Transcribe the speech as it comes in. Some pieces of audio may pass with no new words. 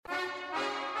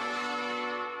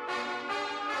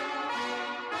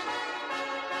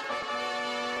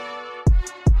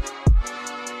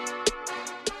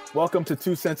Welcome to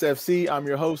 2 Cents FC. I'm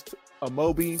your host,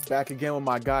 Amobi, back again with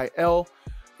my guy, L.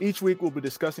 Each week, we'll be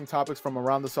discussing topics from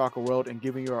around the soccer world and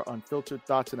giving you our unfiltered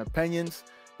thoughts and opinions.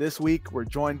 This week, we're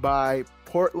joined by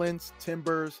Portland's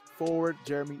Timbers forward,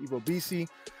 Jeremy Ebobisse,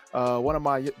 one of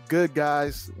my good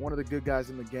guys, one of the good guys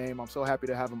in the game. I'm so happy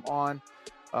to have him on.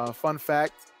 Fun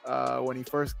fact, when he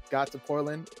first got to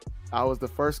Portland, I was the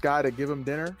first guy to give him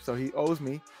dinner, so he owes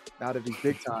me now that he's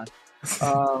big time.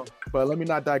 But let me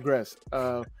not digress.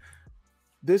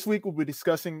 This week, we'll be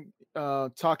discussing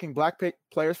talking Black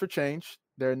Players for Change,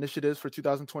 their initiatives for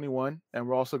 2021, and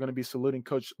we're also going to be saluting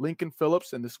Coach Lincoln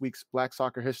Phillips in this week's Black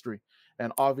Soccer History.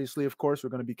 And obviously, of course, we're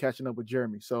going to be catching up with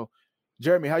Jeremy. So,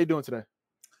 Jeremy, how you doing today?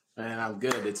 Man, I'm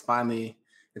good. It's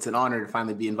an honor to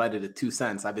finally be invited to 2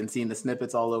 Cents. I've been seeing the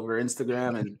snippets all over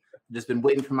Instagram and just been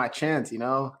waiting for my chance, you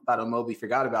know? Thought Amobi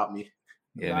forgot about me.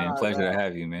 Yeah, man. Pleasure to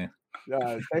have you, man.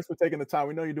 Thanks for taking the time.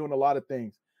 We know you're doing a lot of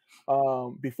things.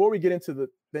 Before we get into the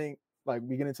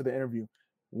interview,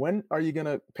 when are you going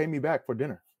to pay me back for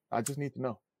dinner? I just need to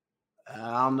know.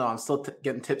 I don't know. I'm still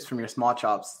getting tips from your Small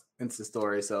Chops Insta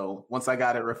story. So once I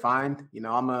got it refined, you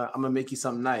know, I'm gonna make you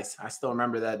something nice. I still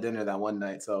remember that dinner that one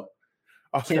night. So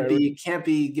can't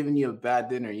be giving you a bad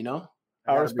dinner, you know?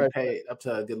 I respect it up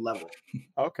to a good level.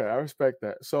 Okay, I respect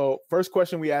that. So first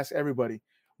question we ask everybody,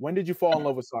 when did you fall in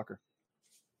love with soccer?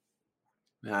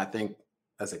 Man, I think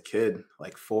as a kid,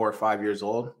 like 4 or 5 years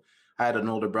old. I had an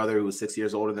older brother who was 6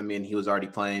 years older than me, and he was already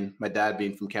playing. My dad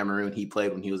being from Cameroon, he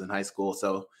played when he was in high school.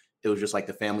 So it was just like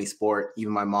the family sport.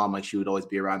 Even my mom, like she would always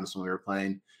be around us when we were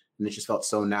playing. And it just felt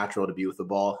so natural to be with the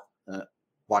ball.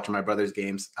 Watching my brother's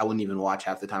games, I wouldn't even watch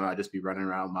half the time. I'd just be running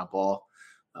around with my ball.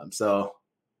 So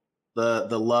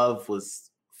the love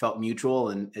felt mutual,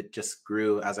 and it just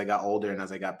grew as I got older and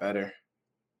as I got better.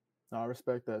 I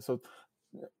respect that. So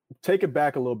take it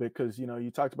back a little bit, because, you know,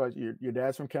 you talked about your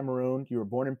dad's from Cameroon. You were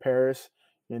born in Paris.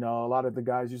 You know, a lot of the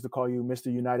guys used to call you Mr.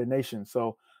 United Nations.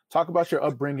 So talk about your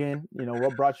upbringing, you know,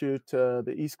 what brought you to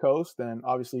the East Coast and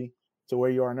obviously to where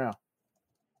you are now.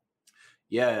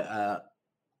 Yeah,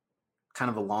 kind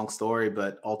of a long story,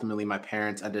 but ultimately my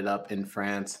parents ended up in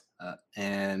France,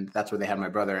 and that's where they had my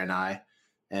brother and I.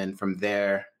 And from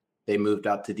there, they moved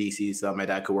out to DC so my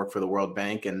dad could work for the World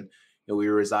Bank. And you know, we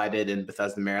resided in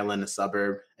Bethesda, Maryland, a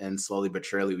suburb, and slowly but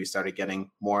surely we started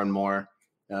getting more and more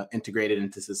integrated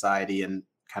into society and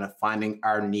kind of finding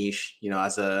our niche, you know,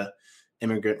 as a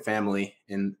immigrant family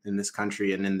in this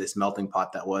country and in this melting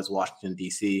pot that was Washington,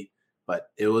 D.C. But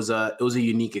it was a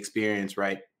unique experience,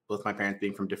 right? Both my parents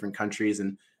being from different countries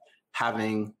and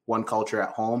having one culture at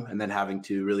home and then having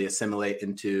to really assimilate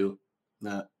into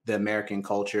the American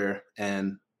culture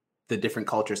and the different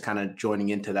cultures kind of joining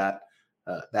into that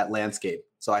landscape.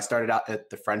 So I started out at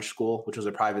the French school, which was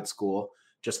a private school,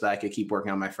 just so that I could keep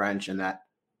working on my French and that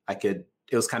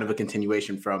it was kind of a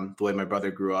continuation from the way my brother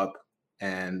grew up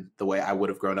and the way I would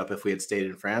have grown up if we had stayed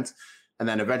in France. And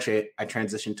then eventually I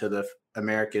transitioned to the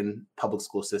American public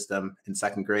school system in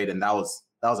second grade. And that was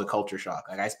a culture shock.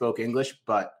 Like I spoke English,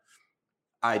 but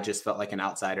I just felt like an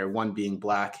outsider, one being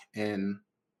Black in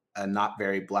a not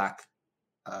very Black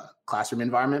classroom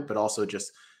environment, but also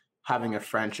just having a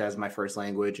French as my first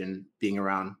language and being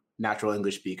around natural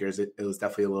English speakers. It was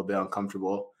definitely a little bit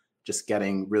uncomfortable just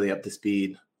getting really up to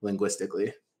speed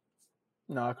linguistically.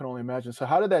 No, I can only imagine. So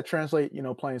how did that translate, you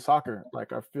know, playing soccer?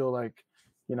 Like, I feel like,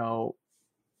 you know,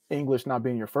 English not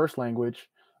being your first language,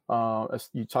 as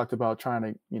you talked about trying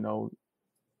to, you know,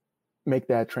 make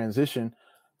that transition.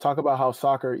 Talk about how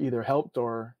soccer either helped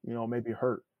or, you know, maybe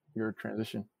hurt your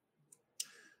transition. I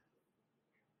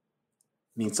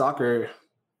mean, soccer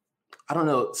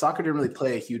didn't really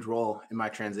play a huge role in my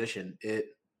transition.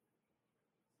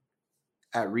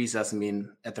 At recess, I mean,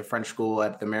 at the French school,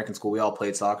 at the American school, we all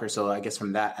played soccer. So I guess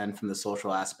from that end, from the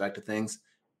social aspect of things,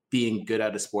 being good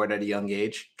at a sport at a young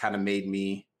age kind of made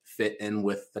me fit in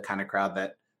with the kind of crowd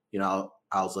that, you know,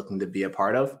 I was looking to be a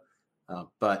part of.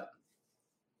 But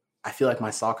I feel like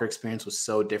my soccer experience was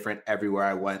so different everywhere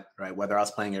I went, right? Whether I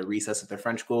was playing at recess at the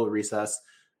French school, recess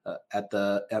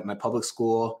at my public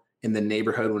school, in the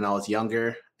neighborhood when I was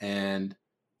younger, and,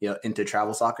 you know, into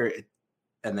travel soccer.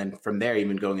 And then from there,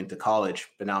 even going into college,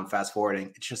 but now I'm fast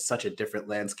forwarding. It's just such a different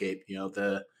landscape, you know,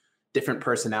 the different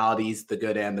personalities, the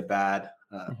good and the bad,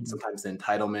 sometimes the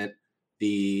entitlement,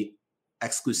 the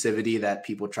exclusivity that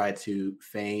people try to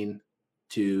feign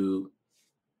to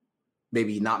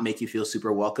maybe not make you feel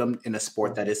super welcome in a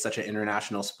sport that is such an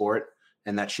international sport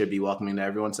and that should be welcoming to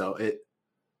everyone. So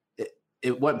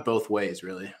it went both ways,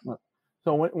 really.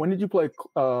 So when did you play?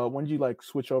 When did you like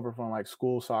switch over from like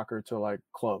school soccer to like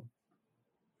club?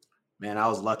 Man, I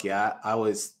was lucky. I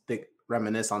always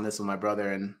reminisce on this with my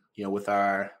brother, and you know, with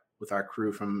our with our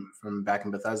crew from back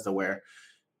in Bethesda, where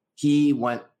he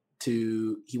went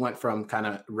from kind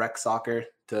of rec soccer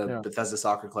to Bethesda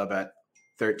Soccer Club at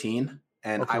 13,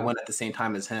 and I went at the same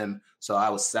time as him, so I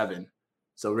was 7.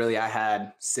 So really, I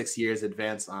had 6 years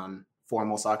advance on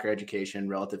formal soccer education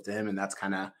relative to him, and that's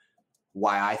kind of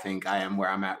why I think I am where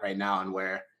I'm at right now, and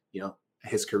where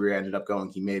his career ended up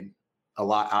going. He made a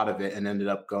lot out of it and ended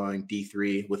up going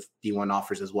D3 with D1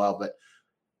 offers as well. But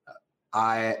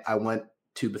I went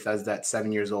to Bethesda at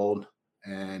 7 years old,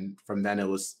 and from then it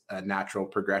was a natural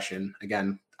progression.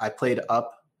 Again, I played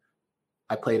up,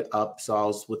 so I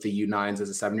was with the U9s as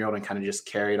a 7-year-old and kind of just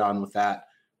carried on with that.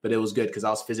 But it was good because I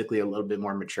was physically a little bit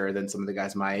more mature than some of the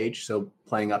guys my age. So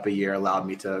playing up a year allowed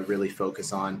me to really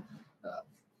focus on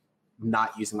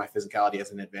not using my physicality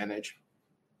as an advantage.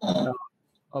 I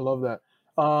love that.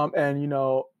 And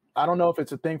I don't know if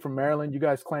it's a thing from Maryland. You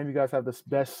guys claim you guys have the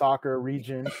best soccer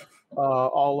region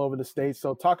all over the state.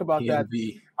 So talk about that.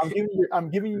 I'm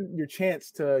giving you your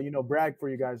chance to brag for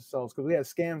you guys yourselves, because we had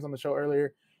Scams on the show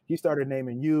earlier. He started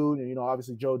naming you, and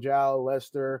obviously Joe Jow,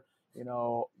 Lester,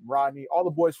 Rodney, all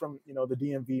the boys from the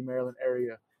DMV Maryland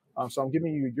area. So I'm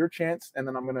giving you your chance, and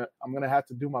then I'm gonna have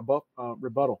to do my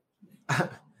rebuttal.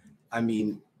 I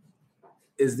mean,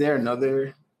 is there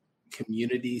another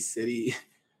community, city,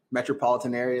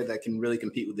 metropolitan area that can really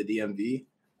compete with the DMV?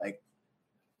 Like,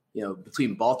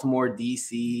 between Baltimore,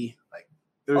 DC, like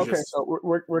there's so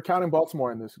we're counting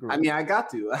Baltimore in this group. I mean, I got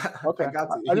to. Okay,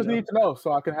 I just need to know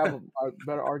so I can have a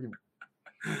better argument.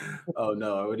 Oh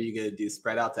no, what are you gonna do?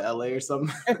 Spread out to LA or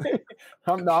something?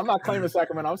 I'm not claiming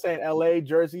Sacramento. I'm saying LA,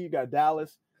 Jersey. You got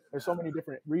Dallas. There's so many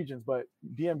different regions, but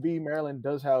DMV, Maryland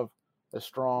does have a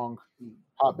strong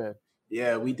hotbed.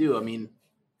 Yeah, we do. I mean,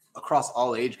 across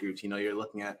all age groups, you're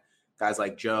looking at guys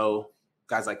like Joe,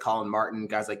 guys like Colin Martin,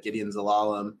 guys like Gideon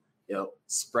Zalalem,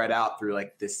 spread out through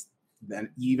like this.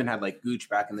 Then you even had like Gooch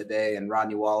back in the day and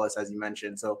Rodney Wallace, as you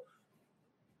mentioned. So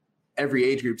every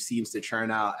age group seems to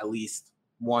churn out at least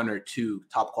one or two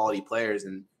top quality players.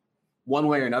 And one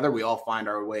way or another, we all find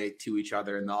our way to each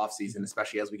other in the off season,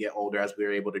 especially as we get older, as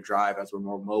we're able to drive, as we're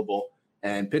more mobile,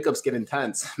 and pickups get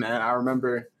intense, man. I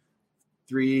remember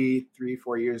 4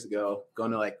 years ago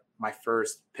going to like my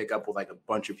first pickup with like a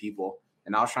bunch of people,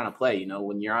 and I was trying to play.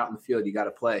 When you're out in the field, you got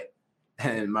to play.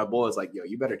 And my boy was like, yo,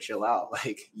 you better chill out.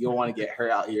 Like, you don't want to get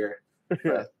hurt out here.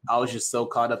 But I was just so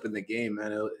caught up in the game,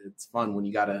 man. It's fun when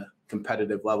you got a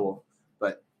competitive level.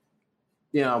 But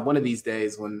one of these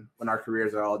days when our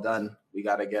careers are all done, we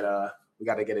got to get a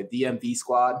DMV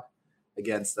squad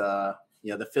against the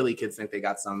Philly kids. Think they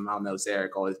got some. I don't know. Zarek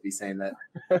always be saying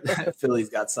that Philly's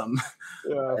got some.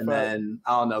 Yeah, and then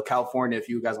I don't know, California. If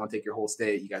you guys want to take your whole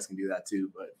state, you guys can do that too.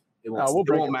 But it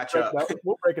won't match up.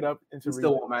 We'll break it up into. It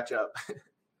still won't match up.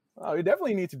 We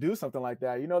definitely need to do something like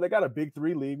that. They got a Big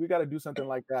 3 league. We got to do something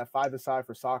like that, 5-a-side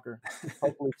for soccer.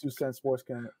 Hopefully 2 Cent Sports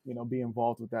can, be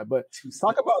involved with that. But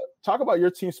talk about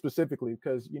your team specifically,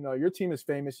 because, your team is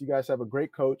famous. You guys have a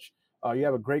great coach. You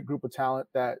have a great group of talent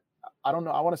that, I don't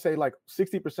know, I want to say like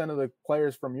 60% of the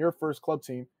players from your first club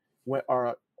team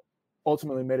are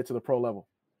ultimately made it to the pro level.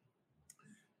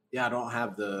 Yeah, I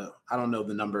don't know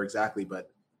the number exactly,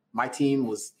 but my team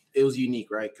was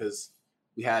unique, right? Because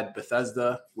we had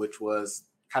Bethesda, which was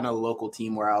kind of a local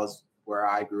team where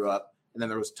I grew up. And then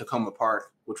there was Tacoma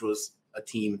Park, which was a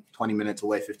team 20 minutes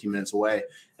away, 15 minutes away.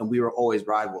 And we were always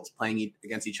rivals, playing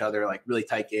against each other, like really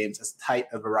tight games, as tight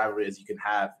of a rivalry as you can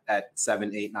have at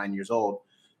 7, 8, 9 years old.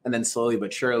 And then slowly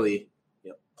but surely,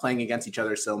 playing against each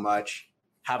other so much,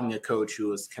 having a coach who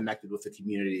was connected with the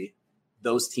community,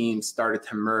 those teams started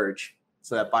to merge,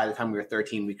 so that by the time we were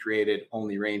 13, we created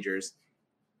Only Rangers.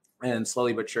 And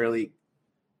slowly but surely,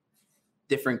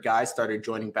 different guys started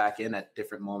joining back in at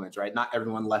different moments, right? Not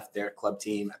everyone left their club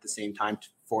team at the same time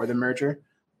for the merger,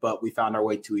 but we found our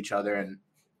way to each other. And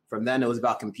from then, it was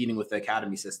about competing with the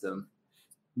academy system,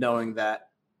 knowing that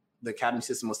the academy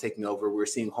system was taking over. We were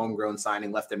seeing homegrown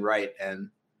signing left and right, and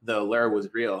the allure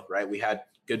was real, right? We had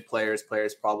good players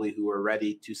probably who were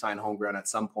ready to sign homegrown at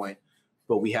some point,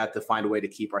 but we had to find a way to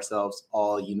keep ourselves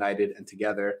all united and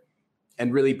together,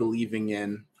 and really believing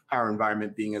in our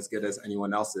environment being as good as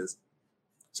anyone else's.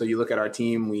 So you look at our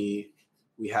team, we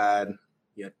had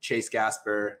Chase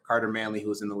Gasper, Carter Manley, who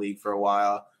was in the league for a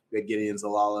while. We had Gideon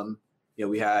Zalalem.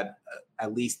 We had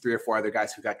at least 3 or 4 other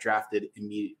guys who got drafted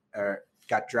in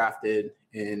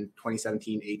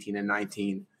 2017, 18, and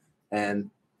 19. And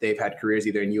they've had careers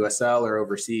either in USL or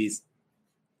overseas.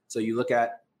 So you look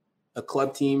at a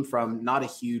club team from not a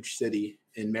huge city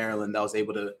in Maryland that was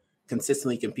able to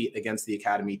consistently compete against the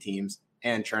academy teams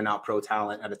and churn out pro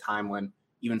talent at a time when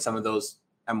even some of those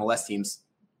MLS teams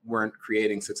weren't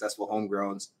creating successful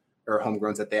homegrowns. or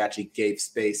homegrowns that they actually gave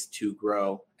space to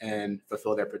grow and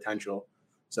fulfill their potential.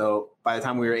 So by the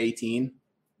time we were 18,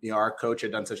 our coach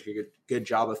had done such a good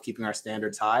job of keeping our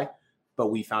standards high, but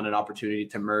we found an opportunity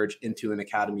to merge into an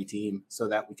academy team so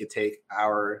that we could take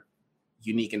our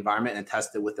unique environment and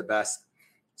test it with the best.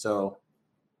 So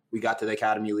we got to the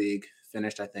Academy League,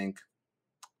 finished, I think,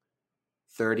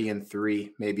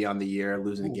 30-3 maybe on the year,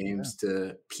 losing games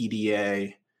to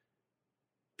PDA,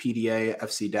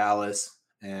 FC Dallas,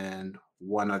 and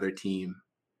one other team.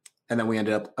 And then we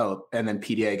ended up, and then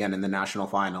PDA again in the national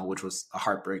final, which was a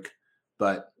heartbreak.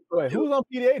 But wait, who was on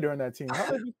PDA during that team?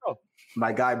 How did you go?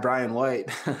 My guy Brian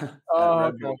White.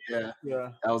 Okay. Yeah.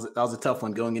 That was a tough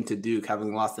one going into Duke,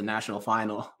 having lost the national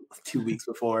final 2 weeks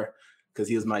before, because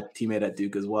he was my teammate at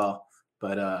Duke as well.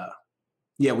 But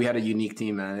yeah, we had a unique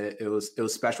team, man. It was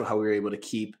special how we were able to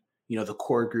keep the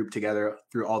core group together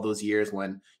through all those years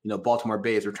when Baltimore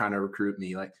Bays were trying to recruit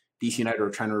me, like DC United were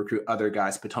trying to recruit other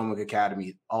guys, Potomac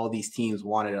Academy. All these teams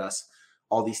wanted us.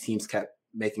 All these teams kept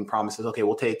making promises. Okay,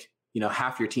 we'll take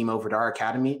half your team over to our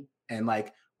academy, and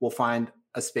like we'll find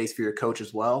a space for your coach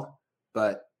as well,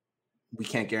 but we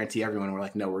can't guarantee everyone. We're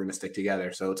like, no, we're going to stick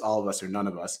together. So it's all of us or none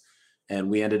of us. And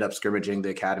we ended up scrimmaging the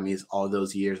academies all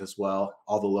those years as well,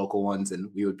 all the local ones, and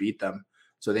we would beat them.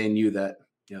 So they knew that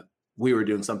we were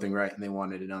doing something right, and they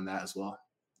wanted it on that as well.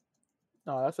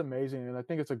 Oh, that's amazing. And I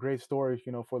think it's a great story,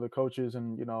 for the coaches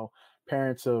and,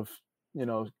 parents of,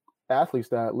 athletes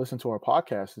that listen to our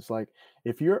podcast. It's like,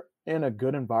 if you're in a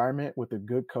good environment with a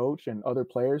good coach and other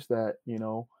players that,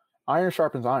 iron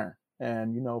sharpens iron.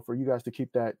 And, for you guys to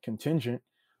keep that contingent,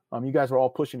 you guys are all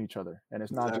pushing each other. And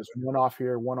it's not just one off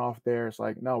here, one off there. It's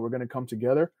like, no, we're going to come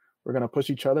together. We're going to push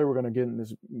each other. We're going to get in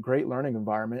this great learning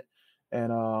environment.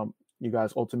 And you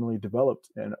guys ultimately developed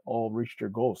and all reached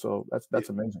your goal. So that's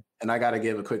amazing. And I got to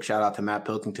give a quick shout out to Matt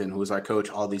Pilkington, who was our coach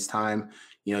all this time.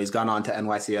 He's gone on to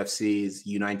NYCFC's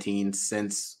U19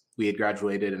 since we had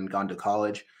graduated and gone to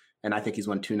college. And I think he's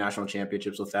won 2 national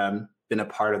championships with them, been a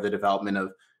part of the development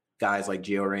of guys like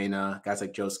Gio Reyna, guys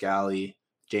like Joe Scally,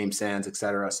 James Sands, et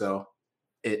cetera. So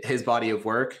his body of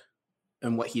work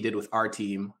and what he did with our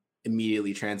team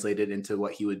immediately translated into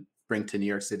what he would bring to New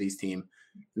York City's team.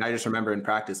 And I just remember in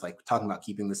practice, like talking about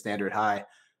keeping the standard high,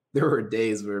 there were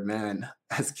days where, man,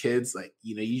 as kids, like,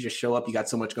 you just show up, you got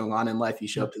so much going on in life. You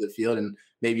show up to the field and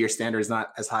maybe your standard is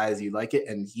not as high as you like it.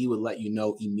 And he would let you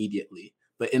know immediately,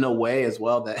 but in a way as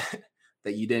well that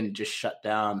you didn't just shut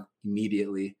down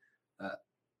immediately.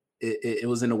 It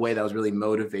was in a way that was really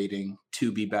motivating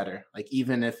to be better. Like,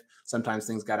 even if sometimes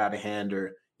things got out of hand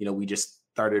or, we just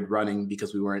started running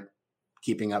because we weren't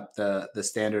keeping up the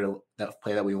standard of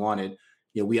play that we wanted,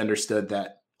 we understood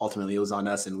that ultimately it was on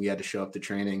us and we had to show up to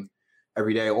training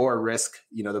every day or risk,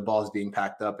 the balls being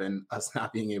packed up and us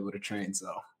not being able to train.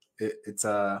 So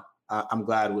I'm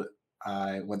glad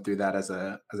I went through that as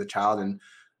a child. And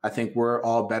I think we're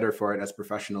all better for it as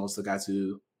professionals, the guys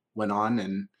who went on.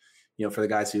 And, for the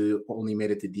guys who only made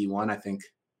it to D1, I think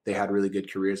they had really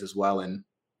good careers as well. And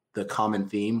the common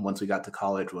theme once we got to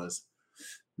college was,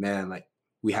 man, like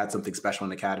we had something special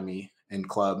in academy and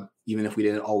club. Even if we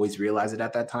didn't always realize it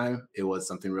at that time, it was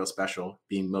something real special,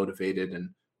 being motivated and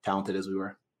talented as we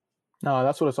were. No,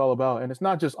 that's what it's all about. And it's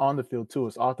not just on the field too,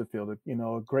 it's off the field.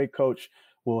 A great coach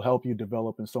will help you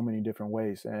develop in so many different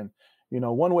ways. And,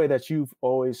 one way that you've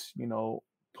always,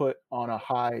 put on a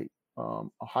high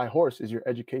horse is your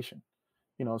education.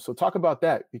 So talk about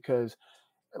that, because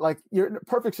like you're in a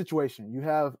perfect situation. You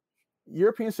have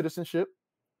European citizenship.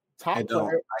 I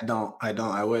don't.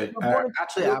 I would.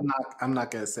 Actually, I'm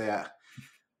not gonna say.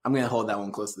 I'm gonna hold that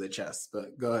one close to the chest.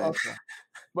 But go ahead.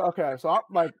 Okay. So I'm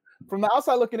like, from the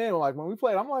outside looking in, like when we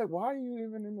played, I'm like, why are you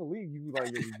even in the league? You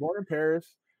you're born in Paris.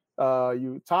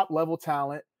 You top level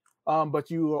talent. But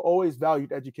you always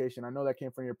valued education. I know that came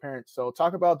from your parents. So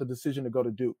talk about the decision to go to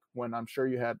Duke when I'm sure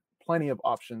you had plenty of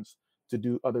options to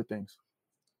do other things.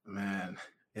 Man,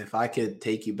 if I could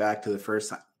take you back to the first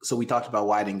time. So we talked about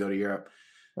why I didn't go to Europe.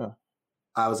 Yeah.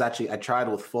 I tried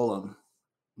with Fulham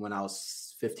when I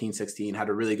was 15, 16, had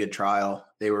a really good trial.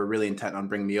 They were really intent on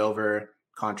bringing me over,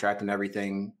 contract and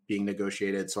everything being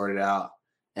negotiated, sorted out.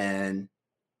 And,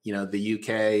 the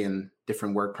UK and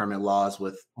different work permit laws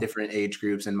with different age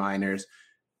groups and minors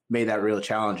made that real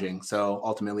challenging. So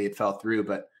ultimately it fell through.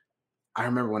 But I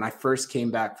remember when I first came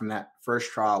back from that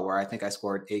first trial where I think I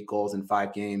scored 8 goals in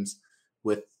 5 games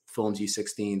with Fulham's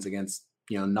U16s against,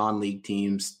 non-league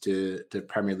teams to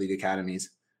Premier League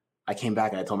academies. I came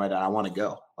back and I told my dad, I want to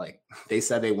go. Like, they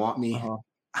said they want me.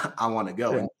 I want to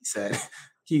go. Yeah. And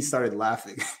he started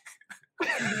laughing.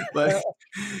 But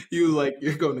he was like,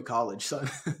 you're going to college, son.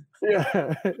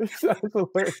 Yeah.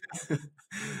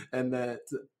 And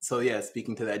so yeah,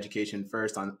 speaking to the education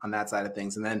first on that side of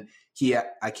things. And then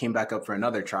I came back up for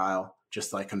another trial,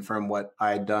 just to like confirm what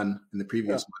I had done in the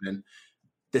previous one. And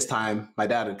this time my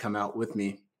dad had come out with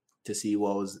me to see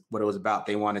what it was about.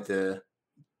 They wanted to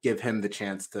give him the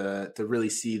chance to really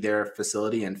see their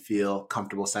facility and feel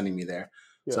comfortable sending me there.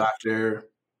 Yeah. So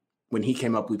when he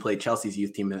came up, we played Chelsea's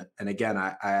youth team. And again,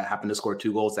 I happened to score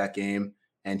 2 goals that game.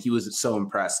 And he was so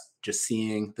impressed just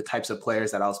seeing the types of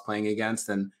players that I was playing against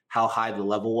and how high the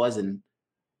level was. And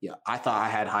yeah, I thought I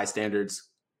had high standards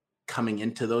coming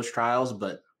into those trials,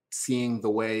 but seeing the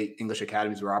way English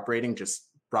academies were operating just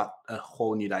brought a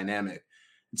whole new dynamic.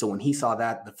 And so when he saw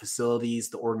that, the facilities,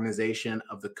 the organization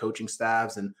of the coaching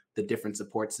staffs and the different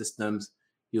support systems,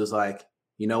 he was like,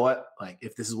 you know what? Like,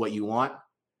 if this is what you want,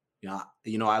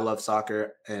 I love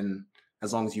soccer, and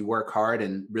as long as you work hard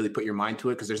and really put your mind to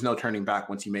it, because there's no turning back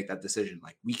once you make that decision.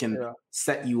 Like, we can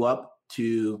set you up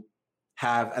to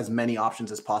have as many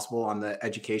options as possible on the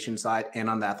education side and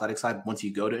on the athletic side once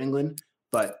you go to England,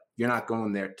 but you're not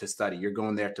going there to study. You're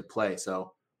going there to play.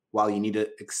 So while you need to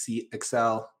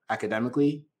excel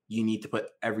academically, you need to put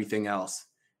everything else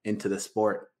into the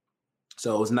sport.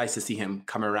 So it was nice to see him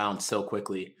come around so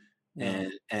quickly. Yeah.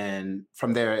 And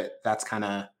from there, that's kind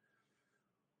of,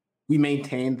 we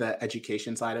maintained the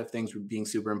education side of things being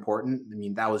super important. I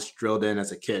mean, that was drilled in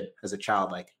as a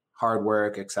child, like hard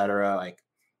work, et cetera. Like,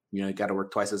 you got to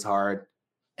work twice as hard.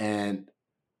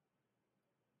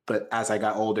 But as I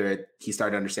got older, he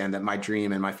started to understand that my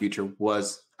dream and my future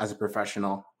was as a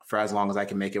professional for as long as I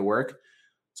can make it work.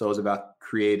 So it was about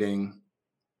creating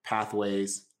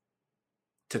pathways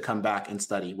to come back and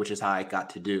study, which is how I got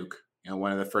to Duke.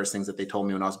 One of the first things that they told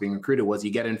me when I was being recruited was,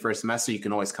 you get in for a semester, you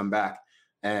can always come back.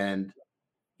 And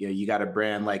you got a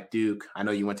brand like Duke. I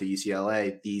know you went to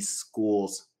UCLA. These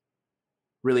schools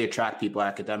really attract people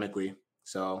academically.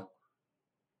 So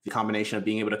the combination of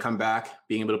being able to come back,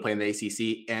 being able to play in the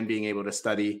ACC, and being able to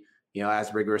study,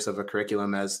 as rigorous of a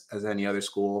curriculum as any other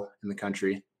school in the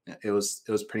country, it was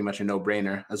pretty much a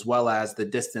no-brainer. As well as the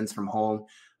distance from home,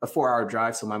 a 4-hour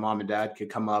drive, so my mom and dad could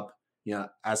come up,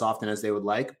 as often as they would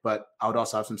like. But I would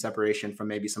also have some separation from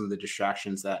maybe some of the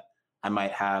distractions that I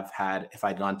might have had if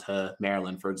I'd gone to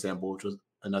Maryland, for example, which was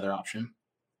another option.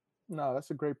 No, that's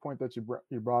a great point that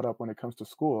you brought up when it comes to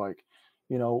school. Like,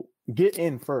 get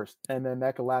in first, and then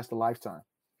that could last a lifetime.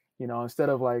 Instead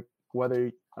of like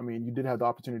you did have the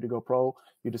opportunity to go pro,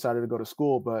 you decided to go to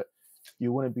school, but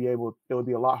you wouldn't be able. It would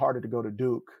be a lot harder to go to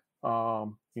Duke,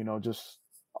 just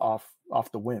off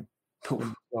the whim. So,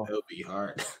 it would be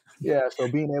hard. Yeah,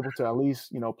 so being able to at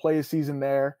least play a season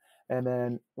there. And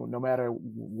then no matter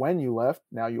when you left,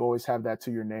 now you always have that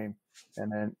to your name.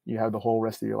 And then you have the whole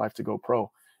rest of your life to go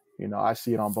pro. I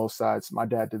see it on both sides. My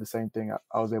dad did the same thing.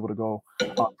 I was able to go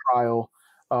on trial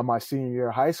my senior year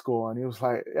of high school. And he was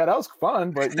like, yeah, that was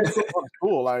fun, but you're still going to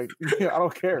school. Like, I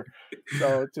don't care.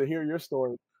 So to hear your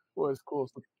story was cool.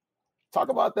 So talk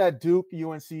about that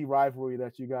Duke-UNC rivalry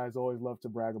that you guys always love to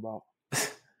brag about.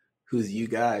 Who's you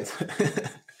guys?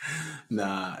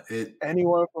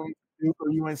 Anyone from Duke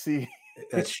or UNC.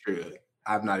 That's true.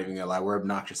 I'm not even gonna lie. We're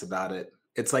obnoxious about it.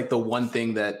 It's like the one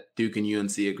thing that Duke and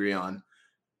UNC agree on.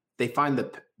 We find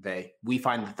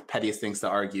the pettiest things to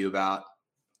argue about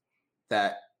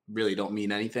that really don't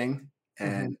mean anything.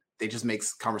 And they just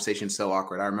makes conversation so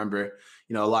awkward. I remember,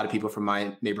 a lot of people from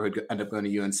my neighborhood end up going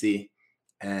to UNC,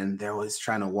 and they're always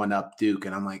trying to one up Duke.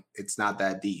 And I'm like, it's not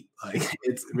that deep. Like,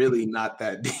 it's really not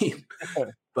that deep.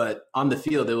 But on the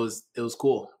field, it was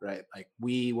cool, right? Like,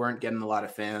 we weren't getting a lot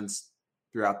of fans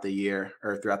throughout the year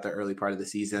or throughout the early part of the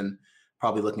season,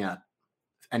 probably looking at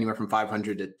anywhere from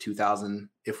 500 to 2,000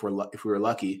 if we were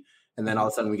lucky. And then all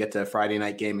of a sudden we get to a Friday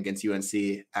night game against UNC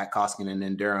at Koskinen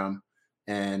in Durham,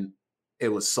 and it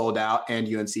was sold out.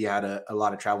 And UNC had a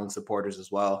lot of traveling supporters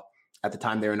as well. At the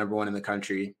time, they were number 1 in the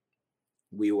country.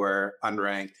 We were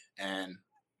unranked, and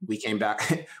we came back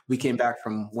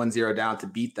from 1-0 down to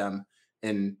beat them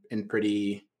in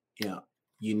pretty,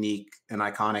 unique and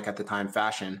iconic at the time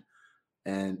fashion.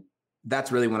 And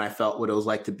that's really when I felt what it was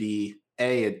like to be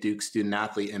a Duke student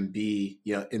athlete, and B,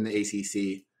 in the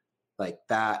ACC. Like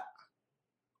that,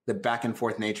 the back and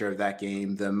forth nature of that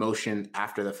game, the emotion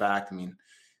after the fact. I mean,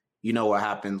 what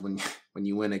happens when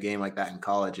you win a game like that in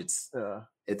college. It's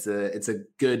a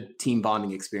good team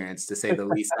bonding experience, to say the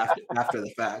least, after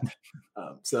the fact.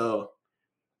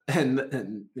 And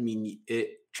I mean, it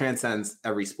transcends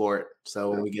every sport.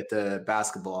 So when we get to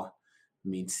basketball, I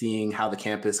mean, seeing how the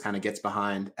campus kind of gets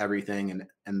behind everything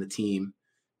and the team,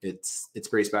 it's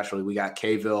pretty special. We got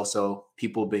K-Ville, so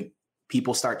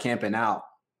people start camping out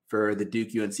for the Duke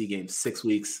UNC game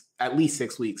at least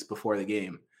 6 weeks before the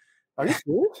game. Are you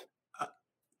serious?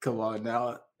 Come on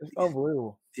now. It's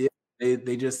unbelievable. Yeah,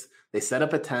 they set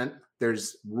up a tent.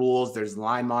 There's rules, there's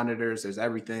line monitors, there's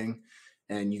everything.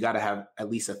 And you got to have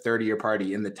at least a 30-year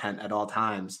party in the tent at all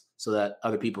times so that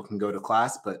other people can go to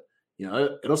class. But,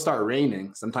 it'll start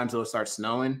raining. Sometimes it'll start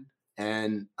snowing.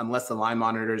 And unless the line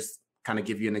monitors kind of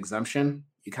give you an exemption,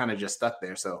 you kind of just stuck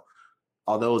there. So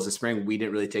although it was the spring, we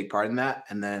didn't really take part in that.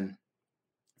 And then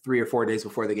 3 or 4 days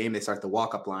before the game, they start the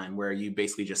walk-up line where you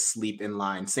basically just sleep in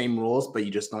line. Same rules, but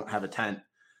you just don't have a tent.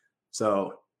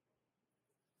 So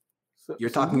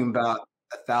you're talking about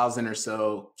 1,000 or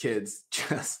so kids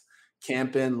just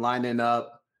camping, lining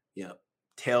up,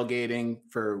 tailgating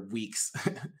for weeks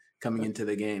coming into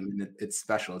the game. And it's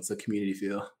special. It's a community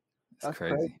feel. That's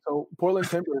crazy. So Portland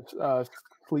Timbers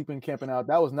sleeping, camping out,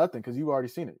 that was nothing because you've already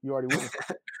seen it. You already witnessed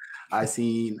it.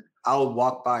 I would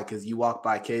walk by because you walk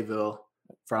by K-ville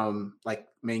from like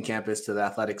main campus to the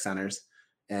athletic centers,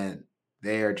 and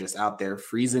they are just out there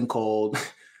freezing cold.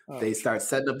 They start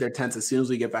setting up their tents as soon as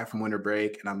we get back from winter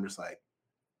break. And I'm just like,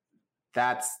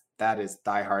 that is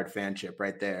diehard fanship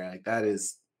right there. Like that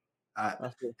is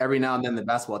every now and then the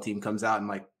basketball team comes out and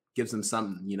like gives them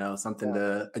something, something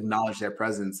to acknowledge their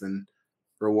presence and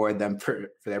reward them for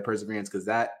their perseverance. Cause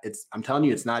I'm telling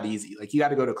you, it's not easy. Like you got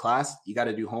to go to class, you got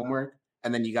to do homework,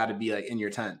 and then you got to be like in your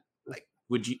tent. Like,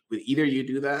 would either you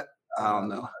do that? I don't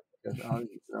know.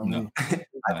 No.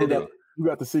 I did it. Who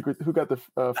got the secret? Who got the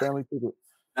family secret?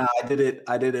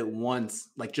 I did it once,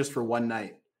 like just for one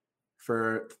night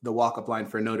for the walk-up line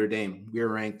for Notre Dame. We were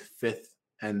ranked 5th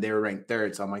and they were ranked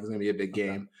 3rd. So I'm like, it's going to be a big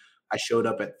game. I showed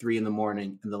up at 3 a.m.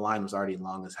 and the line was already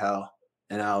long as hell.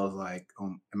 And I was like,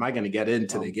 am I going to get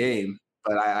into the game?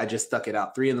 But I just stuck it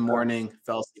out. 3 a.m,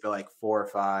 fell asleep at like 4 or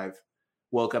 5,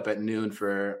 woke up at noon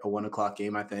for a 1 o'clock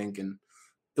game, I think. And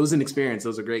it was an experience. It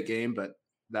was a great game, but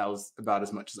that was about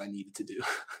as much as I needed to do.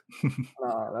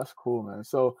 That's cool, man.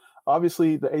 So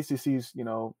obviously the ACC's,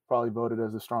 probably voted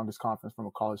as the strongest conference from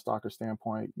a college soccer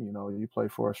standpoint. You play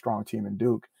for a strong team in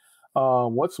Duke.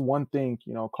 What's one thing,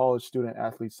 college student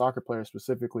athletes, soccer players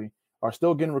specifically, are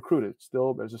still getting recruited?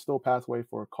 There's a pathway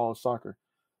for college soccer.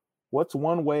 What's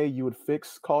one way you would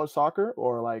fix college soccer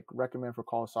or like recommend for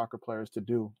college soccer players to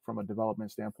do from a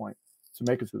development standpoint to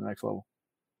make it to the next level?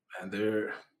 And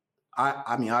I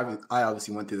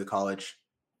obviously went through the college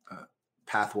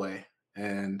pathway,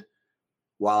 and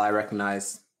while I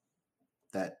recognize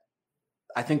that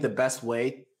I think the best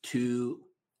way to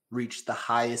reach the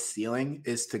highest ceiling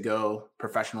is to go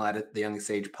professional at the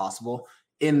youngest age possible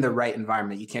in the right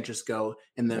environment. You can't just go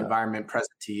in the environment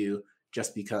present to you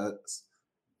just because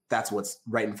that's what's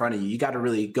right in front of you. You got to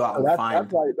really go out and find.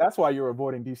 That's why you're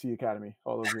avoiding DC Academy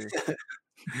all those years.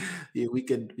 Yeah, we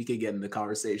could get in the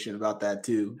conversation about that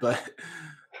too, but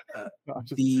I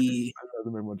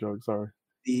make more jokes. Sorry.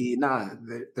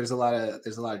 There's a lot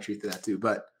of truth to that too,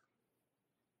 but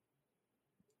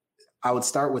I would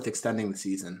start with extending the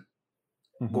season.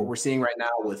 Mm-hmm. What we're seeing right now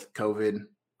with COVID,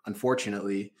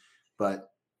 unfortunately,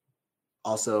 but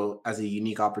also as a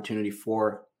unique opportunity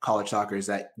for college soccer is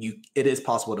that it is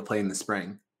possible to play in the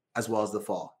spring as well as the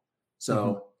fall.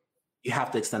 So you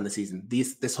have to extend the season.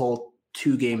 This whole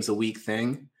 2 games a week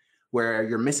thing where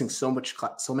you're missing so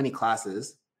many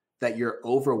classes that you're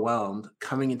overwhelmed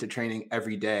coming into training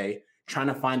every day, trying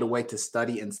to find a way to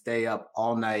study and stay up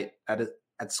all night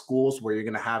at schools where you're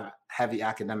going to have heavy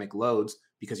academic loads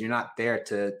because you're not there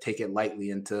to take it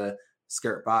lightly and to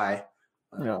skirt by.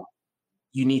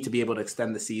 You need to be able to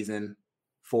extend the season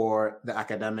for the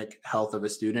academic health of a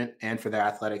student and for their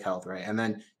athletic health, right? And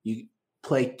then you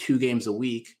play 2 games a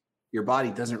week, your body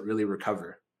doesn't really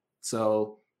recover.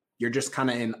 So you're just kind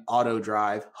of in auto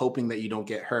drive, hoping that you don't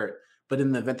get hurt. But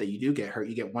in the event that you do get hurt,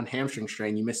 you get 1 hamstring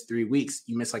strain, you miss 3 weeks,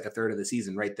 you miss like a third of the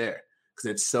season right there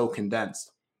because it's so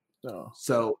condensed.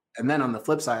 So, and then on the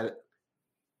flip side,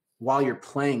 while you're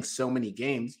playing so many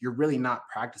games, you're really not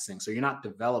practicing. So you're not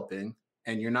developing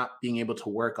and you're not being able to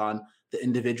work on the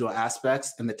individual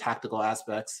aspects and the tactical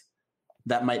aspects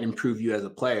that might improve you as a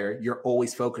player. You're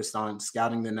always focused on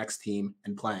scouting the next team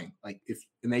and playing. Like if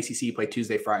in the ACC, you play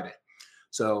Tuesday, Friday.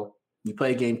 So you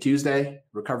play a game Tuesday,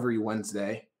 recovery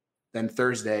Wednesday, then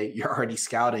Thursday, you're already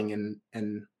scouting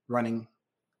and running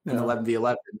an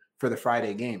 11v11 for the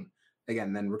Friday game.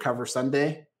 Again, then recover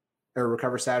Saturday,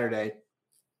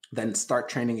 then start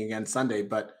training again Sunday.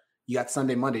 But you got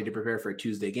Sunday, Monday to prepare for a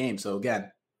Tuesday game. So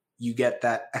again, you get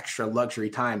that extra luxury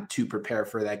time to prepare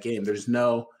for that game. There's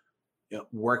no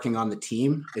working on the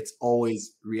team. It's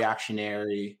always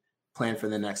reactionary, plan for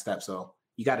the next step. So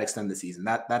you got to extend the season.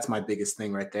 That's my biggest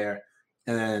thing right there.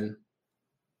 And then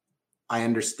I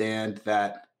understand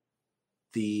that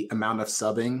the amount of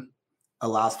subbing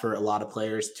allows for a lot of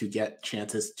players to get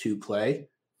chances to play,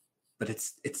 but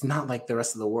it's not like the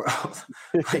rest of the world.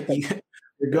 Like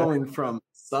you're going from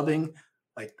subbing,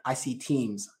 like I see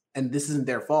teams, and this isn't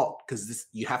their fault because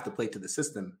you have to play to the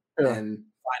system and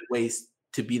find ways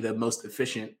to be the most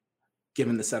efficient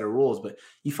given the set of rules. But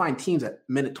you find teams at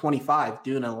minute 25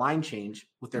 doing a line change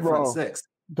with their front six.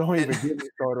 Don't even get me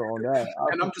started on that.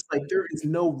 And I'm just like, there is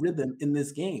no rhythm in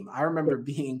this game. I remember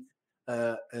being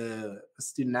a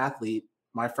student athlete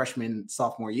my freshman,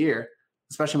 sophomore year,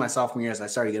 especially my sophomore year as I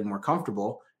started getting more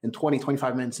comfortable, in 20,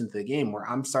 25 minutes into the game where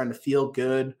I'm starting to feel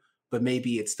good, but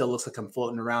maybe it still looks like I'm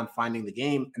floating around finding the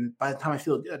game. And by the time I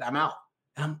feel good, I'm out.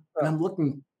 And I'm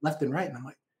looking left and right. And I'm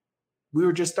like, we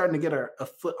were just starting to get a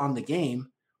foot on the game,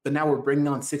 but now we're bringing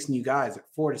on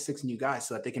 4 to 6 new guys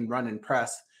so that they can run and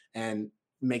press and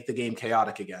make the game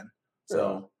chaotic again.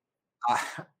 So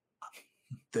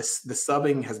the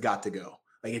subbing has got to go.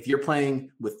 Like if you're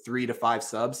playing with 3 to 5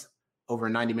 subs over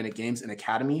 90-minute games in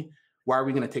academy, why are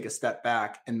we going to take a step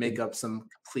back and make up some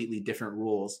completely different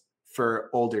rules for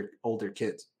older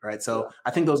kids, right? So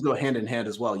I think those go hand in hand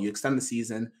as well. You extend the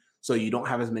season so you don't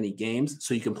have as many games,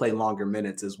 so you can play longer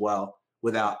minutes as well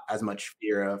without as much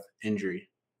fear of injury.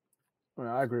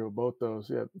 I agree with both those.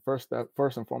 Yeah, first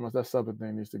and foremost, that subbing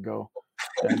thing needs to go.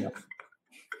 And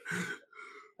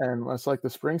it's like the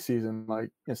spring season,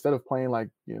 like instead of playing like,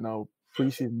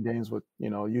 preseason games with,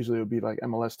 usually it would be like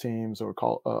MLS teams or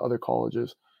other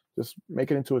colleges, just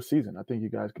make it into a season. I think you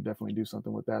guys could definitely do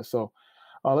something with that. So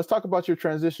let's talk about your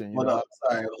transition.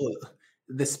 Sorry.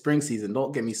 The spring season.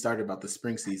 Don't get me started about the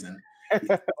spring season.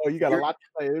 Oh, you got a lot to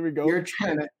say. Here we go.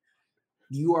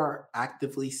 You are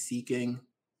actively seeking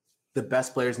the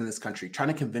best players in this country, trying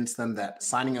to convince them that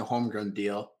signing a homegrown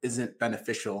deal isn't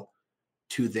beneficial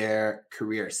to their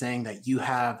career, saying that you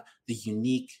have the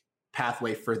unique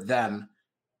pathway for them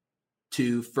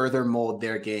to further mold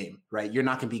their game, right? You're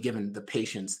not going to be given the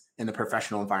patience in the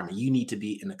professional environment. You need to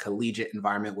be in a collegiate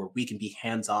environment where we can be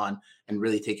hands-on and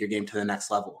really take your game to the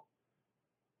next level.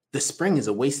 The spring is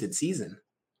a wasted season.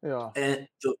 Yeah. And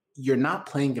you're not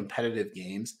playing competitive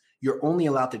games. You're only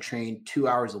allowed to train 2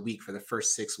 hours a week for the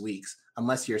first 6 weeks,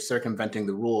 unless you're circumventing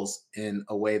the rules in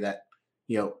a way that,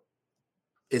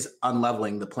 is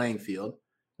unleveling the playing field.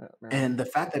 And the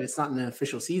fact that it's not an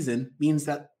official season means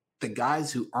that the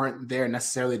guys who aren't there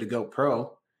necessarily to go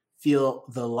pro feel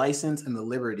the license and the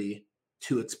liberty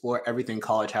to explore everything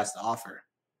college has to offer.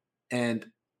 And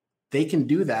they can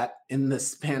do that in the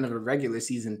span of a regular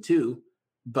season too,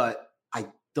 but I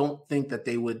don't think that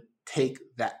they would take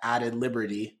that added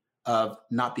liberty of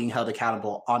not being held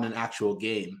accountable on an actual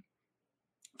game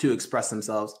to express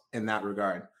themselves in that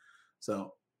regard.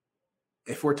 So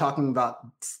if we're talking about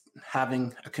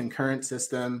having a concurrent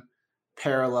system,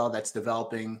 parallel, that's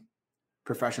developing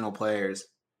professional players,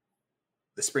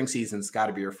 the spring season's got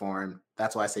to be reformed.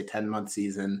 That's why I say 10-month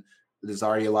season. There's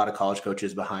already a lot of college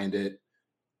coaches behind it.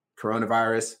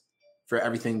 Coronavirus, for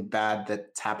everything bad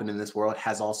that's happened in this world,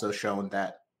 has also shown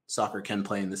that soccer can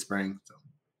play in the spring. So.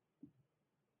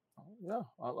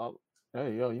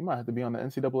 Yeah, you might have to be on the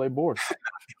NCAA board.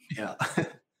 Yeah.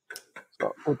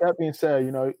 So with that being said,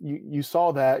 you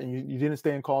saw that and you didn't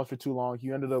stay in college for too long.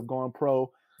 You ended up going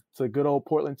pro to good old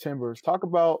Portland Timbers. Talk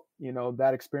about,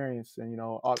 that experience and,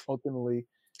 ultimately,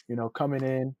 coming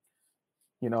in,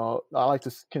 I like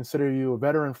to consider you a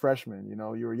veteran freshman.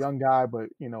 You're a young guy, but,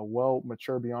 well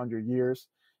mature beyond your years.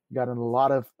 You got in a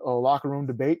lot of locker room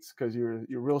debates because you're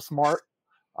real smart.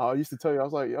 I used to tell you, I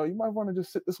was like, you might want to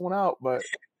just sit this one out, but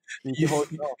you did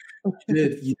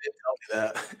tell me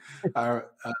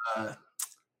that.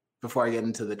 Before I get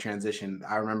into the transition,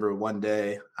 I remember one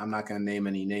day, I'm not going to name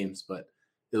any names, but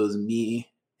it was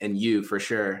me and you for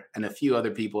sure, and a few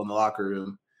other people in the locker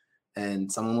room.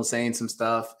 And someone was saying some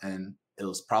stuff and it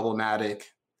was problematic.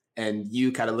 And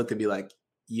you kind of looked at me like,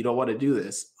 you don't want to do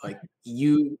this. Like,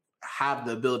 you have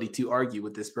the ability to argue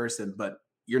with this person, but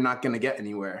you're not going to get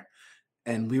anywhere.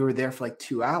 And we were there for like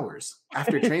 2 hours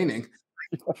after training.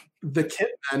 The kid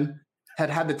then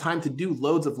had the time to do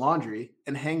loads of laundry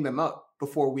and hang them up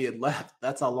before we had left.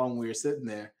 That's how long we were sitting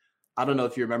there. I don't know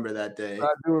if you remember that day.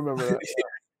 I do remember that.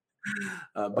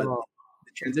 But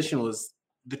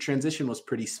the transition was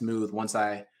pretty smooth once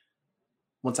I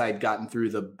had gotten through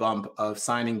the bump of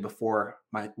signing before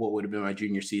what would have been my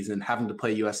junior season, having to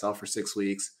play USL for 6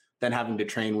 weeks, then having to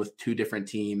train with 2 different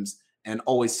teams, and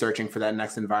always searching for that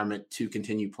next environment to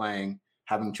continue playing,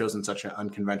 having chosen such an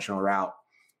unconventional route.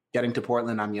 Getting to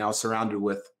Portland, I was surrounded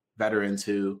with veterans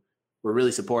who were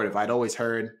really supportive. I'd always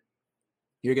heard,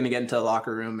 you're going to get into the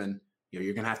locker room and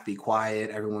you're going to have to be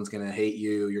quiet. Everyone's going to hate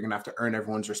you. You're going to have to earn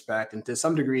everyone's respect. And to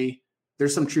some degree,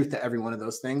 there's some truth to every one of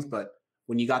those things. But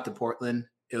when you got to Portland,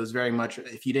 it was very much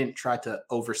if you didn't try to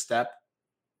overstep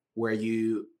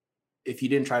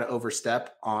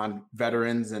on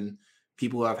veterans and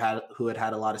people who had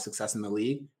had a lot of success in the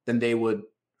league, then they would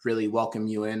really welcome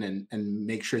you in and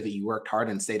make sure that you worked hard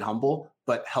and stayed humble,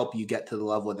 but help you get to the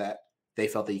level that they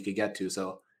felt that you could get to.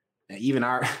 So even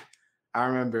I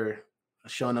remember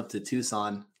showing up to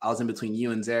Tucson. I was in between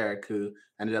you and Zarek, who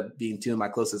ended up being two of my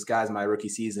closest guys my rookie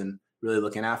season, really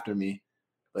looking after me.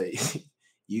 But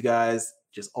you guys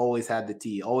just always had the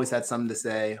tea, always had something to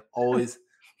say, always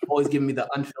giving me the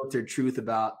unfiltered truth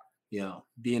about,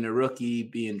 being a rookie,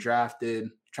 being drafted,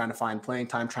 trying to find playing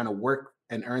time, trying to work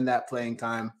and earn that playing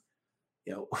time.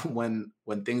 When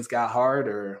things got hard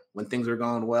or when things were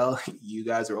going well, you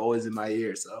guys were always in my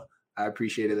ear. So I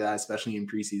appreciated that, especially in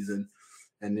preseason.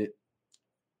 And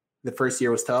the first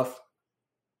year was tough,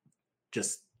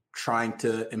 just trying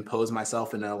to impose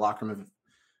myself in a locker room of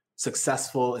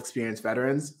successful, experienced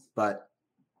veterans, but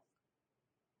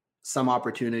some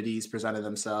opportunities presented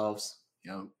themselves.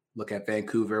 Look at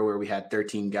Vancouver, where we had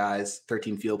 13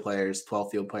 field players,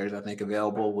 12 field players, I think,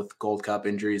 available with Gold Cup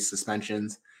injuries,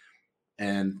 suspensions.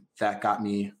 And that got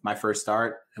me my first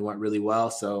start. It went really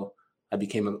well. So I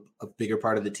became a bigger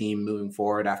part of the team moving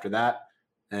forward after that.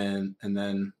 And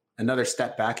then another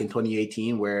step back in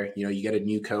 2018 where, you get a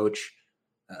new coach,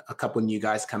 a couple of new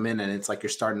guys come in, and it's like you're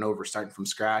starting from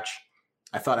scratch.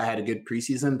 I thought I had a good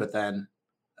preseason, but then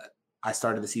I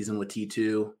started the season with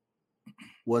T2,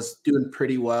 was doing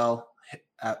pretty well.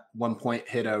 At one point,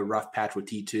 hit a rough patch with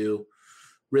T2,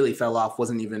 really fell off,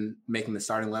 wasn't even making the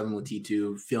starting 11 with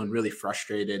T2, feeling really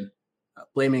frustrated,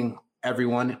 blaming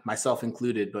everyone, myself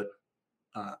included, but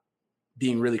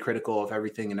being really critical of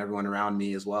everything and everyone around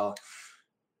me as well.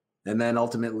 And then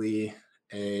ultimately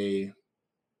a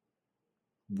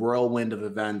whirlwind of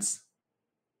events,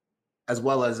 as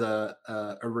well as a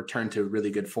return to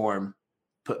really good form,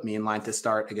 put me in line to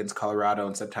start against Colorado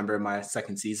in September of my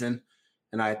second season.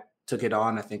 And I took it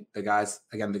on. I think the guys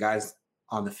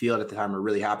on the field at the time were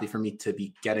really happy for me to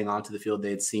be getting onto the field.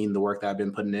 They had seen the work that I've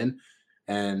been putting in.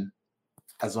 And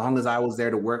as long as I was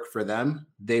there to work for them,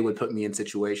 they would put me in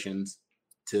situations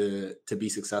to be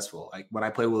successful. Like when I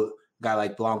play with a guy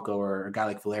like Blanco or a guy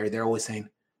like Valeri, they're always saying,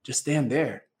 just stand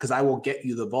there because I will get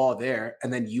you the ball there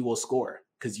and then you will score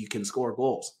because you can score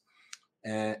goals.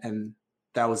 And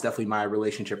that was definitely my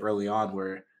relationship early on,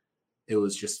 where it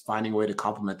was just finding a way to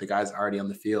complement the guys already on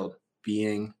the field,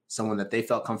 being someone that they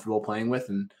felt comfortable playing with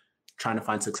and trying to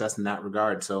find success in that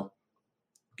regard. So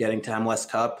getting to MLS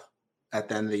Cup at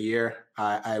the end of the year,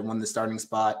 I won the starting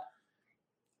spot.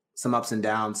 Some ups and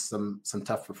downs, some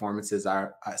tough performances. I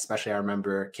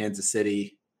remember Kansas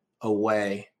City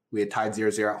away. We had tied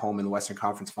 0-0 at home in the Western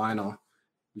Conference Final.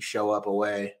 We show up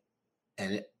away,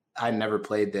 and I never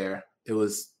played there. It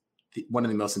was one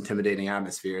of the most intimidating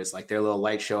atmospheres. Like their little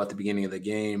light show at the beginning of the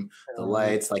game, the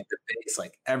lights, like the bass,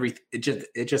 like everything.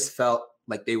 It just felt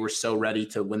like they were so ready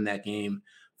to win that game.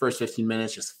 First 15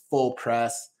 minutes, just full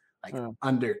press, like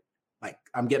I'm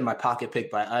getting my pocket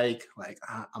picked by Ike. Like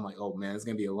I'm like, oh man, it's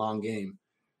gonna be a long game.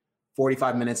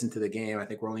 45 minutes into the game, I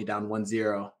think we're only down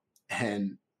 1-0,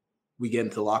 and we get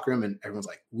into the locker room and everyone's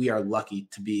like, we are lucky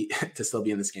to still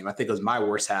be in this game. I think it was my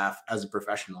worst half as a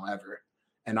professional ever.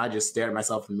 And I just stared at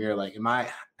myself in the mirror like, am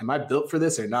I built for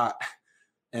this or not?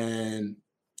 And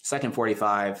second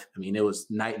 45, I mean, it was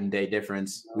night and day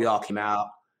difference. We all came out,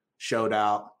 showed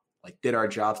out, like did our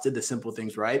jobs, did the simple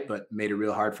things right, but made it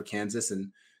real hard for Kansas.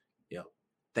 And,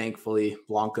 thankfully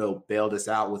Blanco bailed us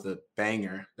out with a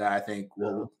banger that I think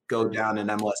will go down in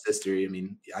MLS history. I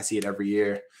mean, I see it every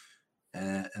year.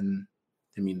 And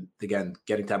I mean, again,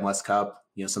 getting to MLS Cup,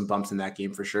 some bumps in that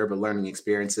game for sure, but learning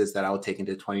experiences that I will take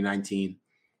into 2019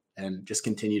 and just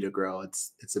continue to grow.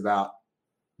 It's about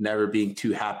never being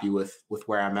too happy with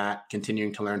where I'm at,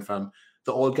 continuing to learn from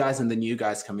the old guys and the new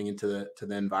guys coming into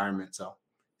the environment. So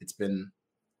it's been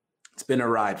a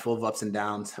ride full of ups and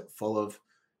downs, full of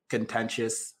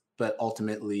contentious, but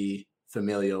ultimately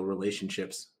familial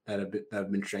relationships that have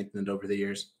been strengthened over the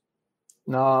years.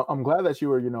 No, I'm glad that you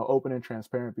were, open and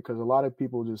transparent, because a lot of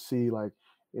people just see like,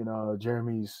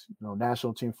 Jeremy's,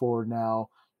 national team forward now,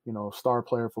 star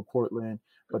player for Portland,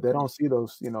 but they don't see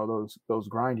those, those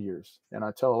grind years. And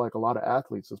I tell like a lot of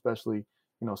athletes, especially,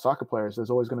 soccer players, there's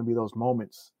always going to be those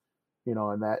moments, in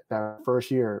that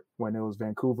first year when it was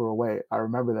Vancouver away. I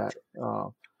remember that,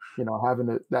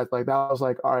 having that was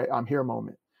like, all right, I'm here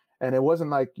moment. And it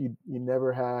wasn't like you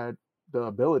never had the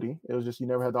ability. It was just you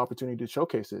never had the opportunity to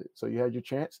showcase it. So you had your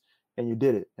chance and you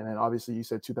did it. And then obviously you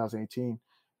said 2018,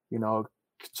 it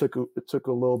took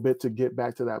a little bit to get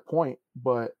back to that point,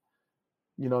 but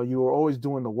you were always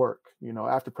doing the work.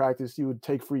 After practice, you would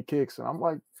take free kicks. And I'm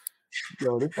like,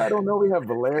 yo, this guy don't know we have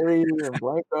Valeri and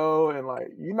Blanco. And, like,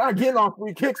 you're not getting on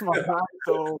free kicks, my guy.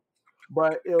 So,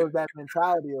 but it was that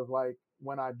mentality of, like,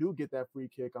 when I do get that free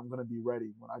kick, I'm going to be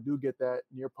ready. When I do get that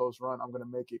near post run, I'm going to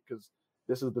make it because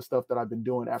this is the stuff that I've been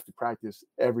doing after practice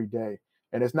every day.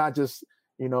 And it's not just,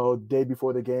 day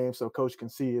before the game so coach can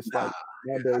see. It's like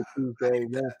Monday, Tuesday,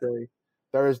 Wednesday,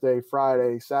 Thursday,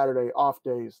 Friday, Saturday, off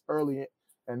days, early.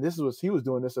 And he was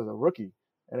doing this as a rookie.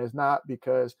 And it's not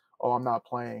because, I'm not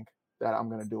playing that I'm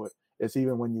going to do it. It's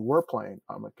even when you were playing,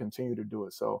 I'm going to continue to do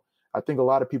it. So I think a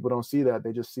lot of people don't see that.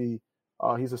 They just see,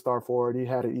 he's a star forward. He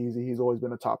had it easy. He's always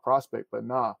been a top prospect. But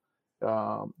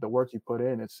the work you put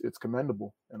in, it's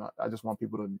commendable. And I just want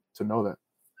people to know that.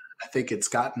 I think it's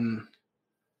gotten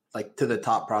like to the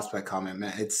top prospect comment,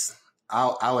 man.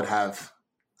 I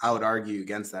would argue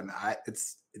against that, man.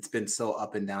 It's been so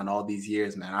up and down all these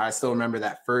years, man. I still remember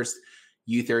that first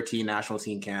U13 national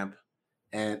team camp,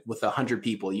 and with 100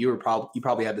 people, you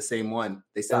probably had the same one.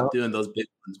 They stopped doing those big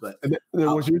ones, but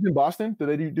was yours in Boston? Did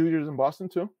they do yours in Boston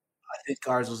too? I think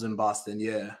ours was in Boston.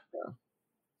 Yeah.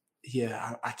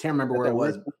 I can't remember where it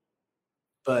was,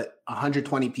 but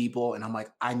 120 people, and I'm like,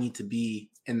 I need to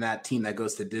be in that team that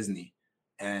goes to Disney,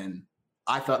 and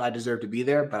I felt I deserved to be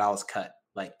there, but I was cut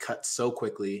so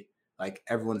quickly. Like,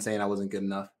 everyone saying I wasn't good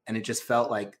enough, and it just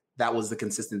felt like that was the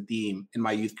consistent theme in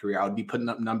my youth career. I would be putting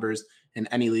up numbers in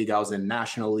any league I was in: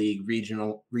 National League,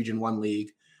 Region 1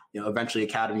 league, eventually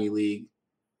Academy League.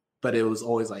 But it was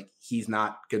always like, he's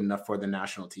not good enough for the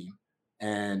national team.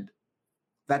 And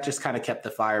that just kind of kept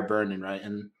the fire burning, right?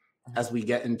 And as we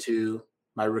get into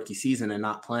my rookie season and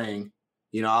not playing,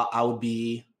 I would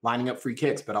be lining up free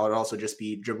kicks, but I would also just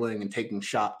be dribbling and taking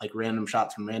random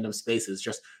shots from random spaces,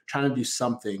 just trying to do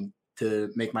something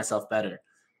to make myself better.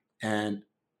 And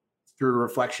through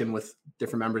reflection with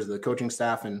different members of the coaching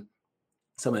staff and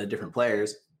some of the different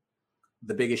players,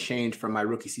 the biggest change from my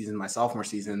rookie season, my sophomore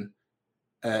season,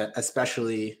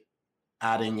 especially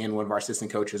adding in one of our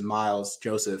assistant coaches, Miles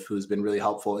Joseph, who's been really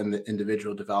helpful in the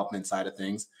individual development side of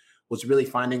things, was really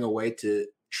finding a way to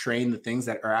train the things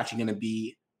that are actually going to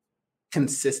be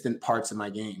consistent parts of my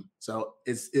game. So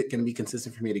is it going to be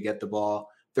consistent for me to get the ball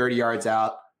 30 yards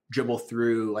out, dribble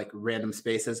through like random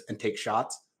spaces and take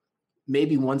shots,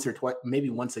 maybe once or twice, maybe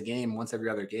once a game, once every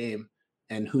other game.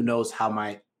 And who knows how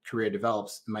my career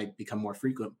develops, it might become more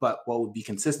frequent. But what would be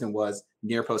consistent was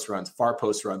near post runs, far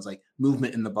post runs, like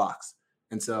movement in the box.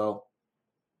 And so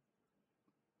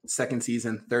second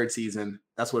season, third season,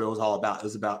 that's what it was all about. It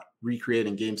was about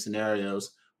recreating game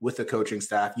scenarios with the coaching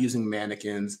staff, using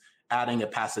mannequins, adding a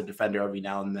passive defender every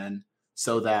now and then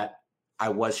so that I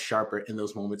was sharper in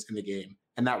those moments in the game.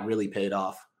 And that really paid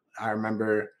off. I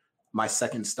remember my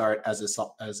second start as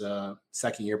a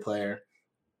second year player,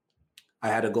 I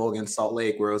had a goal against Salt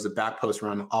Lake where it was a back post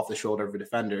run off the shoulder of a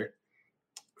defender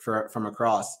from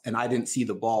across. And I didn't see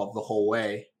the ball the whole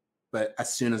way. But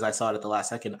as soon as I saw it at the last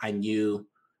second, I knew,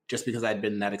 just because I'd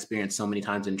been in that experience so many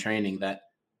times in training, that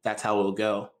that's how it will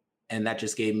go. And that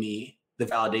just gave me the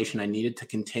validation I needed to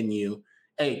continue,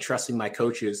 trusting my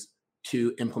coaches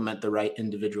to implement the right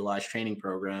individualized training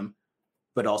program,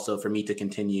 but also for me to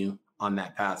continue on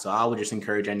that path. So I would just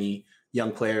encourage any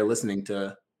young player listening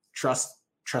to trust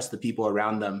the people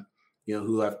around them,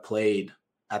 who have played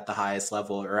at the highest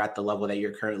level or at the level that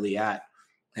you're currently at,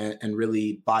 and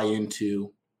really buy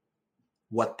into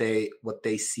what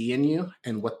they see in you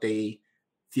and what they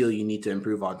feel you need to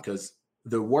improve on. Because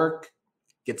the work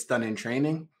gets done in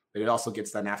training, but it also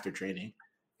gets done after training.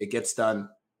 It gets done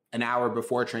an hour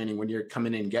before training when you're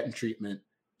coming in, getting treatment,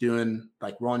 doing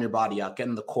like rolling your body out,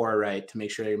 getting the core right to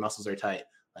make sure your muscles are tight.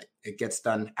 Like, it gets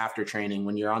done after training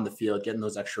when you're on the field, getting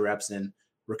those extra reps in,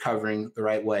 recovering the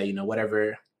right way,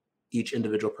 whatever each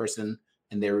individual person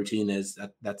and their routine is,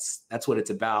 that's what it's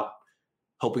about.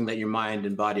 Hoping that your mind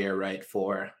and body are right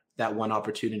for that one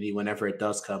opportunity whenever it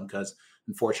does come, because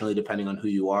unfortunately, depending on who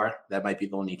you are, that might be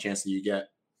the only chance that you get.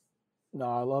 No,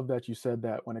 I love that you said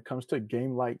that when it comes to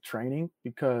game-like training,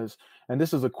 because, and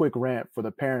this is a quick rant for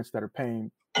the parents that are paying,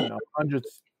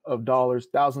 hundreds of dollars,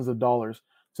 thousands of dollars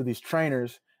to these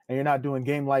trainers, and you're not doing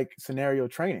game-like scenario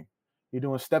training. You're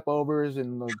doing step overs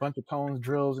and a bunch of cones,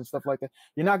 drills, and stuff like that.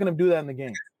 You're not going to do that in the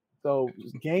game. So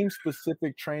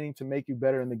game-specific training to make you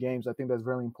better in the games, I think that's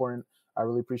really important. I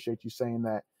really appreciate you saying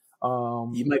that.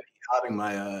 You might be outing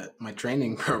my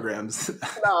training programs.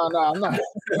 No, I'm not.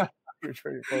 Your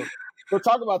training program. We'll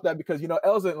talk about that because,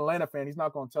 El's an Atlanta fan. He's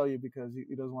not going to tell you because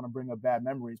he doesn't want to bring up bad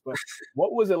memories. But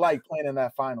what was it like playing in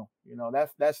that final?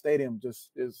 That stadium just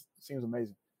seems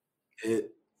amazing.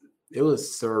 It was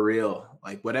surreal.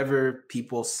 Like whatever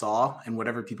people saw and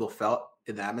whatever people felt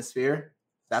in the atmosphere,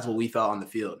 that's what we felt on the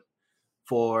field.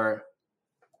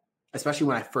 Especially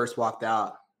when I first walked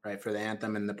out, right, for the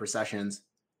anthem and the processions,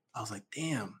 I was like,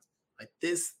 damn, like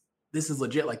this is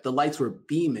legit. Like the lights were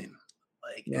beaming.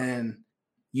 Like, and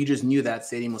you just knew that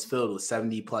stadium was filled with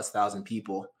 70,000+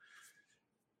 people.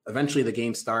 Eventually the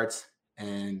game starts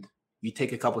and you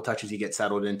take a couple touches, you get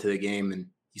settled into the game, and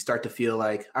you start to feel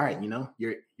like, all right,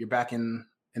 you're back in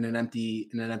an empty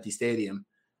stadium.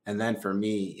 And then for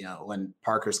me, when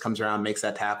Parkhurst comes around, makes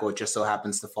that tackle, it just so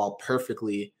happens to fall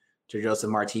perfectly to Joseph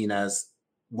Martinez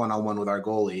one-on-one with our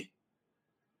goalie,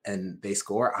 and they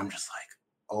score. I'm just like,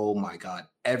 oh my God.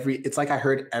 It's like I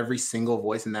heard every single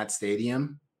voice in that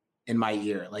stadium in my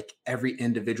ear, like every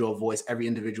individual voice, every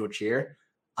individual cheer.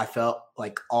 I felt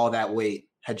like all that weight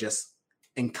had just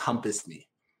encompassed me.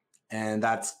 And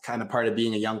that's kind of part of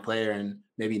being a young player and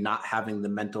maybe not having the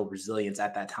mental resilience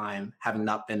at that time, having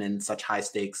not been in such high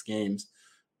stakes games,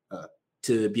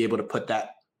 to be able to put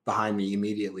that behind me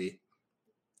immediately.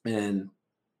 And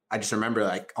I just remember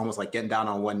like almost like getting down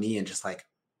on one knee and just like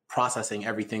processing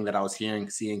everything that I was hearing,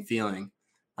 seeing, feeling.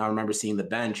 I remember seeing the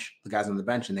guys on the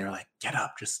bench, and they were like, get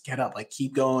up, just get up, like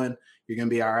keep going. You're going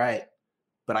to be all right.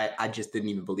 But I just didn't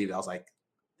even believe it. I was like,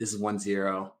 this is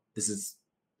 1-0. This is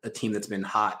a team that's been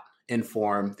hot, in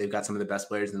form. They've got some of the best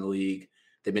players in the league.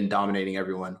 They've been dominating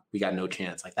everyone. We got no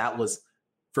chance. Like that was,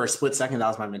 for a split second, that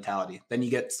was my mentality. Then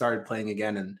you get started playing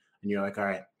again, and you're like, all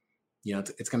right,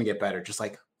 it's going to get better. Just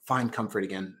like find comfort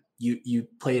again. You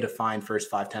played a fine first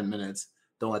 5-10 minutes.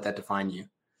 Don't let that define you.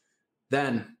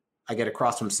 Then I get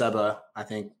across from Seba, I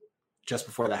think just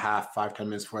before the half, 5-10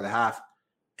 minutes before the half,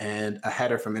 and a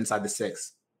header from inside the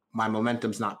 6. My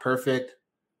momentum's not perfect,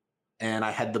 and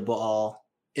I head the ball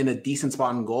in a decent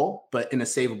spot in goal, but in a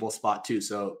savable spot too.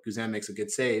 So Guzan makes a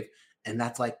good save, and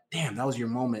that's like, damn, that was your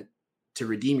moment to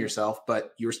redeem yourself,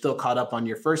 but you were still caught up on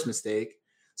your first mistake,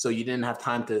 so you didn't have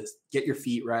time to get your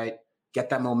feet right, get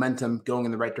that momentum going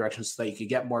in the right direction so that you could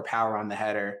get more power on the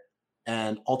header.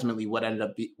 And ultimately what ended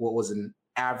up what was an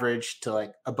average to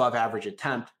like above average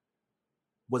attempt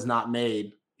was not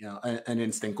made, an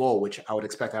instant goal, which I would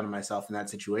expect out of myself in that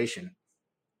situation.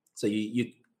 So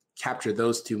you capture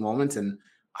those two moments, and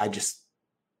I just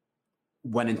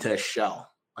went into a shell.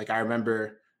 Like I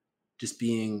remember just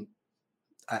being,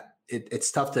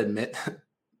 it's tough to admit,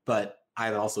 but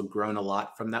I've also grown a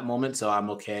lot from that moment. So I'm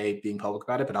okay being public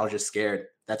about it, but I was just scared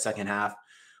that second half.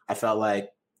 I felt like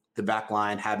the back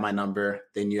line had my number.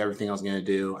 They knew everything I was going to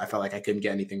do. I felt like I couldn't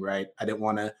get anything right. I didn't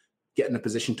want to get in a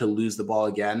position to lose the ball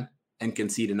again and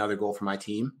concede another goal for my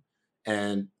team.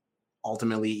 And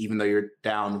ultimately, even though you're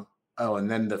down, and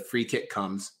then the free kick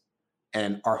comes,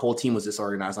 and our whole team was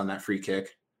disorganized on that free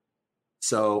kick.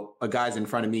 So a guy's in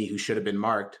front of me who should have been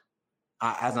marked.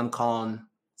 As I'm calling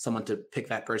someone to pick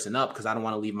that person up because I don't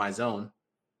want to leave my zone,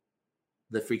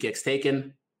 the free kick's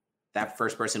taken. That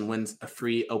first person wins a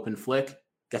free open flick,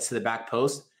 gets to the back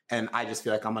post, and I just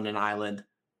feel like I'm on an island.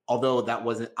 Although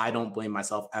I don't blame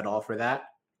myself at all for that.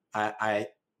 I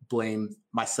blame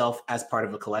myself as part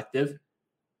of a collective.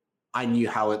 I knew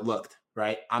how it looked,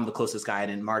 right? I'm the closest guy. I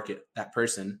didn't mark that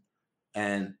person.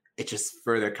 And it just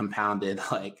further compounded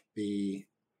like the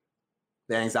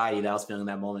anxiety that I was feeling in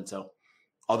that moment. So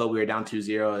although we were down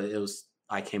 2-0,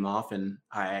 I came off, and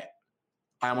I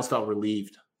almost felt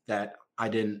relieved that I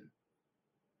didn't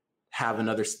have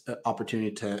another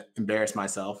opportunity to embarrass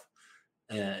myself.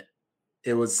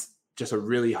 It was just a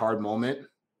really hard moment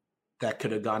that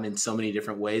could have gone in so many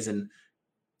different ways. And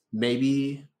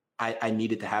maybe I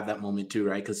needed to have that moment too,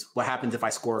 right? Because what happens if I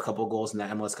score a couple of goals in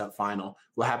that MLS Cup final?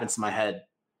 What happens to my head?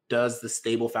 Does the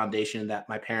stable foundation that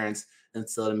my parents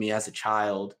instilled in me as a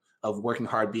child of working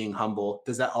hard, being humble,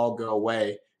 does that all go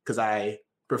away because I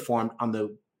performed on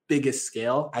the biggest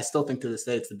scale? I still think to this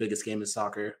day it's the biggest game of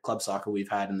soccer, club soccer we've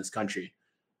had in this country.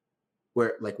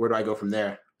 Where do I go from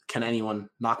there? Can anyone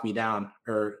knock me down,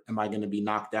 or am I going to be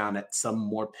knocked down at some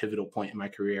more pivotal point in my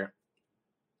career?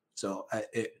 So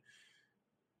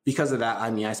because of that,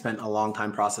 I spent a long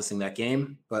time processing that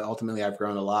game, but ultimately I've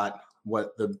grown a lot.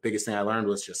 What the biggest thing I learned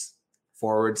was just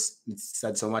forwards, it's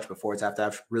said so much, but forwards have to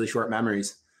have really short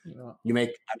memories. Yeah. I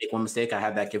make one mistake, I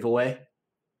have that giveaway. It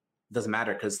doesn't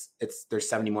matter because there's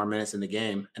 70 more minutes in the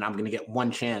game, and I'm going to get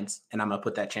one chance, and I'm going to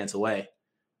put that chance away.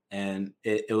 And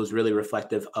it was really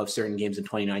reflective of certain games in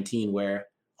 2019 where,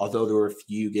 although there were a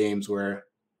few games where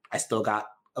I still got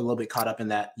a little bit caught up in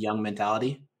that young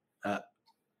mentality,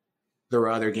 there were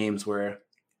other games where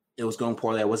it was going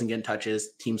poorly. I wasn't getting touches.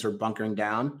 Teams were bunkering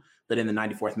down. But in the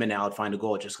 94th minute, I would find a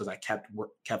goal just because I kept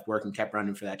working, kept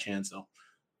running for that chance. So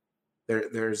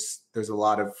there's a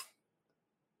lot of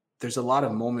there's a lot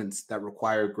of moments that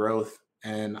require growth.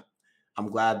 And I'm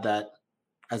glad that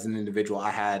as an individual,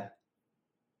 I had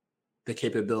the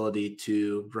capability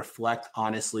to reflect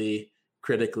honestly,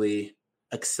 critically,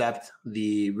 accept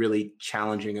the really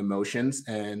challenging emotions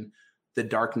and the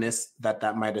darkness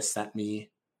that might have sent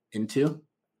me into,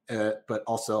 but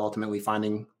also ultimately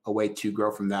finding a way to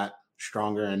grow from that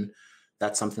stronger. And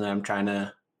that's something that I'm trying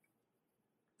to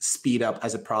speed up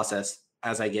as a process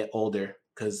as I get older,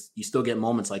 because you still get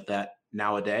moments like that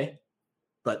nowadays,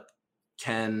 but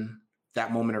can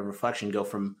that moment of reflection go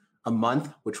from a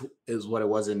month, which is what it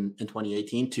was in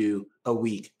 2018, to a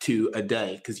week, to a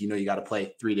day, because you got to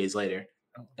play 3 days later.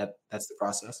 That's the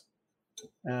process.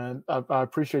 And I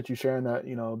appreciate you sharing that,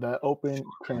 that open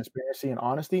transparency and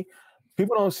honesty.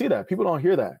 People don't see that. People don't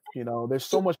hear that. There's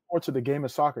so much more to the game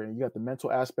of soccer, and you got the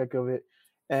mental aspect of it.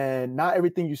 And not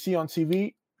everything you see on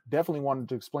TV, definitely wanted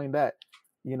to explain that.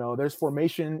 There's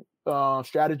formation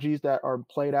strategies that are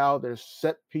played out. There's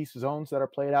set piece zones that are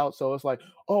played out. So it's like,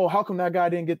 oh, how come that guy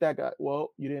didn't get that guy? Well,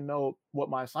 you didn't know what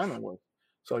my assignment was.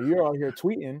 So you're out here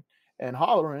tweeting and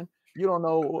hollering. You don't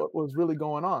know what was really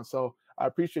going on. So I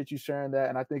appreciate you sharing that.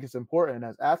 And I think it's important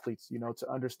as athletes,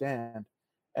 to understand.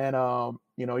 And,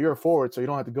 you're a forward, so you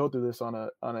don't have to go through this on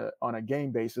a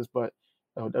game basis. But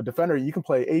a defender, you can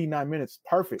play 89 minutes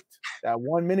perfect. That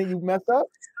 1 minute you mess up,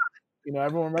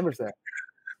 everyone remembers that.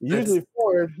 Usually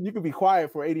forward, you could be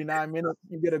quiet for 89 minutes.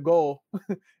 You get a goal.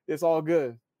 It's all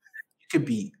good. You could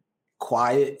be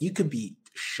quiet. You could be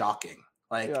shocking.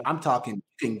 I'm talking,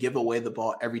 you can give away the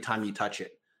ball every time you touch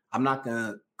it. I'm not going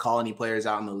to call any players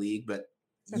out in the league, but,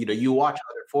 you watch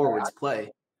other forwards play.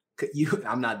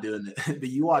 I'm not doing it, but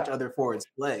you watch other forwards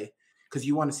play because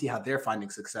you want to see how they're finding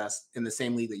success in the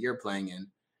same league that you're playing in.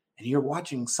 And you're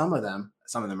watching some of them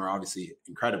are obviously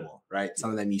incredible, right?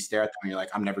 Some of them you stare at them and you're like,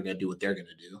 I'm never going to do what they're going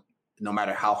to do, no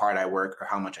matter how hard I work or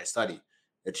how much I study.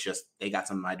 It's just they got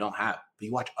something I don't have. But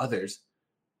you watch others,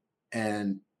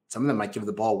 and some of them might give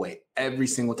the ball away every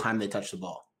single time they touch the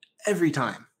ball, every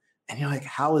time. And you're like,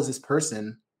 how is this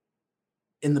person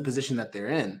in the position that they're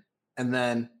in? And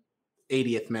then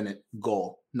 80th minute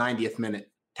goal, 90th minute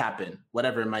tap in,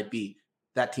 whatever it might be,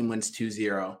 that team wins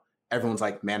 2-0. Everyone's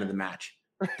like man of the match.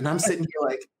 And I'm sitting here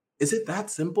like, is it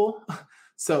that simple?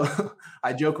 So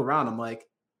I joke around. I'm like,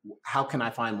 how can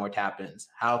I find more tap-ins?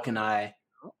 How can I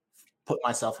put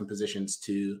myself in positions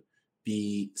to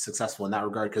be successful in that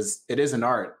regard? Because it is an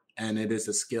art and it is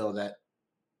a skill that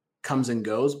comes and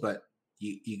goes, but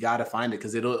you got to find it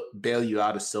because it'll bail you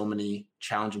out of so many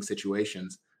challenging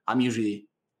situations. I'm usually,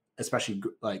 especially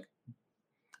like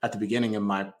at the beginning of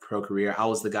my pro career, I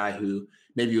was the guy who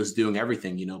maybe was doing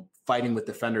everything, fighting with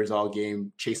defenders all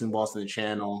game, chasing balls to the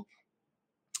channel,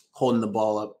 holding the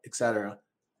ball up, etc.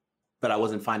 But I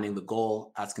wasn't finding the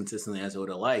goal as consistently as I would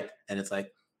have liked. And it's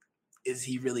like, is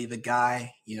he really the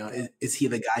guy? Is he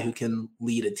the guy who can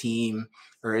lead a team,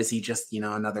 or is he just,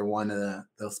 another one of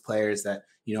those players that,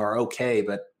 are okay,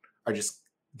 but are just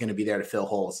going to be there to fill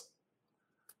holes?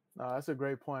 That's a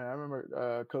great point. I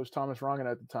remember Coach Thomas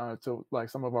Rongen at the time to like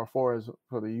some of our forwards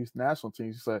for the youth national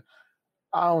teams. He said,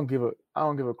 I don't give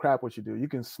a crap what you do. You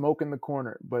can smoke in the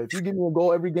corner, but if you give me a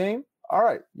goal every game, all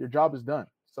right, your job is done.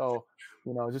 So,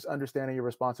 just understanding your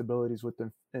responsibilities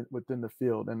within the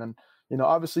field. And then,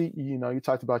 obviously, you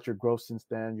talked about your growth since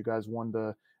then. You guys won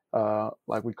the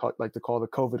like to call the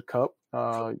COVID Cup.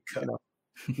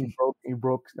 You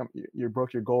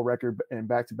broke your goal record in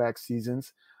back-to-back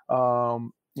seasons.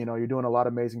 You're doing a lot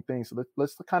of amazing things. So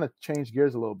let's kind of change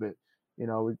gears a little bit.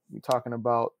 We're talking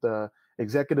about the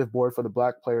executive board for the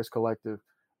Black Players Collective.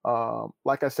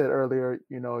 Like I said earlier,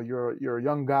 you're a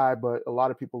young guy, but a lot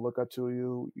of people look up to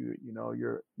you.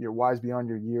 You're wise beyond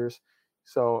your years.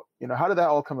 So, how did that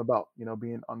all come about?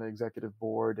 Being on the executive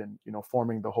board and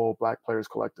forming the whole Black Players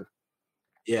Collective.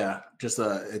 Yeah, just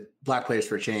Black Players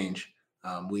for Change.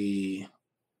 We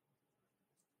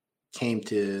came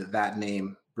to that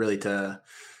name really to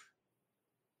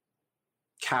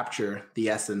capture the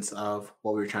essence of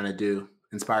what we were trying to do,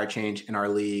 inspire change in our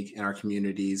league, in our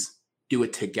communities, do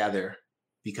it together.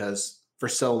 Because for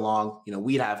so long,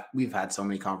 we've had so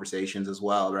many conversations as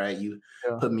well, right? You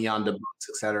put me on the books,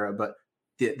 et cetera, but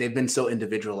they've been so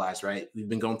individualized, right? We've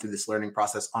been going through this learning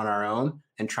process on our own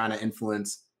and trying to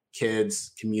influence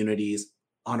kids, communities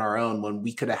on our own, when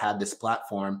we could have had this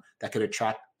platform that could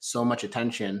attract so much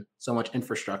attention, so much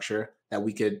infrastructure that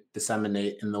we could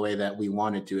disseminate in the way that we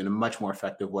wanted to, in a much more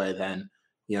effective way than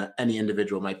any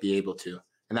individual might be able to.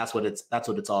 And that's what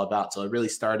it's all about. So it really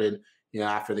started,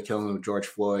 after the killing of George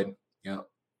Floyd.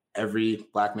 Every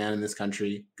Black man in this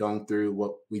country going through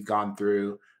what we've gone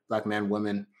through, Black men,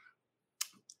 women,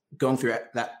 going through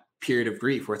that period of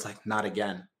grief where it's like, not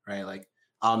again, right? Like,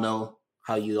 I'll know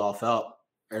how you all felt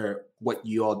or what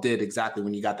you all did exactly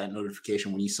when you got that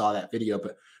notification, when you saw that video.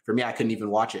 But for me, I couldn't even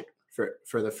watch it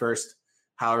for the first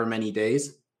however many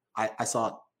days. I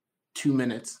saw 2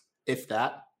 minutes, if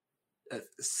that,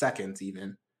 seconds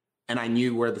even, and I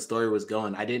knew where the story was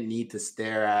going. I didn't need to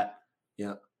stare at,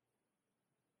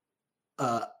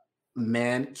 a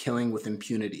man killing with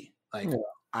impunity. Like,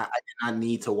 I did not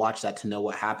need to watch that to know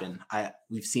what happened.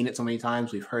 We've seen it so many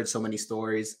times. We've heard so many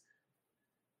stories.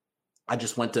 I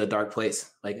just went to a dark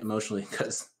place, like emotionally,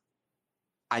 because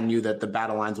I knew that the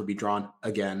battle lines would be drawn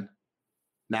again.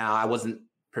 Now, I wasn't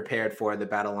prepared for the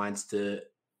battle lines to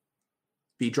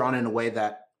be drawn in a way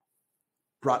that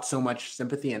brought so much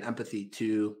sympathy and empathy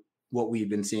to what we've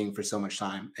been seeing for so much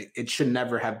time. It should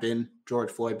never have been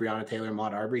George Floyd, Breonna Taylor,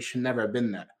 Ahmaud Arbery. Should never have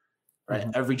been that, right?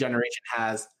 Mm-hmm. Every generation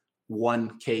has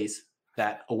one case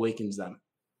that awakens them.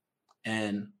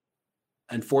 And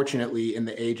unfortunately, in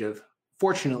the age of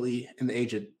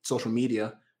social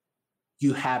media,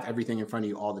 you have everything in front of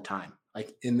you all the time.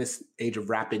 Like, in this age of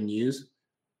rapid news,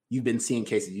 you've been seeing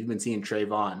cases. You've been seeing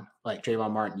Trayvon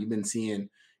Martin. You've been seeing,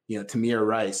 Tamir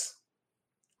Rice,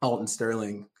 Alton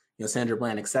Sterling, Sandra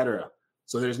Bland, etc.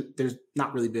 So there's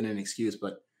not really been an excuse,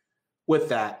 but with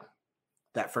that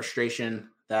frustration,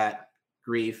 that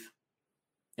grief,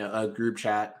 a group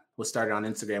chat was started on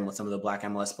Instagram with some of the Black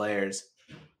MLS players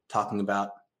talking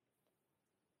about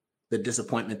the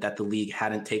disappointment that the league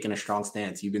hadn't taken a strong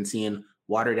stance. You've been seeing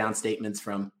watered down statements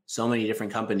from so many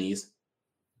different companies,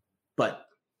 but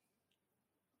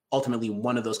ultimately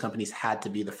one of those companies had to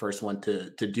be the first one to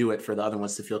do it for the other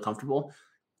ones to feel comfortable.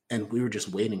 And we were just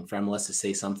waiting for MLS to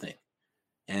say something.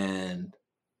 And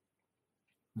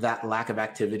that lack of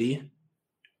activity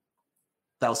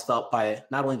that was felt by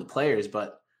not only the players,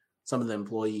 but some of the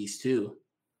employees too,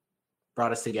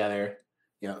 brought us together.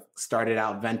 Started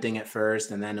out venting at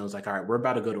first, and then it was like, all right, we're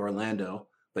about to go to Orlando,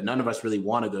 but none of us really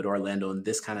want to go to Orlando in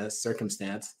this kind of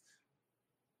circumstance.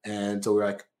 And so we're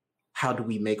like, how do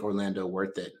we make Orlando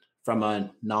worth it from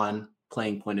a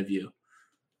non-playing point of view?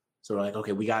 So we're like,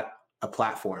 okay, we got a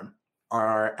platform.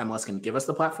 Are MLS going to give us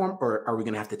the platform, or are we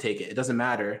going to have to take it? It doesn't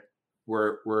matter.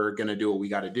 We're going to do what we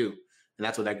got to do. And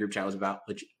that's what that group chat was about,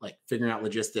 like figuring out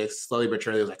logistics. Slowly but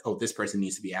surely, it was like, oh, this person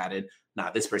needs to be added.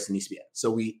 Nah, this person needs to be added. So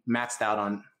we maxed out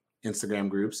on Instagram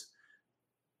groups,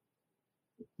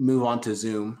 move on to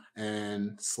Zoom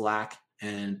and Slack.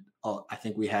 And I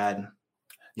think we had...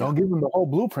 Don't give them the whole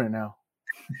blueprint now.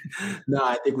 No,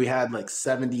 I think we had like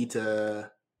 70 to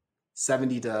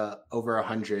over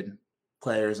 100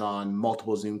 players on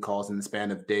multiple Zoom calls in the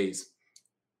span of days.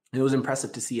 It was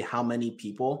impressive to see how many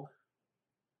people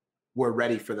were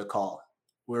ready for the call.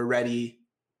 We're ready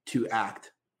to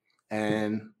act.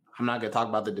 And I'm not going to talk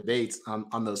about the debates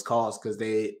on those calls because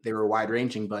they were wide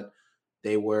ranging, but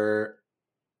they were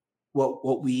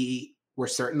what we were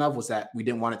certain of was that we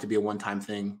didn't want it to be a one-time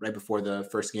thing right before the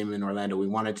first game in Orlando. We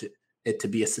wanted it to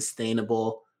be a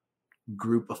sustainable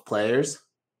group of players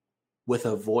with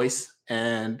a voice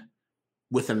and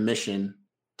with a mission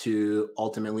to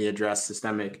ultimately address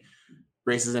systemic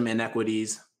racism,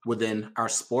 inequities within our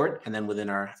sport and then within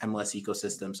our MLS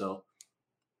ecosystem. So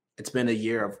it's been a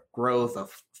year of growth,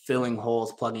 of filling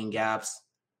holes, plugging gaps,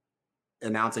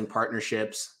 announcing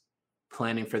partnerships,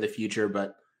 planning for the future.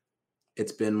 But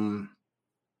it's been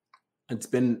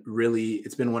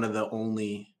one of the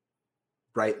only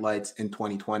bright lights in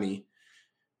 2020,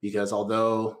 because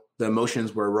although the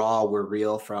emotions were raw, were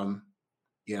real from,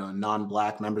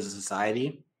 non-Black members of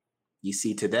society, you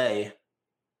see today,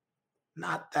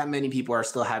 not that many people are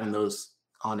still having those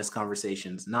honest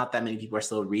conversations. Not that many people are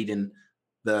still reading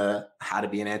the How to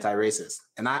Be an Anti-Racist.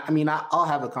 And I'll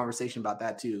have a conversation about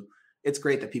that too. It's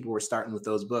great that people were starting with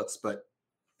those books, but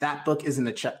that book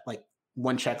isn't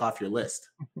one check off your list,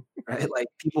 right? Like,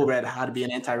 people read How to Be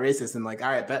an Anti-Racist and like,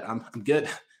 all right, bet I'm good.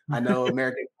 I know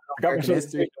American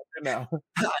history now.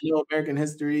 I know American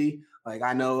history. Like,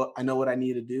 I know what I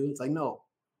need to do. It's like, no,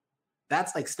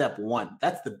 that's like step one.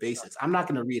 That's the basics. I'm not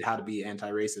going to read How to Be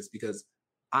Anti-Racist because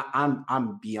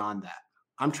I'm beyond that.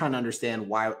 I'm trying to understand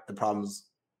why the problems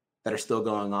that are still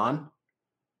going on,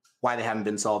 why they haven't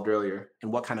been solved earlier,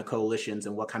 and what kind of coalitions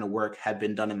and what kind of work had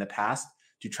been done in the past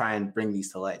to try and bring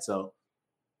these to light. So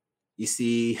you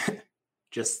see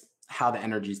just how the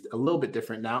energy is a little bit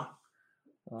different now.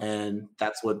 And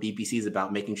that's what BPC is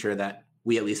about, making sure that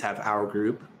we at least have our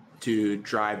group to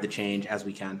drive the change as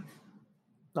we can.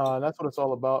 That's what it's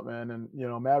all about, man. And,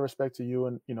 mad respect to you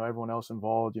and, everyone else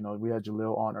involved. We had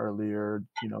Jalil on earlier,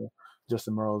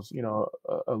 Justin Merle's,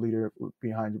 a leader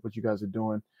behind what you guys are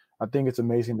doing. I think it's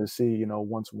amazing to see, you know,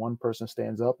 once one person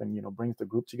stands up and, you know, brings the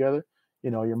group together, you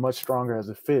know, you're much stronger as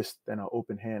a fist than an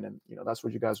open hand. And, you know, that's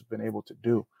what you guys have been able to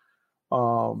do.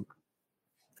 And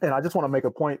I just want to make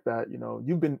a point that, you know,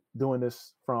 you've been doing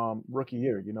this from rookie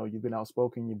year. You know, you've been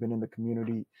outspoken, you've been in the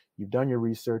community, you've done your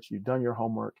research, you've done your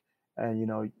homework, and, you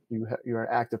know, you're an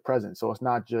active presence. So it's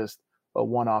not just a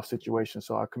one-off situation.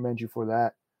 So I commend you for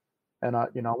that. And,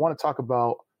 you know, I want to talk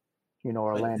about, you know,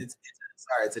 Orlando.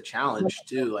 It's a challenge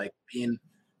too. Like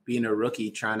being a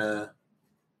rookie, trying to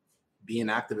be an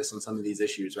activist on some of these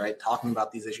issues, right? Talking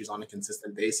about these issues on a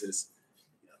consistent basis,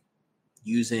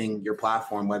 using your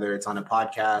platform, whether it's on a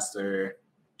podcast or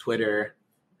Twitter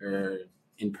or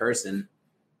in person.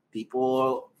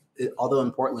 People, although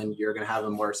in Portland, you're going to have a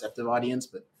more receptive audience,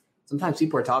 but sometimes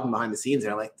people are talking behind the scenes.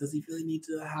 They're like, does he really need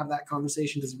to have that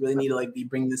conversation? Does he really need to like be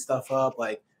bringing this stuff up?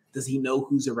 Like, does he know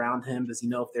who's around him? Does he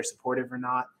know if they're supportive or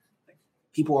not? Like,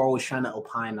 people are always trying to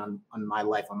opine on my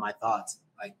life, on my thoughts.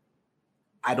 Like,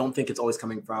 I don't think it's always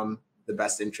coming from the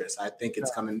best interest. I think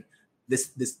it's coming this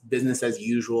business as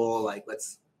usual. Like,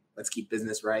 let's keep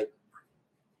business right.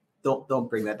 Don't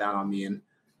bring that down on me. And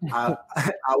I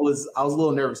was a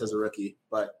little nervous as a rookie,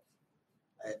 but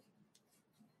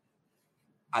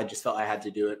I just felt I had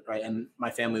to do it, right? And my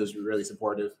family was really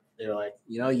supportive. They were like,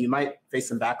 you know, you might face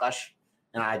some backlash,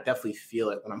 and I definitely feel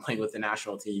it when I'm playing with the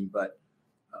national team, but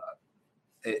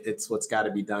it's what's got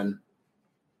to be done.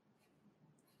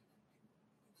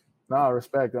 No,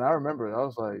 respect. And I remember, I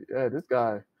was like, yeah, this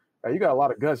guy, hey, you got a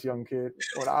lot of guts, young kid.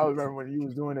 When I remember when he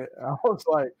was doing it, I was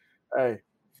like, hey,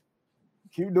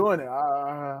 keep doing it.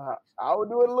 I would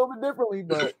do it a little bit differently,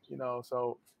 but, you know,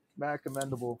 so mad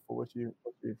commendable for what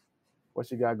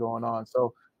you got going on.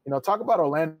 So, you know, talk about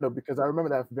Orlando, because I remember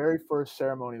that very first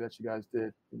ceremony that you guys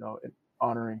did, you know, in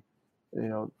honoring, you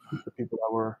know, the people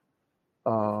that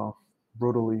were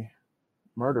brutally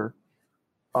murdered.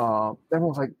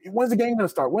 Everyone's like, when's the game going to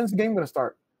start? When's the game going to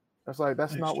start? It's like,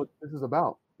 that's not what this is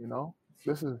about. You know,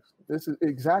 this is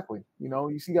exactly, you know,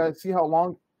 you see guys, see how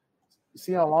long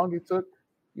it took,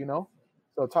 you know?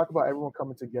 So talk about everyone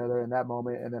coming together in that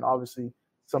moment. And then obviously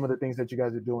some of the things that you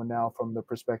guys are doing now from the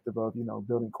perspective of, you know,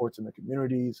 building courts in the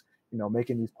communities, you know,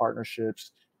 making these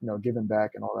partnerships, you know, giving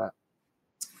back and all that.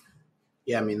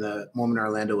 Yeah. I mean, the moment in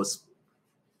Orlando was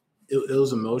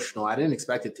emotional. I didn't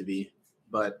expect it to be,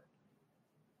 but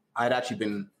I'd actually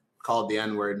been called the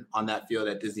N-word on that field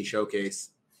at Disney Showcase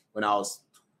when I was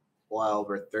 12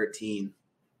 or 13.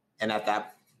 And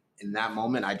in that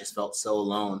moment, I just felt so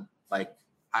alone. Like,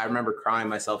 I remember crying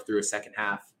myself through a second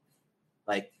half.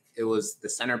 Like, it was the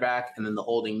center back and then the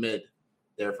holding mid.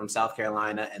 They're from South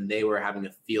Carolina, and they were having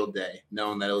a field day,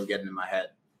 knowing that it was getting in my head.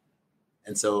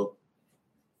 And so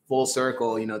full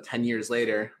circle, you know, 10 years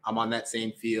later, I'm on that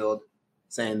same field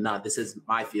saying, nah, this is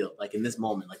my field. Like, in this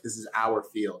moment, like, this is our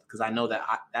field. Because I know that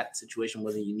that situation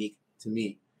wasn't unique to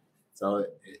me. So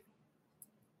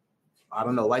I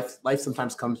don't know. Life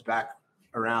sometimes comes back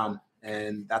around,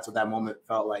 and that's what that moment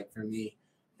felt like for me.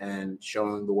 And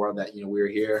showing the world that, you know, we were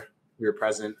here, we were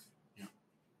present, you know,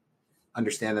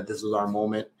 understand that this was our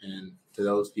moment. And to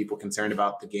those people concerned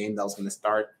about the game that was going to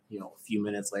start, you know, a few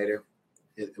minutes later,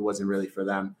 it wasn't really for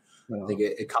them. No. I think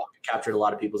it captured a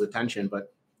lot of people's attention,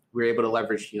 but we were able to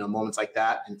leverage, you know, moments like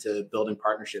that into building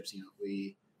partnerships. You know,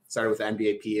 we started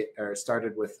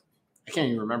with I can't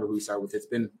even remember who we started with. It's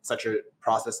been such a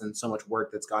process and so much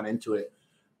work that's gone into it,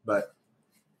 but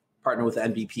partner with the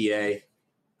NBPA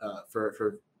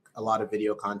for a lot of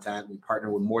video content. We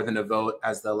partnered with More Than a Vote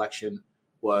as the election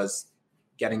was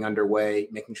getting underway,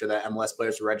 making sure that MLS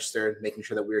players were registered, making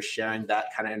sure that we were sharing that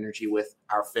kind of energy with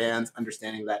our fans,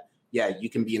 understanding that, yeah, you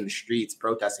can be in the streets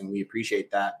protesting. We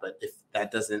appreciate that. But if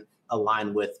that doesn't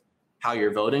align with how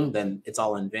you're voting, then it's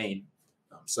all in vain.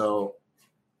 So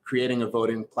creating a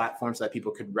voting platform so that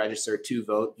people could register to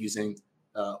vote using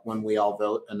When We All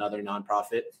Vote, another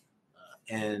nonprofit,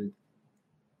 and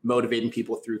motivating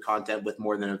people through content with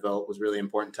More Than a Vote was really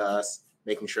important to us,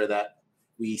 making sure that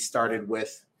we started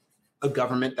with a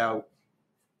government that,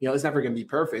 you know, is never going to be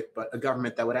perfect, but a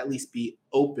government that would at least be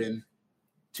open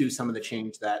to some of the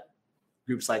change that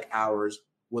groups like ours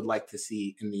would like to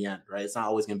see in the end, right? It's not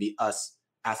always going to be us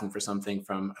asking for something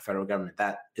from a federal government.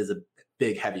 That is a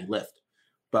big, heavy lift.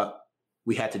 But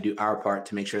we had to do our part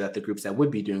to make sure that the groups that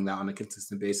would be doing that on a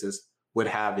consistent basis would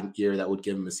have an ear that would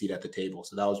give them a seat at the table.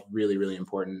 So that was really, really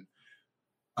important.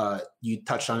 You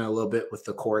touched on it a little bit with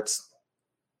the courts.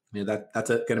 You know, that's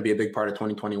going to be a big part of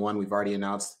 2021. We've already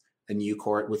announced a new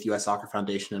court with U.S. Soccer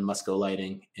Foundation and Musco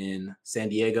Lighting in San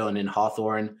Diego and in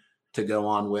Hawthorne to go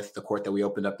on with the court that we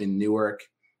opened up in Newark.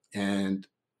 And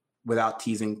without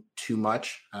teasing too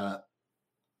much,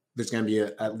 there's going to be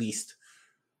at least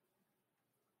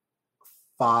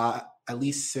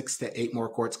 6 to 8 more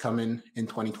courts coming in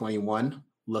 2021,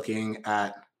 looking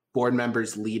at board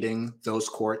members leading those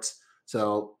courts.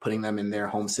 So putting them in their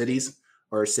home cities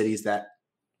or cities that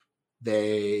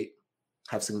they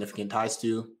have significant ties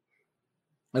to,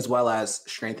 as well as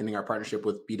strengthening our partnership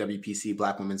with BWPC,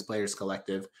 Black Women's Players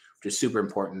Collective, which is super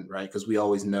important, right? Because we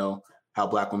always know how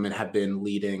Black women have been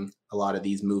leading a lot of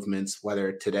these movements,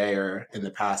 whether today or in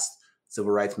the past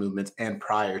civil rights movements and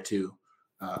prior to.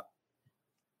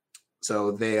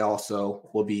 So they also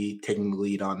will be taking the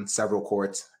lead on several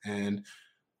courts. And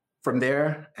from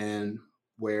there, and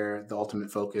where the ultimate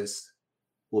focus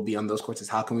will be on those courts, is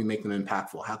how can we make them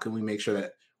impactful? How can we make sure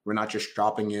that we're not just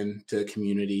dropping into a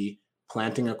community,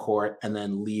 planting a court, and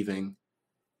then leaving,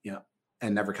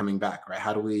 and never coming back, right?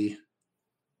 How do we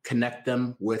connect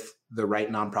them with the right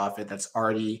nonprofit that's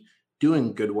already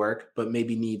doing good work, but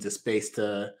maybe needs a space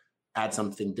to add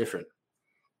something different?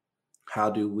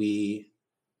 How do we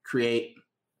create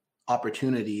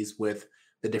opportunities with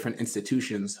the different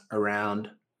institutions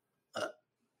around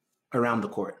the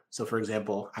court? So for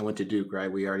example, I went to Duke,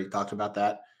 right? We already talked about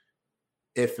that.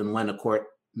 If and when a court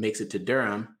makes it to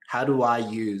Durham, how do I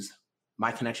use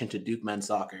my connection to Duke men's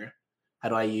soccer? How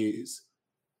do I use,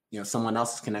 someone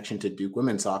else's connection to Duke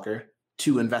women's soccer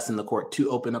to invest in the court, to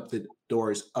open up the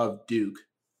doors of Duke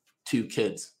to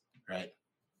kids, right?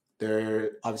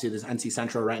 There's NC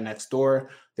Central right next door.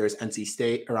 There's NC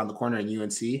State around the corner and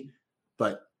UNC.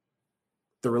 But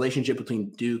the relationship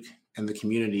between Duke and the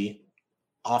community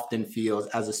often feels,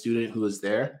 as a student who is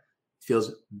there,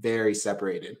 feels very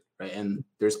separated, right? And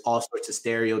there's all sorts of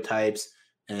stereotypes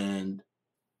and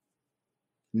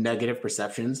negative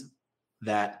perceptions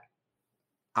that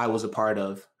I was a part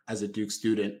of as a Duke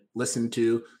student, listened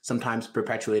to, sometimes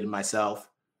perpetuated myself.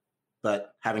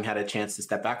 But having had a chance to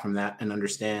step back from that and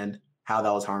understand how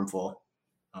that was harmful,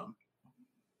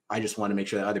 I just want to make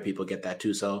sure that other people get that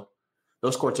too. So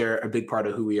those courts are a big part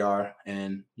of who we are.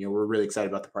 And, we're really excited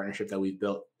about the partnership that we've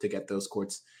built to get those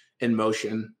courts in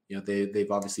motion.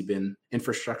 They've obviously been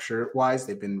infrastructure wise,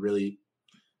 they've been really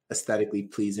aesthetically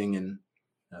pleasing, and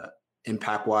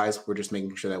impact wise, we're just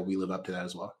making sure that we live up to that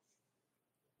as well.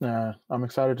 I'm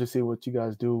excited to see what you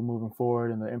guys do moving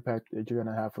forward and the impact that you're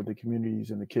going to have for the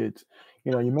communities and the kids.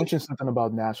 You mentioned something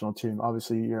about national team.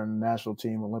 Obviously, you're on the national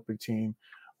team, Olympic team.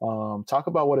 Talk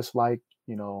about what it's like,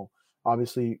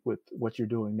 obviously with what you're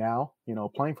doing now,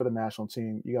 playing for the national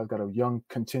team. You guys got a young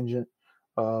contingent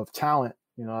of talent,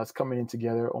 that's coming in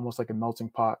together, almost like a melting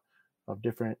pot of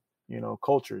different,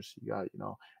 cultures. You got,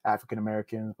 African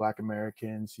Americans, Black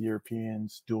Americans,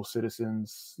 Europeans, dual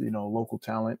citizens, local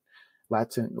talent,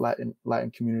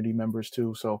 Latin community members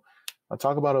too. So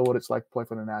talk about what it's like to play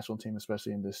for the national team,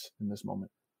 especially in this moment.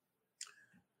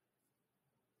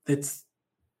 There's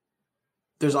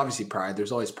obviously pride.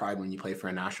 There's always pride when you play for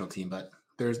a national team, but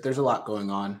there's a lot going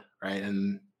on, right?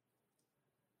 And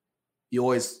you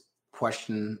always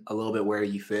question a little bit where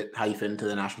you fit, how you fit into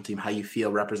the national team, how you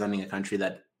feel representing a country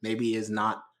that maybe is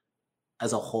not,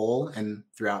 as a whole and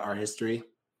throughout our history,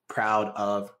 proud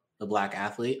of the Black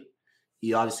athlete.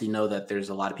 You obviously know that there's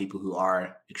a lot of people who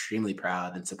are extremely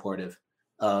proud and supportive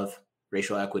of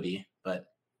racial equity, but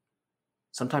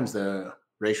sometimes the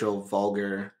racial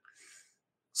vulgar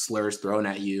slurs thrown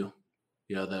at you,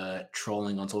 the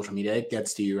trolling on social media, it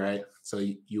gets to you, right? So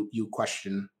you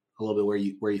question a little bit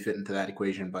where you fit into that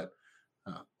equation, but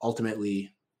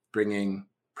ultimately bringing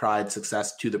pride,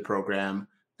 success to the program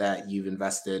that you've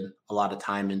invested a lot of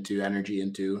time into, energy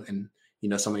into, and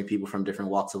so many people from different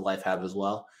walks of life have as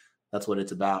well. That's what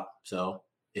it's about. So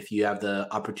if you have the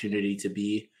opportunity to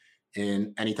be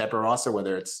in any type of roster,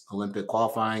 whether it's Olympic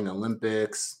qualifying,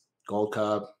 Olympics, Gold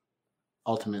Cup,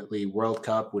 ultimately World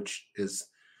Cup, which is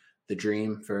the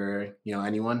dream for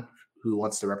anyone who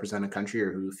wants to represent a country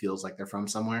or who feels like they're from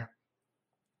somewhere,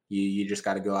 you just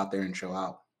got to go out there and show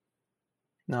out.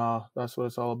 No, that's what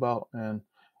it's all about. And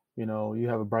you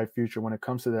have a bright future when it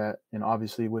comes to that, and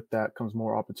obviously with that comes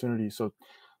more opportunities. So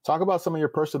talk about some of your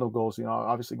personal goals.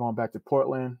 Obviously going back to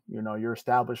Portland, you're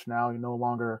established now. You're no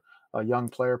longer a young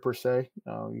player per se.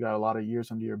 You got a lot of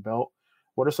years under your belt.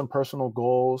 What are some personal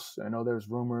goals? I know there's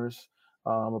rumors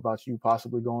about you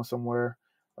possibly going somewhere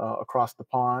across the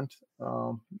pond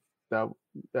that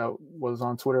was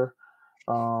on Twitter.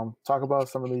 Talk about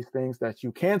some of these things that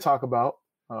you can talk about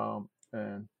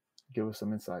and give us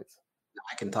some insights.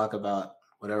 I can talk about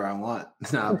whatever I want.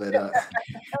 No, but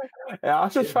yeah, I'm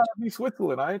just trying to be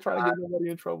Switzerland. I ain't trying to get nobody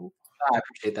in trouble. I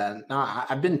appreciate that. No,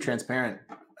 I've been transparent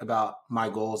about my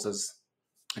goals as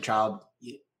a child.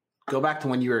 Go back to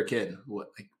when you were a kid.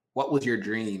 what was your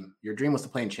dream? Your dream was to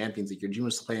play in Champions League. Your dream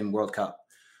was to play in World Cup.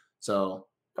 So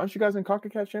aren't you guys in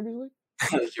CONCACAF Champions League?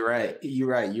 You're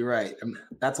right.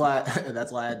 That's why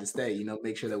I had to stay,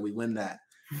 make sure that we win that.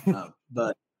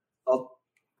 But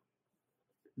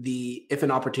if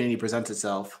an opportunity presents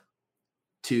itself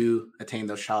to attain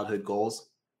those childhood goals,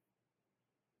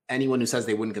 anyone who says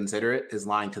they wouldn't consider it is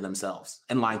lying to themselves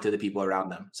and lying to the people around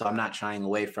them. So I'm not shying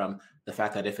away from the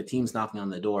fact that if a team's knocking on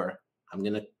the door, I'm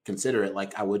going to consider it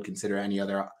like I would consider any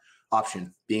other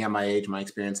option. Being at my age, my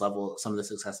experience level, some of the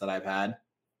success that I've had,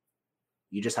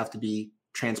 you just have to be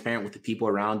transparent with the people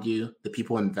around you, the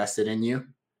people invested in you,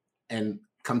 and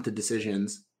come to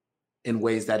decisions in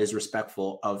ways that is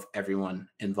respectful of everyone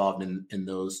involved in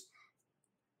those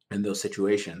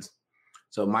situations.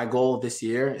 So my goal this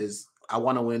year is I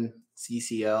want to win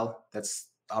CCL. That's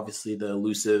obviously the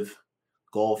elusive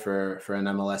goal for an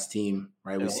MLS team,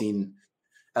 right? Yeah. We've seen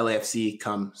LAFC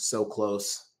come so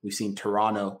close. We've seen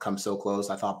Toronto come so close.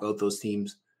 I thought both those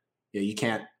teams, you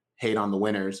can't hate on the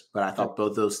winners, but I thought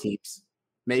both those teams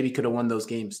maybe could have won those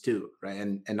games too, right?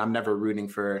 And I'm never rooting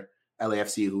for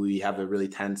LAFC, who we have a really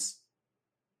tense,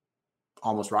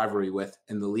 almost rivalry with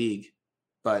in the league.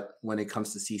 But when it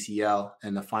comes to CCL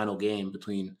and the final game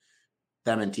between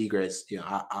them and Tigres,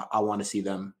 I want to see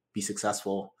them be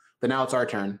successful. But now it's our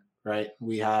turn, right?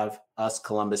 We have us,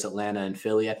 Columbus, Atlanta, and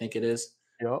Philly, I think it is.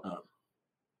 Yep.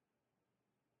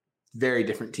 Very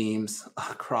different teams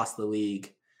across the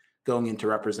league going in to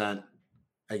represent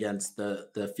against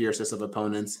the fiercest of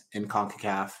opponents in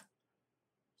CONCACAF.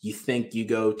 You think you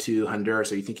go to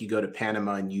Honduras or you think you go to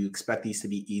Panama and you expect these to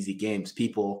be easy games.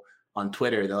 People on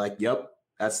Twitter, they're like, yep,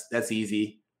 that's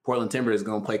easy. Portland Timbers is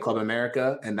going to play Club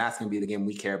America, and that's going to be the game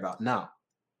we care about. No,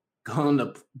 going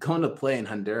to play in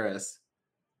Honduras,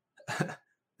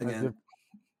 again,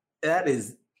 that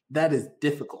is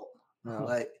difficult.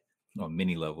 Like on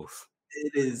many levels.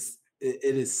 It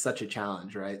is such a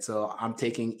challenge, right? So I'm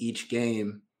taking each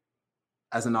game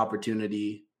as an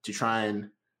opportunity to try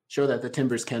and show that the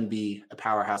Timbers can be a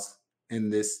powerhouse in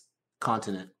this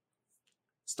continent.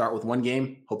 Start with one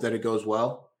game, hope that it goes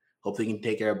well, hope they can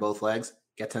take care of both legs,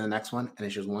 get to the next one, and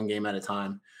it's just one game at a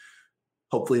time.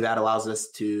 Hopefully that allows us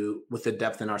to, with the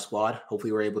depth in our squad,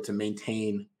 hopefully we're able to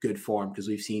maintain good form, because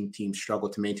we've seen teams struggle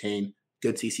to maintain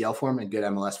good CCL form and good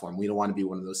MLS form. We don't want to be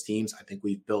one of those teams. I think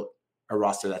we've built a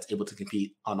roster that's able to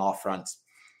compete on all fronts.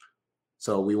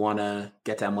 So we want to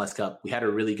get to MLS Cup. We had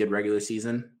a really good regular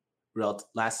season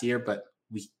last year, but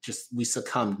we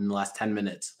succumbed in the last 10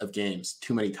 minutes of games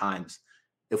too many times.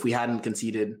 If we hadn't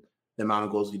conceded the amount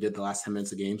of goals we did the last 10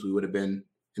 minutes of games, we would have been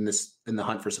in the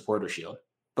hunt for Supporter Shield.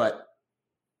 But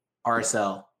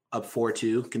RSL up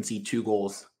 4-2, concede 2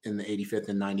 goals in the 85th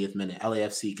and 90th minute.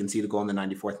 LAFC concede a goal in the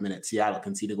 94th minute. Seattle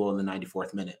concede a goal in the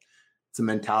 94th minute. It's a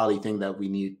mentality thing that we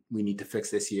need to fix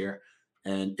this year.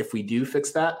 And if we do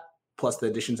fix that, plus the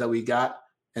additions that we got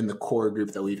and the core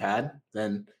group that we've had,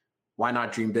 then why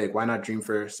not dream big? Why not dream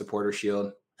for Supporter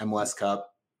Shield, MLS Cup?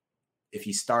 If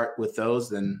you start with those,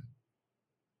 then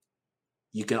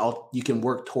you can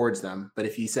work towards them. But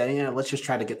if you say, let's just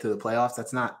try to get to the playoffs,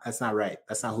 that's not right.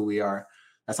 That's not who we are.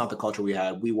 That's not the culture we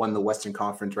had. We won the Western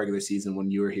Conference regular season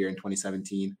when you were here in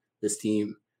 2017. This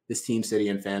team, city,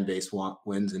 and fan base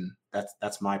wins, and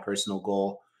that's my personal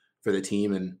goal for the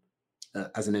team. And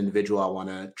as an individual, I want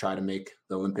to try to make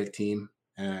the Olympic team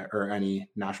or any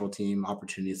national team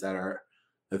opportunities that are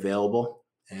available,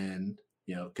 and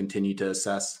continue to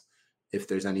assess if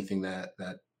there's anything that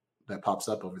pops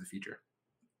up over the future.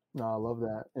 No, I love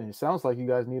that. And it sounds like you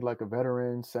guys need like a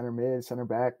veteran center mid, center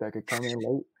back that could come in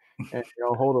late and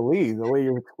hold a lead the way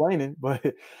you're explaining.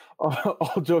 But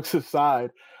all jokes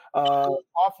aside,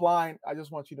 offline, I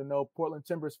just want you to know, Portland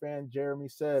Timbers fan Jeremy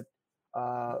said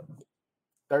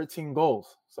 13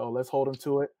 goals. So let's hold him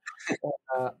to it.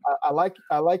 I like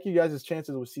you guys'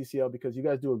 chances with CCL because you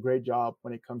guys do a great job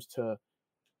when it comes to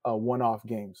one-off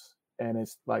games, and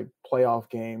it's like playoff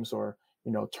games or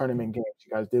tournament games.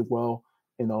 You guys did well.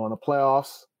 In the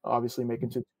playoffs, obviously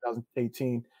making to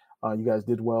 2018, you guys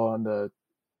did well on the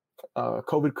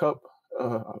COVID Cup. I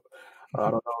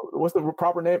don't know what's the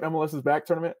proper name. MLS is back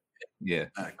tournament. Yeah,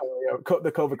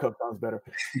 the COVID Cup sounds better.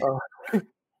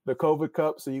 The COVID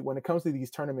Cup. So when it comes to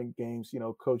these tournament games,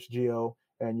 Coach Gio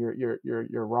and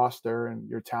your roster and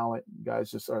your talent, you guys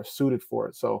just are suited for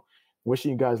it. So wishing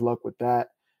you guys luck with that,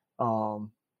 and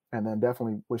then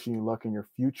definitely wishing you luck in your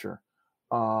future.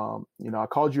 I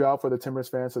called you out for the Timbers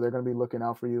fans, so they're going to be looking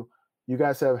out for you. You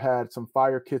guys have had some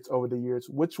fire kits over the years.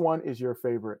 Which one is your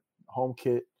favorite home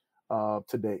kit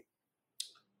to date?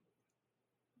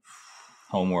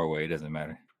 Home or away, it doesn't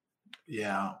matter.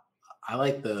 Yeah, I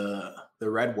like the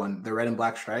red one, the red and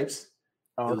black stripes.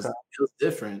 Oh, okay. It was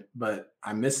different, but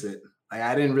I miss it.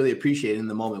 I didn't really appreciate it in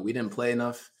the moment. We didn't play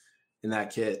enough in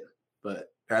that kit, or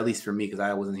at least for me, because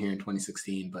I wasn't here in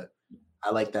 2016. But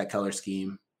I like that color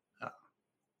scheme.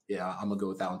 Yeah, I'm gonna go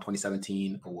with that one.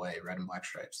 2017 away, red and black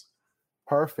stripes.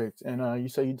 Perfect. And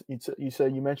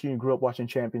you mentioned you grew up watching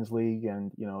Champions League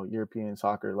and European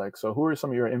soccer. Like, so who are some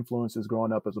of your influences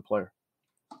growing up as a player?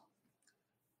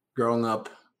 Growing up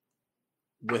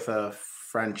with a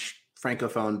French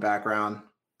francophone background,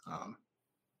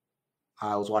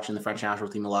 I was watching the French national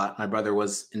team a lot. My brother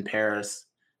was in Paris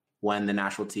when the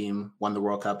national team won the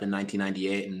World Cup in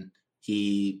 1998, and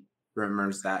he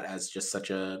remembers that as just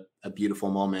such a beautiful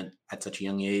moment at such a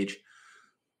young age.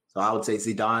 So I would say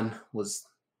Zidane was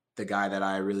the guy that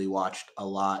I really watched a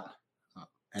lot.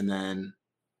 And then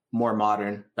more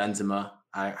modern, Benzema.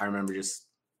 I remember just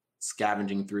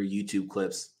scavenging through YouTube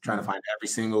clips, trying to find every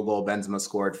single goal Benzema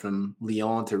scored from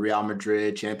Lyon to Real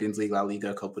Madrid, Champions League, La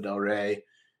Liga, Copa del Rey.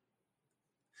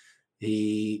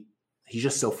 He's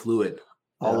just so fluid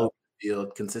all over the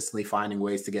field, consistently finding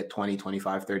ways to get 20,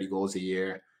 25, 30 goals a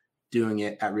year, doing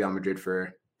it at Real Madrid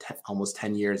for almost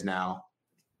 10 years now.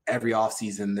 Every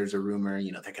offseason, there's a rumor,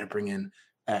 they're going to bring in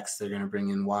X, they're going to bring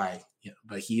in Y.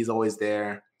 But he's always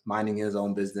there, minding his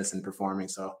own business and performing.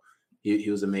 So he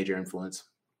was a major influence.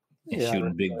 And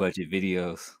shooting big budget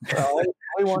videos. All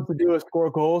he wants to do is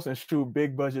score goals and shoot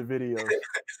big budget videos.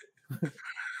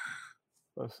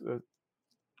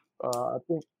 I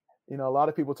think, a lot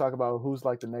of people talk about who's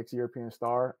like the next European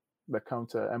star that come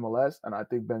to MLS. And I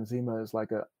think Benzema is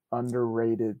like an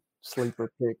underrated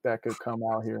sleeper pick that could come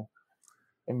out here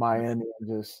in Miami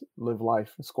and just live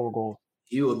life and score goals.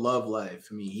 He would love life.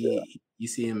 I mean, you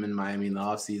see him in Miami in the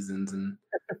off seasons, and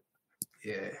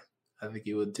yeah, I think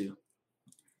he would too.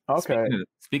 Okay.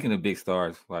 Speaking of big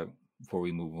stars, like before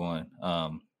we move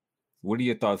on, what are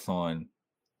your thoughts on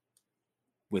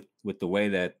with the way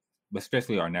that,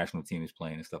 especially our national team is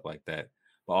playing and stuff like that,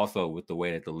 but also with the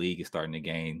way that the league is starting to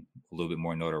gain a little bit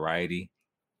more notoriety?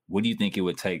 What do you think it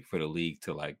would take for the league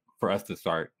to for us to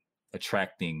start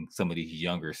attracting some of these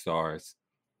younger stars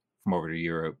from over to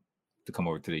Europe to come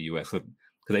over to the US? Because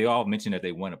they all mentioned that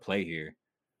they want to play here.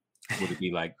 Would it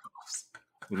be like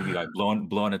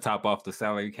blowing the top off the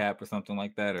salary cap or something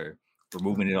like that, or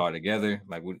removing it altogether?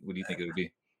 Like, what do you think it would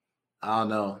be? I don't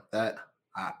know. That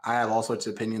I have all sorts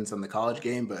of opinions on the college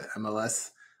game, but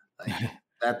MLS,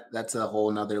 that's a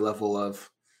whole nother level of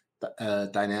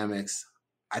dynamics.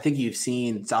 I think you've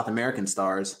seen South American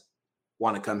stars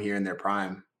want to come here in their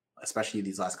prime, especially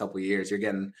these last couple of years. You're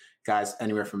getting guys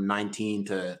anywhere from 19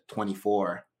 to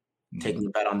 24 taking a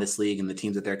bet on this league and the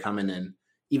teams that they're coming in.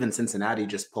 Even Cincinnati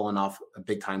just pulling off a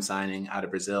big time signing out of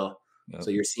Brazil. Yep.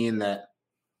 So you're seeing that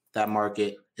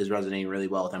market is resonating really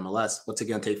well with MLS. What's it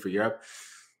going to take for Europe?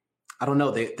 I don't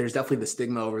know. There's definitely the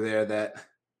stigma over there that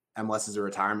MLS is a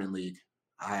retirement league.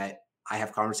 I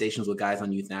have conversations with guys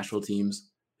on youth national teams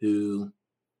who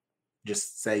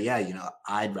just say,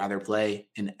 I'd rather play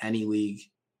in any league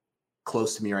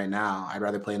close to me right now. I'd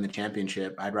rather play in the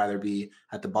championship. I'd rather be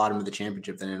at the bottom of the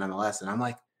championship than in MLS. And I'm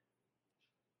like,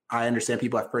 I understand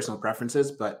people have personal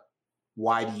preferences, but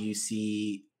why do you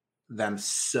see them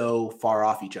so far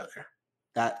off each other?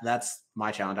 That's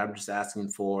my challenge. I'm just asking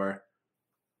for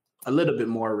a little bit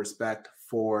more respect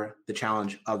for the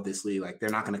challenge of this league. Like, they're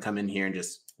not going to come in here and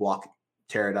just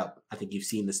tear it up. I think you've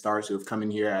seen the stars who have come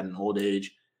in here at an old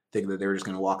age, think that they're just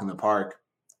going to walk in the park,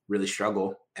 really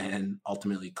struggle, and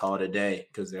ultimately call it a day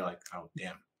because they're like, oh,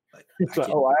 damn. Like,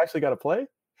 I actually got to play?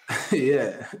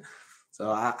 Yeah. So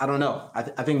I don't know. I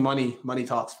think money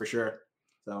talks for sure.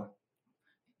 So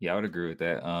yeah, I would agree with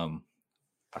that.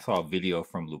 I saw a video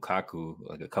from Lukaku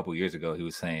like a couple years ago. He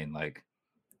was saying like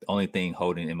the only thing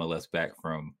holding MLS back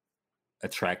from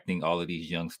attracting all of these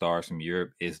young stars from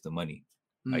Europe is the money.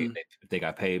 Like if they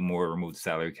got paid more, remove the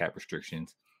salary cap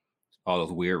restrictions, all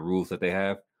those weird rules that they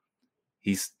have.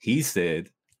 He said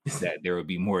that there would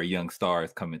be more young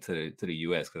stars coming to the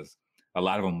US because a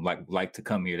lot of them like to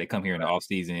come here. They come here in the off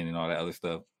season and all that other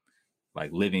stuff.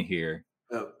 Like living here,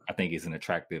 I think is an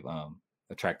attractive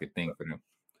thing for them.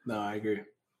 No, I agree.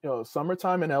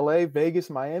 Summertime in LA, Vegas,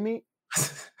 Miami,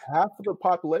 half of the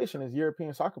population is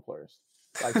European soccer players.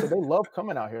 Like, so they love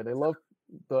coming out here. They love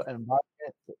the environment.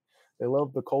 They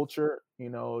love the culture.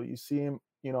 You see them,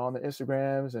 on the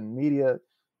Instagrams and media.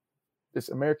 It's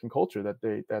American culture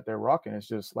that they're rocking. It's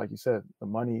just like you said, the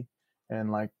money and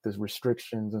like there's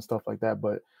restrictions and stuff like that.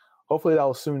 But hopefully that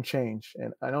will soon change.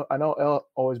 And I know Elle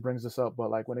always brings this up, but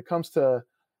like when it comes to,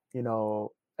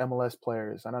 MLS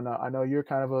players, I know you're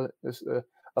kind of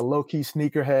a low key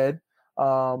sneakerhead.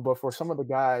 But for some of the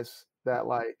guys, that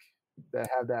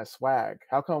have that swag?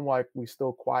 How come like we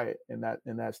still quiet in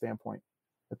that standpoint?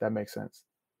 If that makes sense.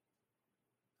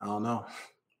 I don't know.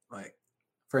 Like,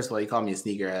 first of all, you call me a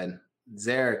sneakerhead.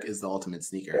 Zarek is the ultimate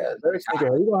sneakerhead. Yeah, very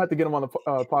sneakerhead. You don't have to get him on the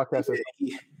podcast.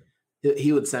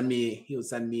 He would send me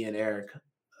and Eric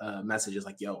messages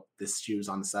like, "Yo, this shoe's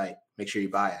on the site. Make sure you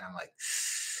buy it." And I'm like,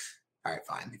 "All right,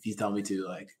 fine. If you tell me to,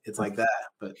 like, it's like that."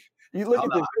 But you look at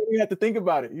this, you have to think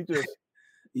about it.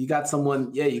 You got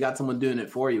someone doing it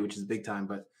for you, which is big time.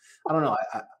 But I don't know.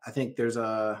 I think there's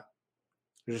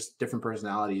just different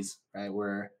personalities, right?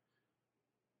 Where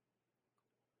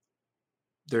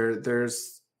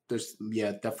there's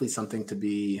definitely something to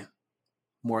be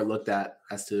more looked at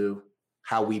as to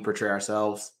how we portray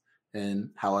ourselves and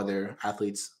how other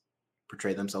athletes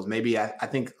portray themselves. Maybe I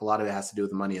think a lot of it has to do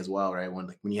with money as well, right?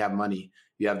 When you have money,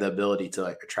 you have the ability to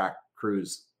like attract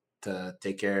crews to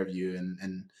take care of you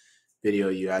and video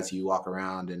you as you walk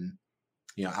around and,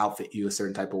 you know, outfit you a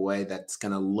certain type of way that's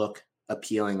going to look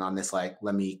appealing on this, like,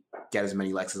 let me get as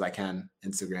many likes as I can,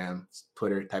 Instagram,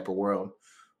 Twitter type of world.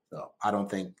 So I don't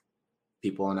think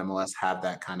people in MLS have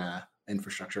that kind of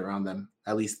infrastructure around them,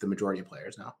 at least the majority of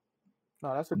players now.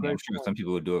 No, that's a great I'm sure point. some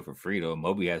people would do it for free, though.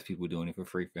 Moby has people doing it for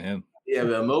free for him. Yeah,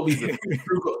 but Moby's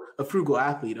a frugal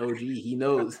athlete, OG. He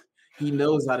knows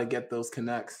how to get those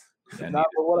connects. But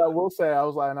what I will say, I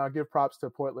was like, and I'll give props to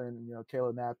Portland, you know,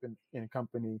 Caleb Knapp and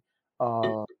company.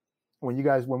 When we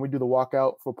do the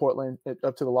walkout for Portland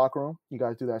up to the locker room, you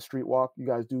guys do that street walk. You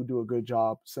guys do a good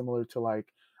job, similar to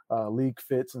like league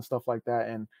fits and stuff like that.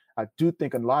 And I do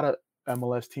think a lot of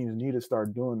MLS teams need to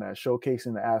start doing that,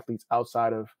 showcasing the athletes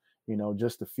outside of, you know,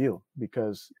 just the field,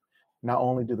 because not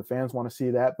only do the fans want to see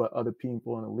that, but other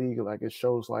people in the league, like, it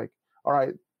shows like, all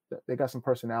right, they got some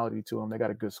personality to them. They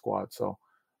got a good squad. So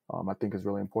I think it's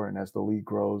really important as the league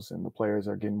grows and the players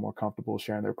are getting more comfortable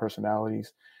sharing their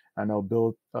personalities. I know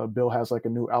Bill has like a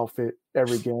new outfit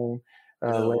every game,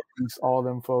 all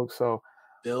them folks. So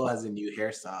Bill has a new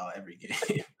hairstyle every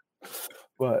game.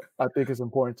 But I think it's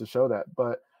important to show that.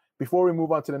 But before we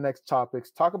move on to the next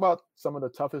topics, talk about some of the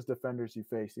toughest defenders you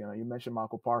face. You know, you mentioned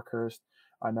Michael Parkhurst.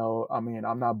 I'm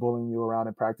not bullying you around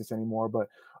in practice anymore, but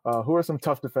who are some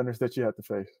tough defenders that you have to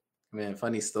face? Man,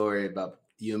 funny story about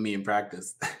you and me in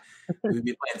practice. We'd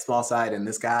be playing small side, and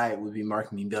this guy would be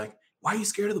marking me and be like, "Why are you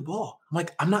scared of the ball?" I'm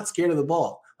like, "I'm not scared of the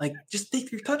ball. Like, just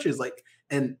take your touches." Like,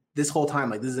 and this whole time,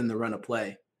 like, this is in the run of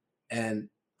play. And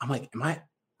I'm like,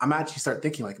 I'm actually start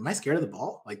thinking, like, am I scared of the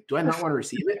ball? Like, do I not want to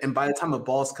receive it? And by the time a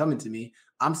ball's coming to me,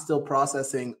 I'm still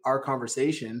processing our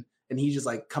conversation, and he's just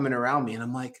like coming around me. And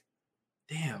I'm like,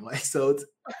 damn, like, so it's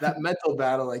that mental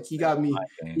battle. Like, he got me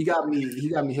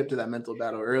hip to that mental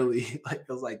battle early. Like,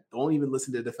 I was like, don't even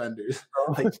listen to defenders.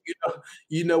 Like,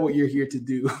 you know what you're here to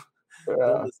do.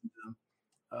 Don't listen to them.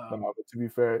 No, but to be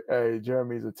fair, hey,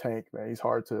 Jeremy's a tank, man. He's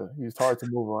hard to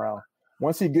move around.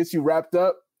 Once he gets you wrapped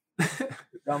up,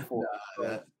 done for.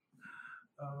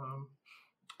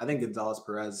 I think Gonzalez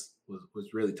Perez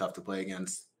was really tough to play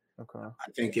against. Okay.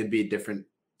 I think it'd be a different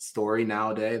story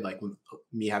nowadays, like with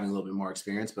me having a little bit more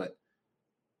experience, but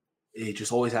it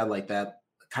just always had like that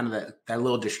kind of that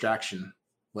little distraction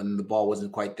when the ball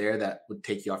wasn't quite there that would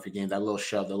take you off your game, that little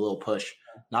shove, that little push.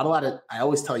 Not a lot of, I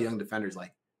always tell young defenders,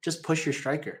 like, just push your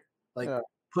striker. Like,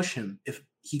 push him. If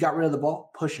he got rid of the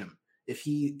ball, push him. If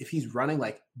he's running,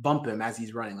 like, bump him as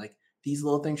he's running. Like, these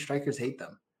little things, strikers hate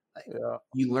them. Like,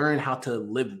 you learn how to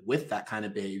live with that kind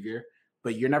of behavior,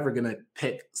 but you're never going to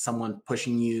pick someone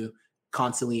pushing you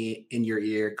constantly in your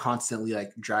ear, constantly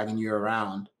like dragging you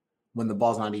around when the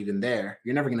ball's not even there.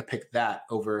 You're never going to pick that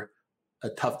over a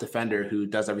tough defender who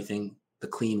does everything the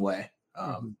clean way,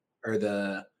 or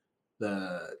the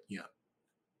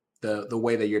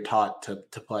way that you're taught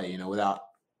to play, without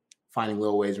finding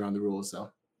little ways around the rules.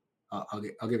 So I'll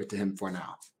give it to him for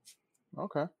now.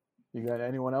 Okay. You got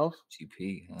anyone else?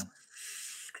 GP, huh?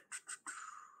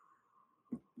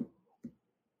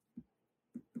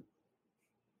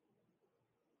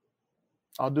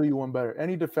 I'll do you one better.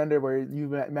 Any defender where you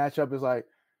match up is like,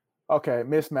 okay,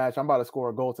 mismatch. I'm about to score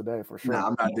a goal today for sure. No,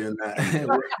 I'm not doing that.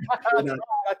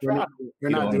 we're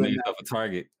not doing that. A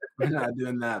target. We're not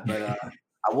doing that. But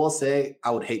I will say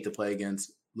I would hate to play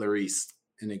against Lloris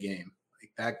in a game.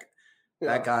 Like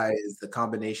that guy is the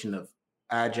combination of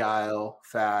agile,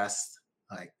 fast,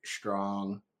 like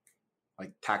strong,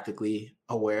 like tactically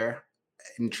aware.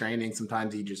 In training,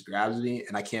 sometimes he just grabs me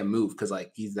and I can't move because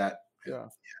like he's that. Yeah.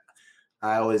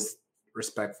 I always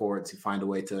respect forwards who find a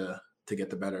way to get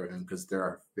the better of him because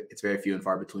it's very few and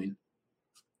far between.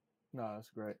 No, that's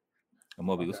great.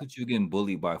 Moby, what's with you getting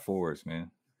bullied by forwards, man?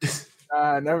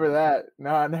 Never that.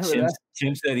 No, never that.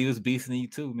 Tim said he was beasting you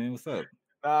too, man. What's up?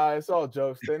 Nah, it's all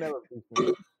jokes. They never beef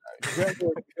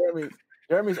me.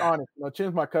 Jeremy's honest. You know,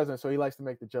 Chin's my cousin, so he likes to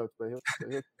make the jokes, but he'll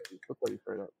tell you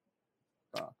straight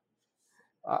up.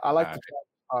 I like to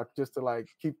talk just to like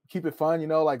keep it fun. You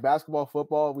know, like basketball,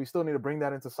 football. We still need to bring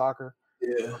that into soccer.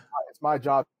 Yeah, it's my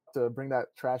job to bring that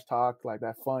trash talk, like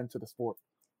that fun, to the sport.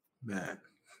 Man,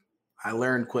 I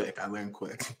learned quick. All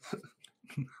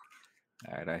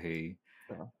right, I hear you.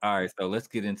 All right, so let's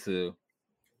get into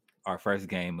our first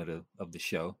game of the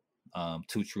show.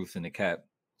 2 truths in the cap.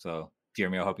 So,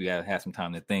 Jeremy, I hope you had some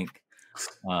time to think.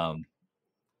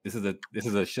 This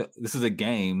is a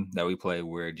game that we play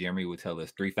where Jeremy will tell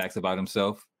us 3 facts about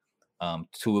himself.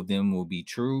 2 of them will be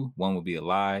true, 1 will be a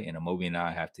lie, and Amobi and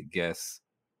I have to guess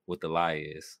what the lie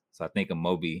is. So I think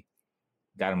Amobi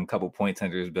got him a couple points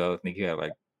under his belt. I think he had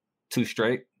like 2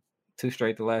 straight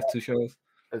the last 2 shows.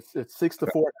 It's 6-4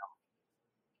 now.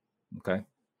 Okay.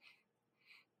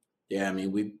 Yeah, I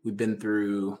mean we've been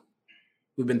through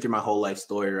my whole life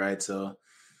story, right? So,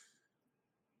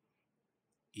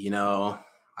 you know,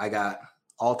 I got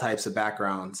all types of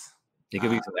backgrounds. It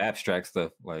could be some abstract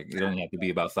stuff. Like, it doesn't have to be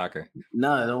about soccer.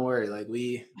 No, don't worry. Like,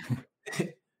 we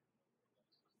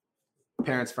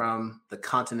parents from the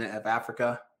continent of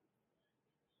Africa,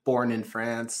 born in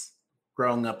France,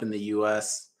 growing up in the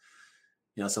US.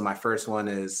 You know, so my first one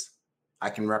is I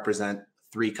can represent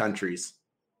 3 countries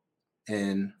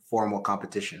in formal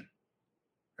competition,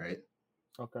 right?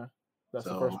 Okay. That's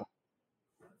the first one.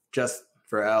 Just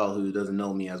for L, who doesn't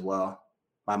know me as well,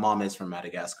 my mom is from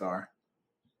Madagascar.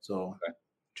 So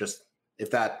just if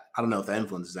that, I don't know if that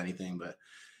influences anything, but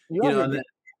you know,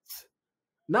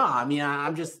 no, I mean,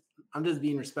 I'm just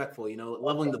being respectful, you know,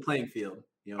 leveling the playing field.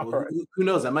 You know, who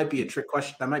knows? That might be a trick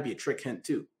question. That might be a trick hint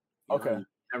too. You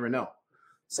never know.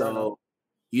 So,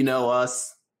 you know,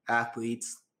 us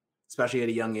athletes, especially at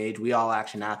a young age, we all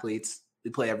action athletes.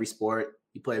 We play every sport.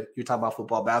 You're talking about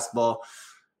football, basketball.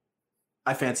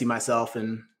 I fancy myself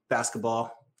in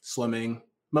basketball, swimming,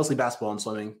 mostly basketball and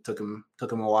swimming. Took him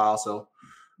a while. So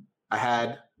I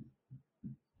had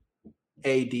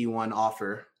a D1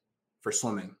 offer for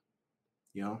swimming.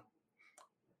 You know,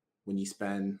 when you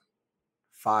spend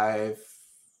 5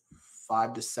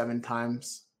 to 7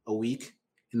 times a week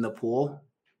in the pool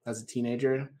as a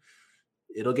teenager,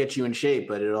 it'll get you in shape,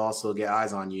 but it'll also get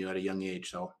eyes on you at a young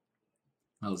age. So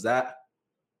that was that.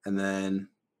 And then,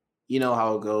 you know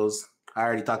how it goes. I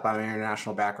already talked about my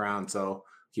international background, so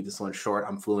keep this one short.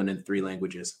 I'm fluent in 3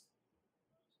 languages.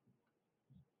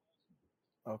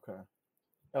 Okay.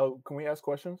 Oh, can we ask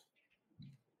questions?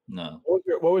 No.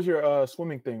 What was your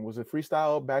swimming thing? Was it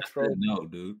freestyle, backstroke? No,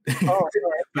 dude. Oh,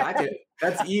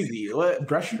 that's easy. What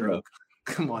breaststroke?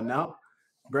 Come on now.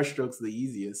 Breaststroke's the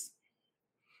easiest.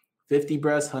 50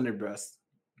 breasts, 100 breasts.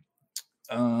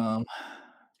 And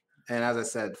as I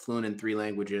said, fluent in 3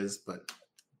 languages, but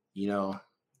you know,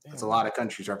 there's a lot of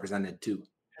countries represented too.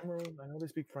 Cameroon, I know they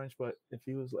speak French, but if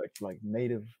he was like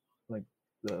native, like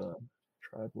the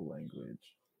tribal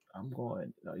language, I'm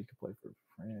going. No, you can play for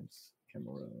France,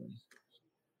 Cameroon,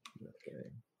 USA.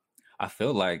 I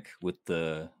feel like with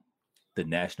the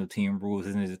national team rules,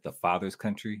 isn't it the father's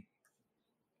country?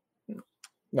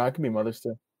 No, it can be mothers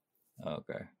too.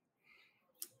 Okay.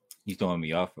 You throwing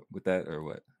me off with that or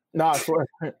what? No, I swear.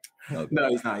 Okay. No,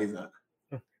 he's not.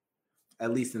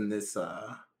 At least in this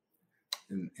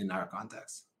in our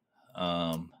context.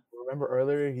 Remember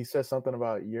earlier he said something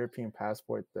about European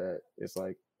passport that is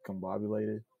like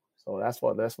combobulated. So that's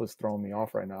what's throwing me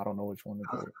off right now. I don't know which one to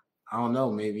do. I don't know.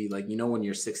 Maybe like, you know, when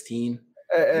you're 16.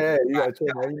 Hey, you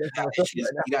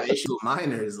got issues with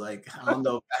minors. Like, I don't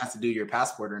know if that has to do with your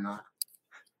passport or not.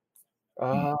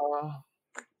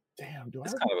 Damn,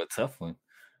 it's kind of a tough one.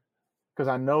 Because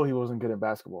I know he wasn't good at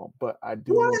basketball, but I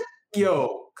do. What?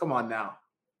 Yo, come on now.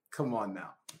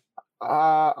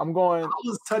 I'm going. I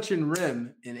was touching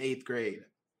rim in 8th grade.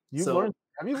 Have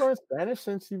you learned Spanish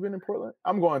since you've been in Portland?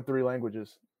 I'm going 3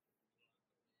 languages.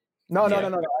 No. Actually,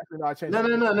 no. I changed.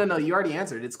 No. You already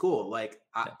answered. It's cool. Like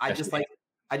I just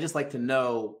like to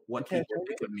know what people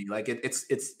think of me. Like it's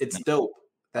dope.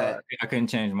 That I couldn't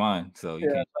change mine, so you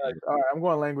can't. All right, I'm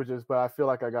going languages, but I feel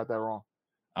like I got that wrong.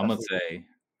 I'm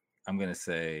gonna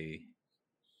say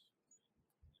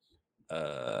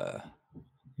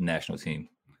national team.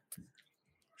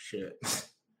 Shit.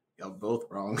 Y'all both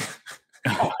wrong.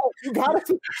 You got it.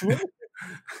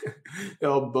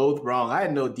 Y'all both wrong. I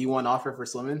had no D1 offer for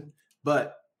swimming,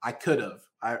 but I could have.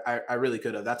 I really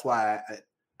could have. That's why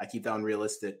I keep that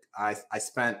unrealistic. I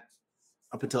spent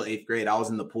up until 8th grade, I was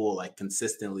in the pool like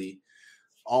consistently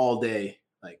all day.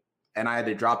 Like, and I had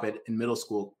to drop it in middle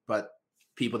school, but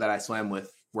people that I swam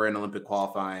with were in Olympic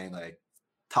qualifying, like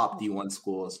top D1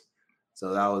 schools.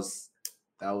 So that was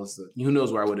who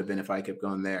knows where I would have been if I kept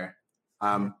going there.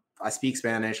 I speak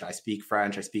Spanish, I speak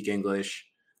French, I speak English.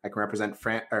 I can represent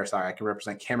I can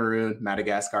represent Cameroon,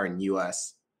 Madagascar, and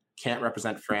US. Can't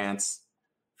represent France.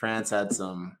 France had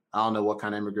some, I don't know what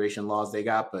kind of immigration laws they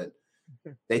got, but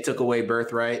they took away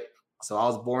birthright. So I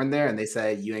was born there and they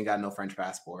said, you ain't got no French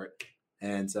passport.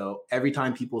 And so every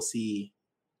time people see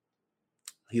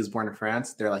he was born in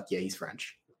France, they're like, yeah, he's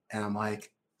French. And I'm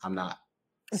like, I'm not.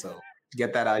 So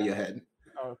get that out of your head.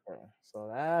 Okay. So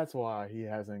that's why he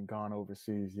hasn't gone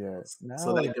overseas yet.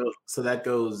 So that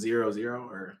goes 0-0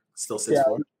 or still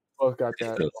 6-4. Both got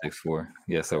that. Still 6-4.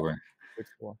 Yes, over.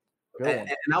 6-4. And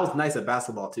I was nice at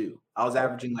basketball too. I was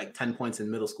averaging like 10 points in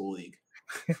middle school league.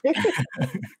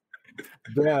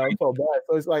 Damn, I felt bad.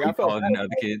 So it's like I felt bad. Other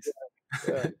kids.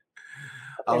 Yeah.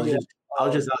 I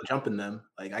was just out jumping them.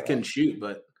 Like I couldn't shoot,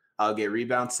 but I'll get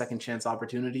rebounds, second chance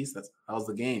opportunities. That was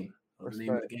the game. That was the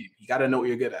name of the game. You got to know what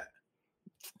you're good at.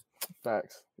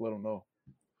 Facts. Let them know.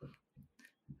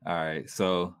 All right.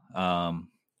 So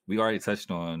we already touched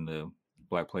on the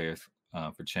Black Players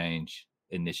for Change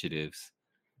initiatives.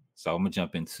 So I'm going to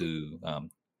jump into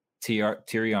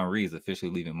Thierry Henry is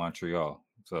officially leaving Montreal.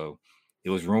 So it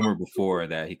was rumored before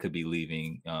that he could be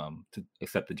leaving to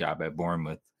accept the job at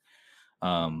Bournemouth.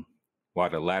 While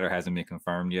the latter hasn't been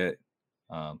confirmed yet,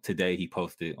 today he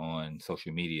posted on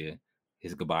social media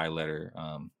his goodbye letter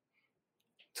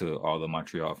to all the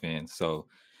Montreal fans. So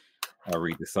I'll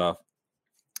read this off.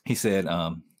 He said,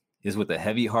 it's with a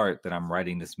heavy heart that I'm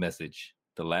writing this message.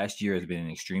 The last year has been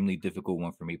an extremely difficult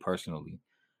one for me personally.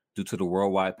 Due to the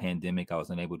worldwide pandemic, I was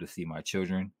unable to see my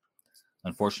children.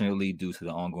 Unfortunately, due to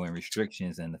the ongoing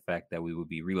restrictions and the fact that we will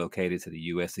be relocated to the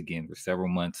U.S. again for several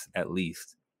months at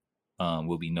least,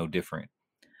 will be no different.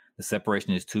 The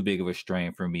separation is too big of a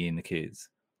strain for me and the kids.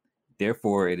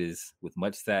 Therefore, it is with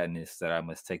much sadness that I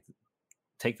must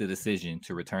take the decision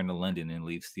to return to London and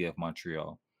leave CF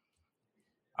Montreal.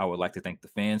 I would like to thank the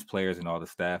fans, players, and all the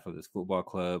staff of this football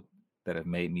club that have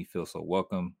made me feel so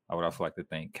welcome. I would also like to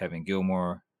thank Kevin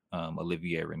Gilmore,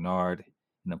 Olivier Renard,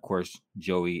 and of course,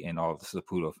 Joey and all of the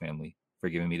Saputo family for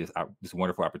giving me this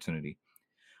wonderful opportunity.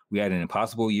 We had an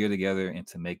impossible year together, and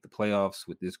to make the playoffs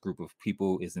with this group of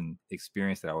people is an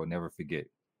experience that I will never forget.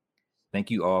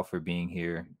 Thank you all for being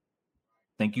here.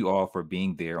 Thank you all for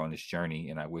being there on this journey,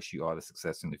 and I wish you all the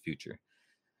success in the future.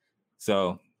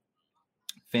 So,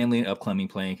 family and upcoming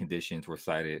playing conditions were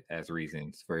cited as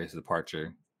reasons for his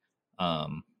departure.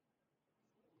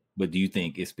 But do you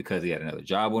think it's because he had another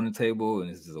job on the table and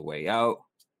this is a way out?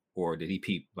 Or did he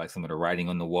peep like some of the writing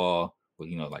on the wall with,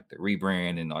 like the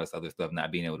rebrand and all this other stuff,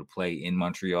 not being able to play in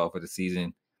Montreal for the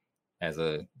season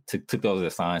took those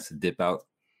as signs to dip out?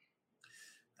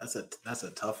 That's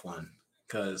a tough one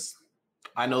because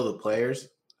I know the players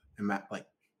and like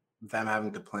them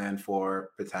having to plan for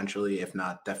potentially, if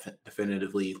not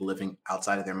definitively living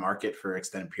outside of their market for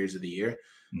extended periods of the year.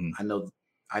 Mm-hmm.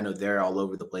 I know they're all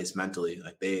over the place mentally.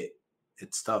 Like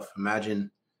it's tough.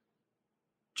 Imagine,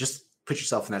 just put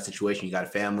yourself in that situation. You got a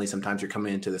family. Sometimes you're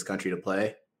coming into this country to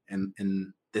play and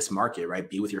in this market, right?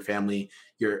 Be with your family.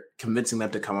 You're convincing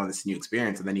them to come on this new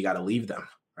experience, and then you got to leave them,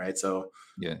 right? So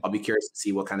yeah, I'll be curious to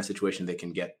see what kind of situation they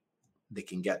can get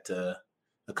to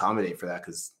accommodate for that,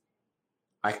 because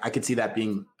I could see that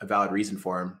being a valid reason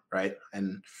for him, right?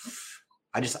 And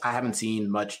I haven't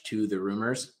seen much to the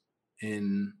rumors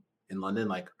in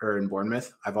London, or in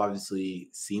Bournemouth. I've obviously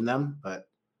seen them, but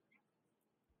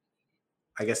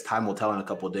I guess time will tell in a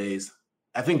couple of days.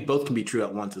 I think both can be true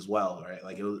at once as well, right?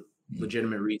 Like, it was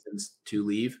legitimate reasons to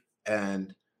leave,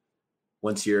 and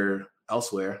once you're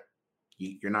elsewhere,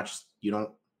 you're not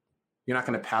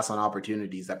going to pass on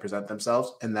opportunities that present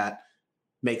themselves and that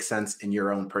make sense in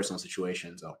your own personal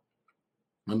situation. So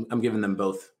I'm giving them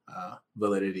both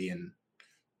validity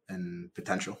and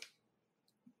potential.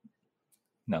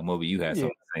 Now, Moby, you had something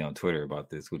to say on Twitter about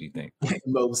this. What do you think?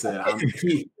 Moby said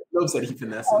he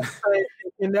finessing.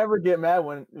 You never get mad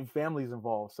when family's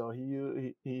involved. So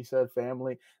he said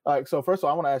family. So first of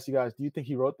all, I want to ask you guys: do you think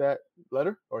he wrote that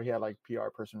letter, or he had PR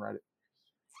person write it?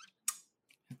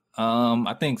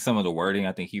 I think some of the wording.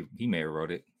 I think he may have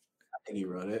wrote it. I think he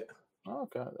wrote it. Oh,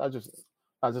 okay.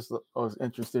 I was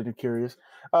interested and curious.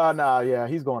 Yeah,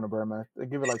 he's going to Bournemouth.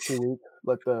 Give it 2 weeks.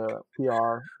 Let the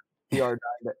PR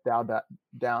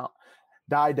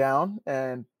die down,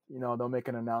 and they'll make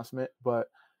an announcement. But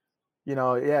it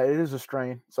is a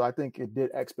strain. So I think it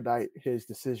did expedite his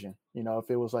decision. If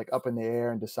it was up in the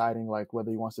air and deciding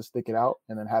whether he wants to stick it out,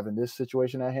 and then having this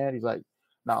situation at hand, he's like,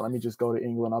 nah, let me just go to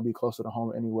England. I'll be closer to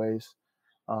home anyways,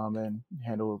 and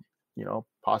handle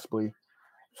possibly,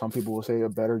 some people will say, a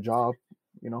better job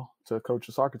to coach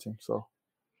a soccer team. So,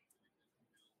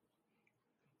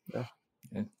 yeah.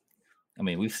 I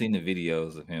mean, we've seen the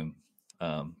videos of him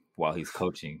while he's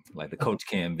coaching, like the coach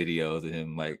cam videos of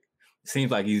him. Like,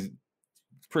 seems like he's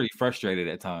pretty frustrated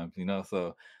at times,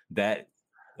 So that,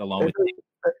 along with the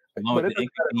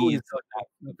inconvenience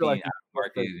of being out of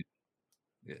market,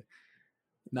 yeah.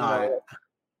 No,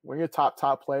 when you're a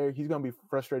top player, he's gonna be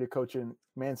frustrated coaching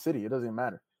Man City. It doesn't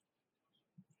matter.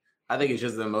 I think it's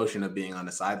just the emotion of being on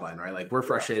the sideline, right? Like, we're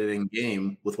frustrated in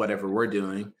game with whatever we're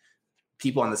doing.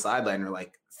 People on the sideline are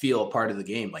like, feel a part of the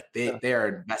game. Like they are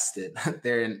invested.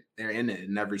 they're in it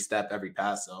in every step, every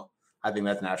pass. So I think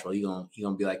that's natural. He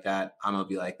gonna be like that. I'm gonna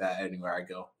be like that anywhere I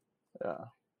go. Yeah.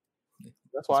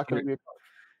 That's why I couldn't be a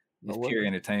coach. It's pure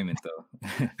entertainment though.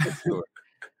 Sure.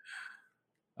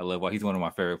 I love he's one of my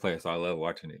favorite players, so I love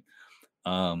watching it.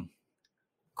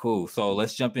 Cool. So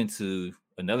let's jump into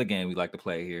another game we like to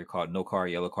play here called No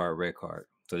Card, Yellow Card, Red Card.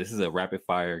 So this is a rapid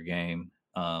fire game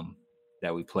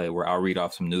that we play where I'll read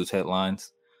off some news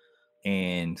headlines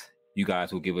and you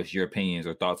guys will give us your opinions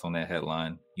or thoughts on that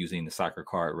headline using the soccer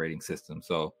card rating system.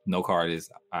 So no card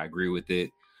is I agree with it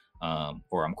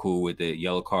or I'm cool with it.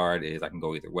 Yellow card is I can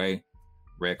go either way.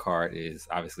 Red card is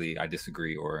obviously I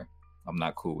disagree or I'm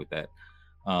not cool with that.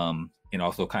 And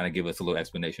also kind of give us a little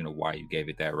explanation of why you gave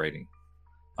it that rating.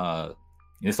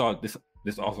 This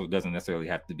also doesn't necessarily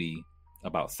have to be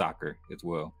about soccer as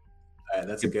well.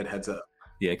 That's a good heads up.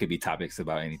 Yeah, it could be topics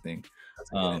about anything.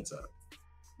 That's a good heads up.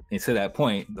 And to that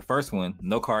point, the first one,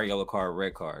 no card, yellow card,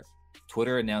 red card.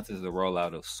 Twitter announces the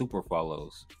rollout of super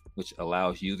follows, which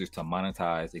allows users to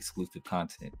monetize exclusive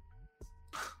content.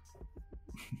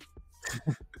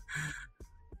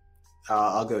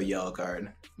 I'll go yellow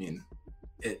card. I mean,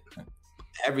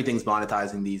 everything's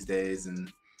monetizing these days, and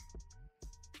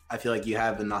I feel like you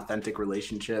have an authentic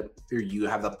relationship, or you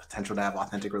have the potential to have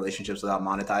authentic relationships without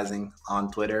monetizing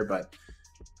on Twitter. But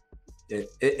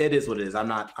it is what it is. I'm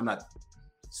not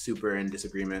super in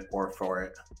disagreement or for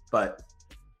it, but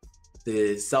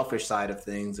the selfish side of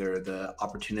things or the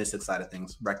opportunistic side of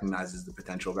things recognizes the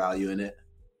potential value in it.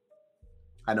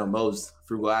 I know Mo's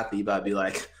frugal athlete, but I'd be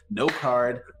like, no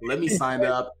card. Let me sign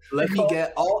up. Let me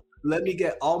get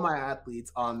all my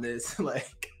athletes on this.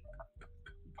 Like,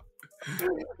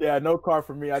 yeah, no card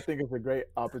for me. I think it's a great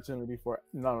opportunity for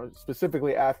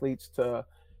specifically athletes to,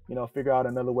 figure out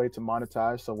another way to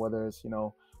monetize. So whether it's,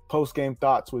 post-game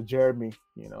thoughts with Jeremy,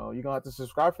 you're gonna have to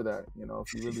subscribe for that,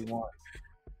 if you really want.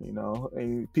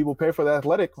 And people pay for The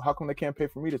Athletic. How come they can't pay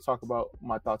for me to talk about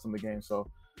my thoughts on the game? So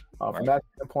from that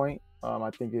standpoint, I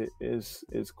think it is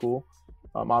cool.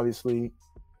 Obviously,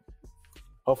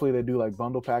 hopefully they do like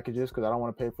bundle packages because I don't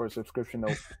want to pay for a subscription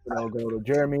to go to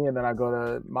Jeremy and then I go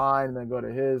to mine and then go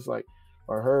to his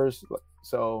or hers.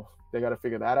 So they got to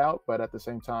figure that out. But at the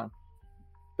same time,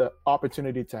 the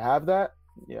opportunity to have that,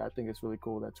 I think it's really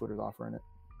cool that Twitter's offering it.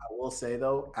 I will say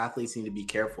though, athletes need to be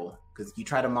careful because you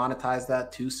try to monetize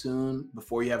that too soon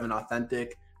before you have an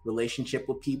authentic relationship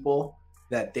with people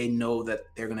that they know that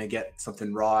they're going to get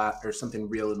something raw or something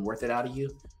real and worth it out of you.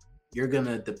 You're going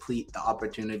to deplete the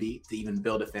opportunity to even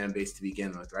build a fan base to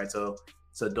begin with, right? So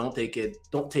don't take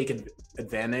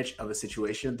advantage of a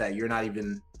situation that you're not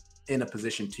even in a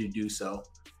position to do so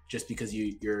just because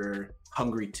you're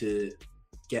hungry to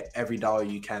get every dollar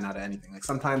you can out of anything. Like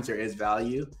sometimes there is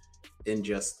value in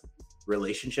just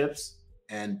relationships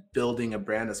and building a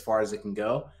brand as far as it can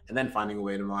go and then finding a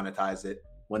way to monetize it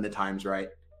when the time's right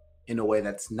in a way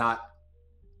that's not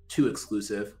too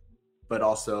exclusive, but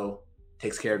also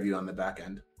takes care of you on the back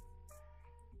end.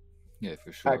 Yeah,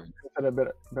 for sure. I said a bit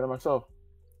myself.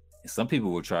 Some people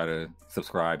will try to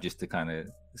subscribe just to kind of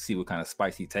see what kind of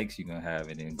spicy takes you're going to have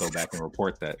and then go back and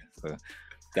report that. So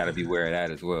got to beware of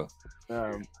that as well.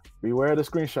 Beware of the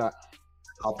screenshot.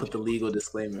 I'll put the legal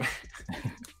disclaimer.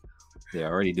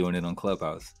 They're already doing it on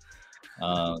Clubhouse.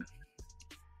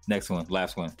 Next one,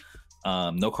 last one.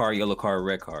 No card, yellow card,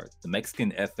 red card. The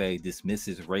Mexican FA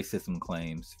dismisses racism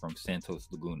claims from Santos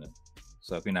Laguna.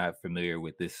 So if you're not familiar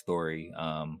with this story,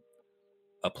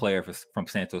 a player from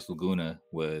Santos Laguna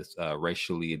was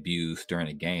racially abused during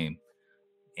a game.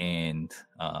 And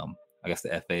I guess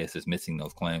the FA is dismissing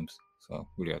those claims. So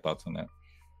what are your thoughts on that?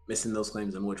 Missing those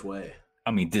claims in which way?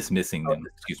 I mean, dismissing them,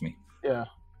 excuse me. Yeah.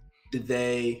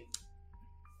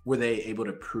 Were they able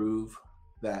to prove,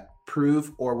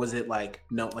 or was it like,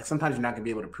 no, like sometimes you're not gonna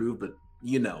be able to prove, but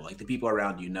like the people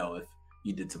around if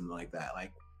you did something like that,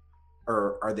 like,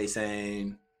 or are they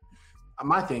saying,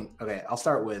 my thing, okay, I'll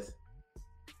start with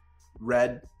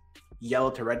yellow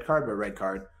to red card, but red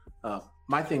card.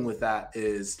 My thing with that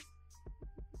is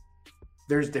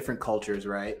there's different cultures,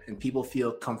 right? And people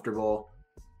feel comfortable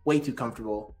way too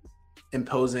comfortable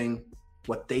imposing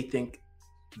what they think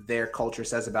their culture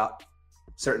says about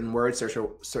certain words or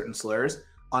certain slurs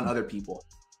on other people.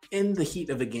 In the heat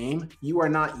of a game, you are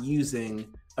not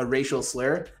using a racial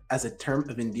slur as a term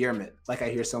of endearment, like I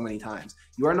hear so many times.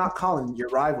 You are not calling your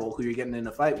rival who you're getting in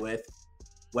a fight with,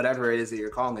 whatever it is that you're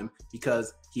calling him,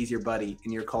 because he's your buddy.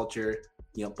 In your culture,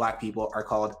 you know, Black people are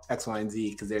called X, Y, and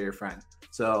Z because they're your friend.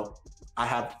 So I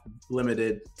have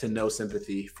limited to no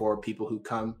sympathy for people who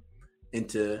come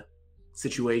into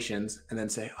situations and then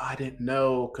say, oh, I didn't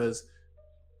know because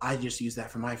I just used that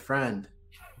for my friend.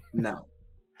 No,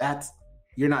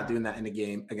 you're not doing that in a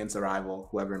game against a rival,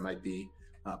 whoever it might be.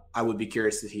 I would be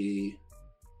curious to see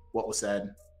what was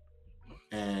said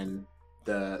and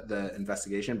the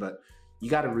investigation, but you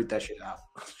got to root that shit out.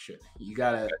 You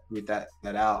got to root that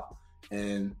out,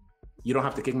 and you don't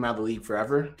have to kick him out of the league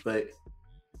forever, but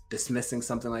dismissing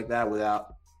something like that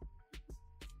without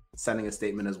sending a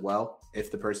statement as well, if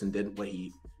the person did what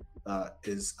he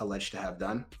is alleged to have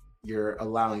done, you're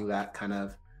allowing that kind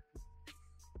of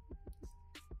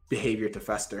behavior to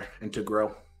fester and to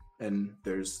grow. And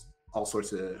there's all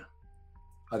sorts of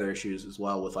other issues as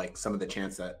well with like some of the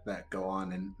chants that go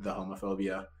on and the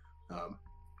homophobia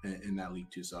in that league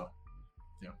too. So,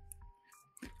 yeah.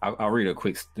 I'll read a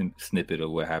quick snippet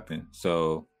of what happened.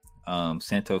 So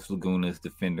Santos Laguna's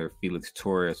defender Felix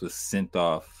Torres was sent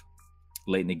off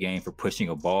late in the game for pushing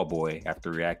a ball boy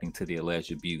after reacting to the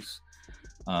alleged abuse.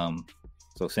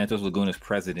 So Santos Laguna's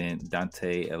president,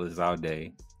 Dante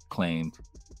Elizalde, claimed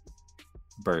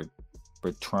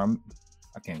Bertram,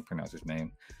 I can't pronounce his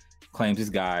name, claims this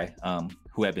guy,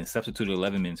 who had been substituted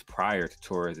 11 minutes prior to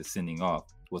Torres' sending off,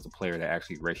 was a player that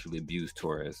actually racially abused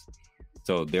Torres.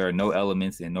 So there are no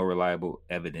elements and no reliable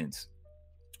evidence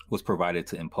was provided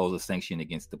to impose a sanction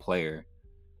against the player.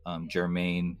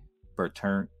 Jermaine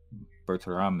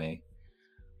Berterame,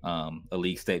 a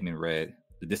league statement read,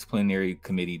 the disciplinary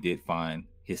committee did fine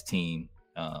his team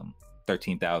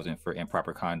 $13,000 for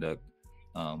improper conduct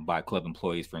by club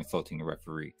employees for insulting the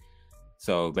referee.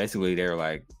 So basically they're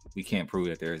like, we can't prove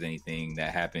that there's anything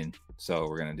that happened, so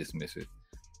we're going to dismiss it.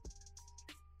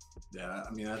 Yeah,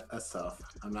 I mean, that's tough.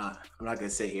 I'm not going to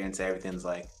sit here and say everything's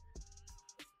like,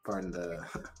 pardon the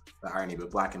irony,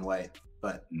 but black and white.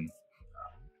 But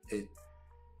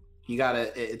you got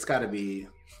to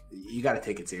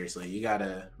take it seriously. You got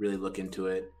to really look into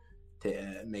it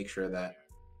to make sure that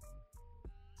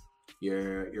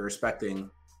you're respecting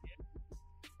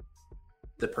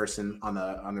the person on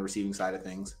the receiving side of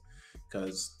things,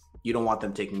 because you don't want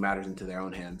them taking matters into their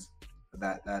own hands.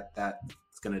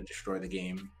 That's going to destroy the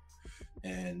game,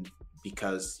 and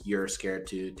because you're scared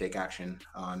to take action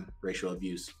on racial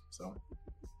abuse. So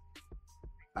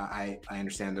I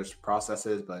understand there's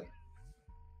processes, but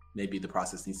maybe the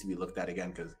process needs to be looked at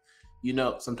again, because you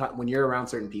know, sometimes when you're around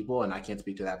certain people, and I can't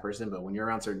speak to that person, but when you're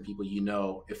around certain people, you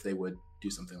know if they would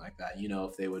do something like that, you know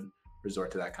if they would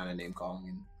resort to that kind of name calling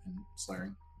and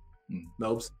slurring.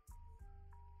 Nobes?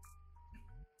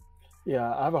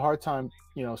 Yeah, I have a hard time,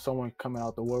 someone coming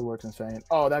out the woodworks and saying,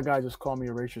 oh, that guy just called me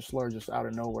a racial slur just out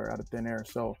of nowhere, out of thin air.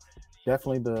 So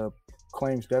definitely the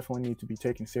claims definitely need to be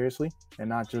taken seriously, and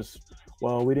not just,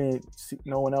 well, we didn't see,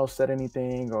 no one else said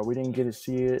anything, or we didn't get to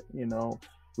see it,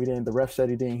 the ref said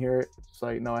he didn't hear it. It's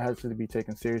like, no, it has to be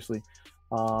taken seriously.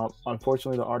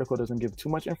 Unfortunately, the article doesn't give too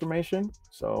much information,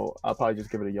 so I'll probably just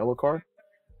give it a yellow card.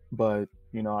 But,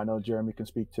 I know Jeremy can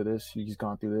speak to this. He's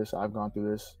gone through this. I've gone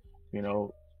through this,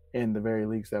 in the very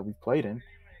leagues that we've played in.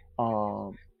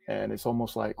 And it's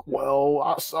almost like,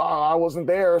 well, I wasn't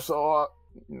there, so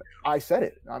I said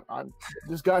it.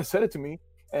 This guy said it to me,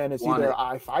 and it's either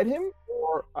I fight him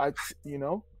or I.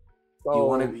 So,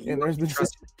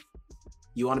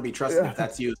 you want to be trusted if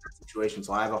that's you in that situation.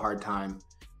 So I have a hard time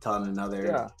telling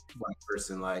another black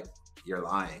person, like, you're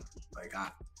lying. Like, I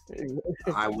wouldn't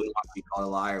want to be called a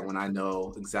liar when I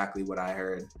know exactly what I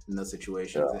heard in those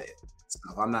situations. Yeah. So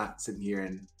I'm not sitting here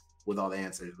and with all the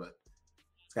answers, but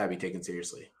it's got to be taken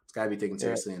seriously. It's got to be taken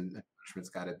seriously, and punishment's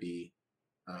got to be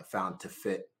found to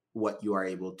fit what you are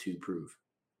able to prove.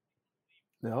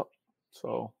 Yep.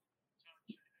 So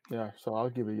I'll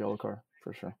give it a yellow card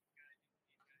for sure.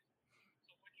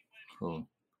 Cool.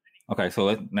 Okay,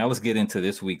 so let's get into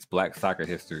this week's Black soccer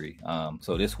history.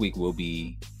 So this week we'll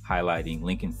be highlighting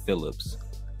Lincoln Phillips.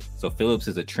 So Phillips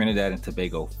is a Trinidad and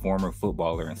Tobago former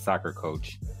footballer and soccer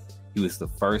coach. He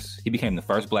became the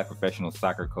first Black professional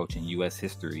soccer coach in U.S.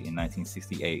 history in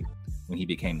 1968 when he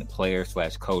became the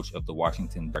player/coach of the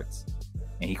Washington Birds.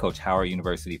 And he coached Howard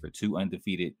University for two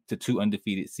undefeated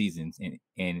seasons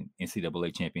in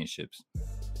NCAA championships.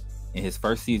 In his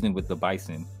first season with the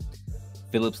Bison,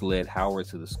 Phillips led Howard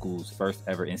to the school's first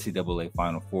ever NCAA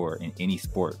Final Four in any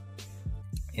sport.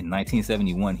 In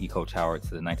 1971, he coached Howard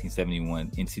to the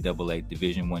 1971 NCAA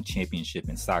Division I championship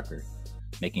in soccer,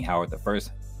 making Howard the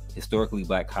first historically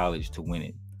black college to win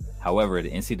it. However, the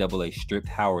NCAA stripped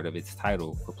Howard of its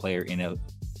title for player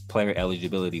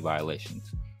eligibility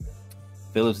violations.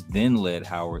 Phillips then led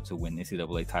Howard to win the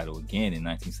NCAA title again in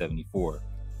 1974,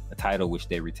 a title which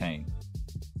they retained.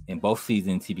 In both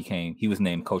seasons, he was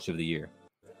named Coach of the Year.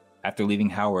 After leaving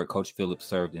Howard, Coach Phillips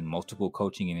served in multiple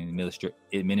coaching and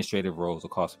administrative roles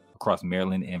across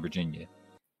Maryland and Virginia.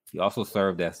 He also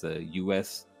served as the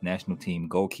U.S. national team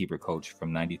goalkeeper coach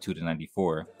from 92 to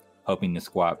 94, helping the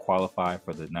squad qualify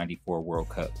for the 94 World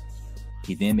Cup.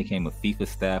 He then became a FIFA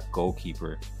staff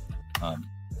goalkeeper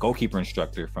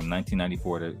instructor from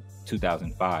 1994 to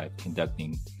 2005,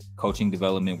 conducting coaching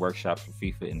development workshops for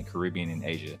FIFA in the Caribbean and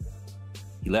Asia.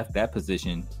 He left that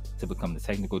position to become the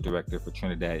technical director for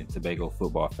Trinidad and Tobago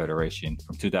Football Federation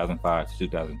from 2005 to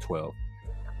 2012,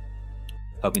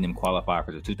 helping them qualify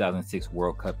for the 2006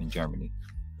 World Cup in Germany.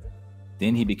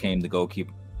 Then he became the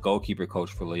goalkeeper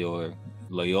coach for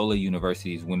Loyola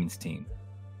University's women's team.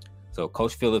 So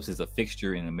Coach Phillips is a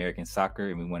fixture in American soccer,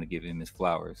 and we want to give him his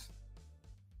flowers.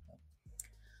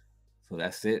 So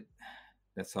that's it.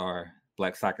 That's our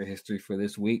Black soccer history for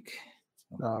this week.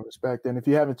 Respect. And if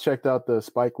you haven't checked out the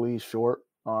Spike Lee short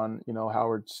on,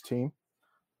 Howard's team,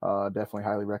 definitely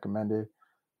highly recommended.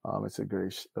 It's a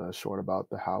great short about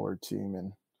the Howard team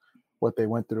and what they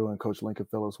went through and Coach Lincoln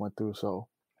Phillips went through. So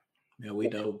yeah, we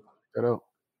know.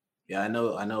 Yeah, I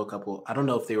know a couple. I don't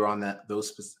know if they were on I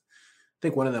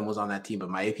think one of them was on that team, but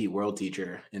my AP World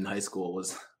teacher in high school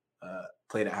was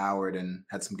played at Howard and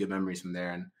had some good memories from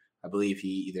there. And I believe he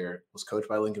either was coached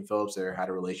by Lincoln Phillips or had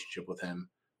a relationship with him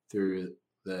through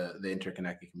the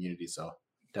interconnected community. So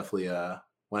definitely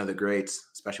one of the greats,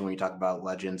 especially when you talk about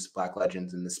legends, Black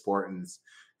legends in the sport and this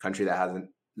country that hasn't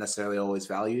necessarily always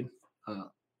valued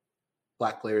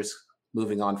Black players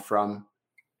moving on from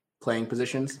playing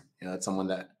positions. It's someone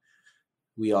that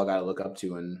we all got to look up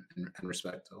to and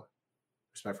respect. So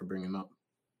respect for bringing him up.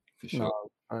 For sure.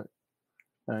 All right.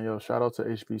 And shout out to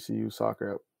HBCU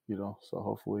soccer, so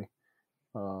hopefully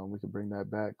we can bring that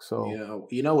back. So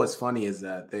what's funny is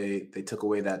that they took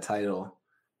away that title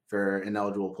for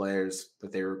ineligible players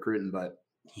that they were recruiting, but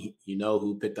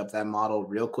who picked up that model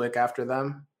real quick after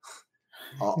them?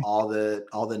 all the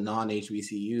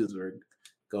non-HBCUs were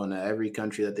going to every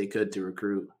country that they could to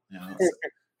recruit.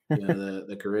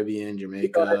 The Caribbean,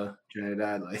 Jamaica,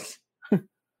 Trinidad,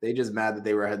 they just mad that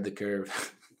they were ahead of the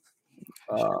curve.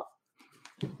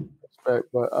 Respect,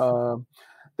 but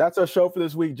that's our show for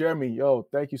this week. Jeremy,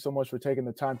 thank you so much for taking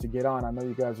the time to get on. I know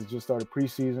you guys have just started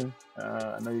preseason.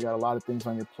 I know you got a lot of things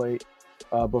on your plate,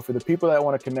 but for the people that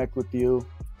want to connect with you,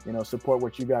 support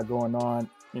what you got going on,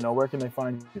 where can they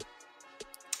find you?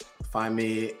 Find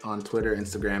me on Twitter,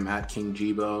 Instagram at King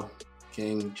Jebo,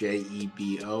 King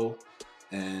Jebo,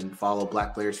 and follow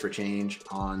Black Players for Change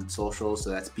on social. So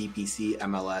that's BPC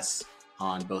MLS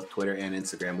on both Twitter and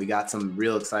Instagram. We got some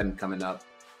real exciting coming up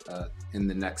in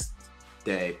the next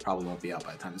day. Probably won't be out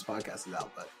by the time this podcast is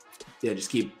out, but yeah,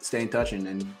 just stay in touch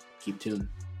and keep tuned.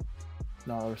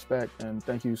 No, respect. And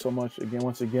thank you so much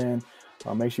once again.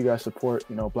 Make sure you guys support,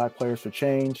 Black Players for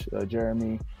Change,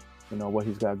 Jeremy, what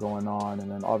he's got going on, and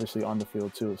then obviously on the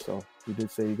field too. So he did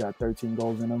say he got 13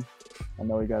 goals in him. I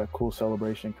know he got a cool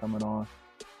celebration coming on.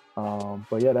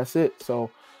 But yeah, that's it. So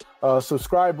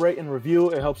subscribe, rate, and review.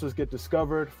 It helps us get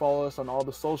discovered. Follow us on all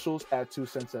the socials at 2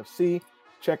 Cents FC.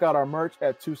 Check out our merch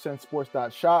at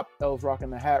 2centsports.shop. Elle's rocking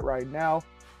the hat right now.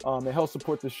 It helps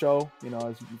support the show. If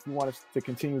you want us to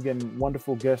continue getting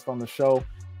wonderful guests on the show,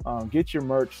 get your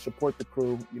merch, support the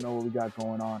crew. You know what we got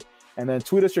going on. And then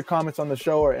tweet us your comments on the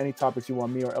show or any topics you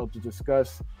want me or Elle to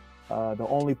discuss. The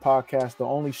only podcast, the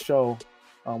only show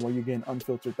where you're getting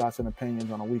unfiltered thoughts and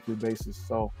opinions on a weekly basis.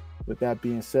 So with that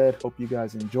being said, hope you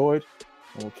guys enjoyed,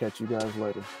 and we'll catch you guys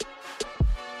later.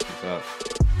 What's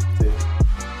up?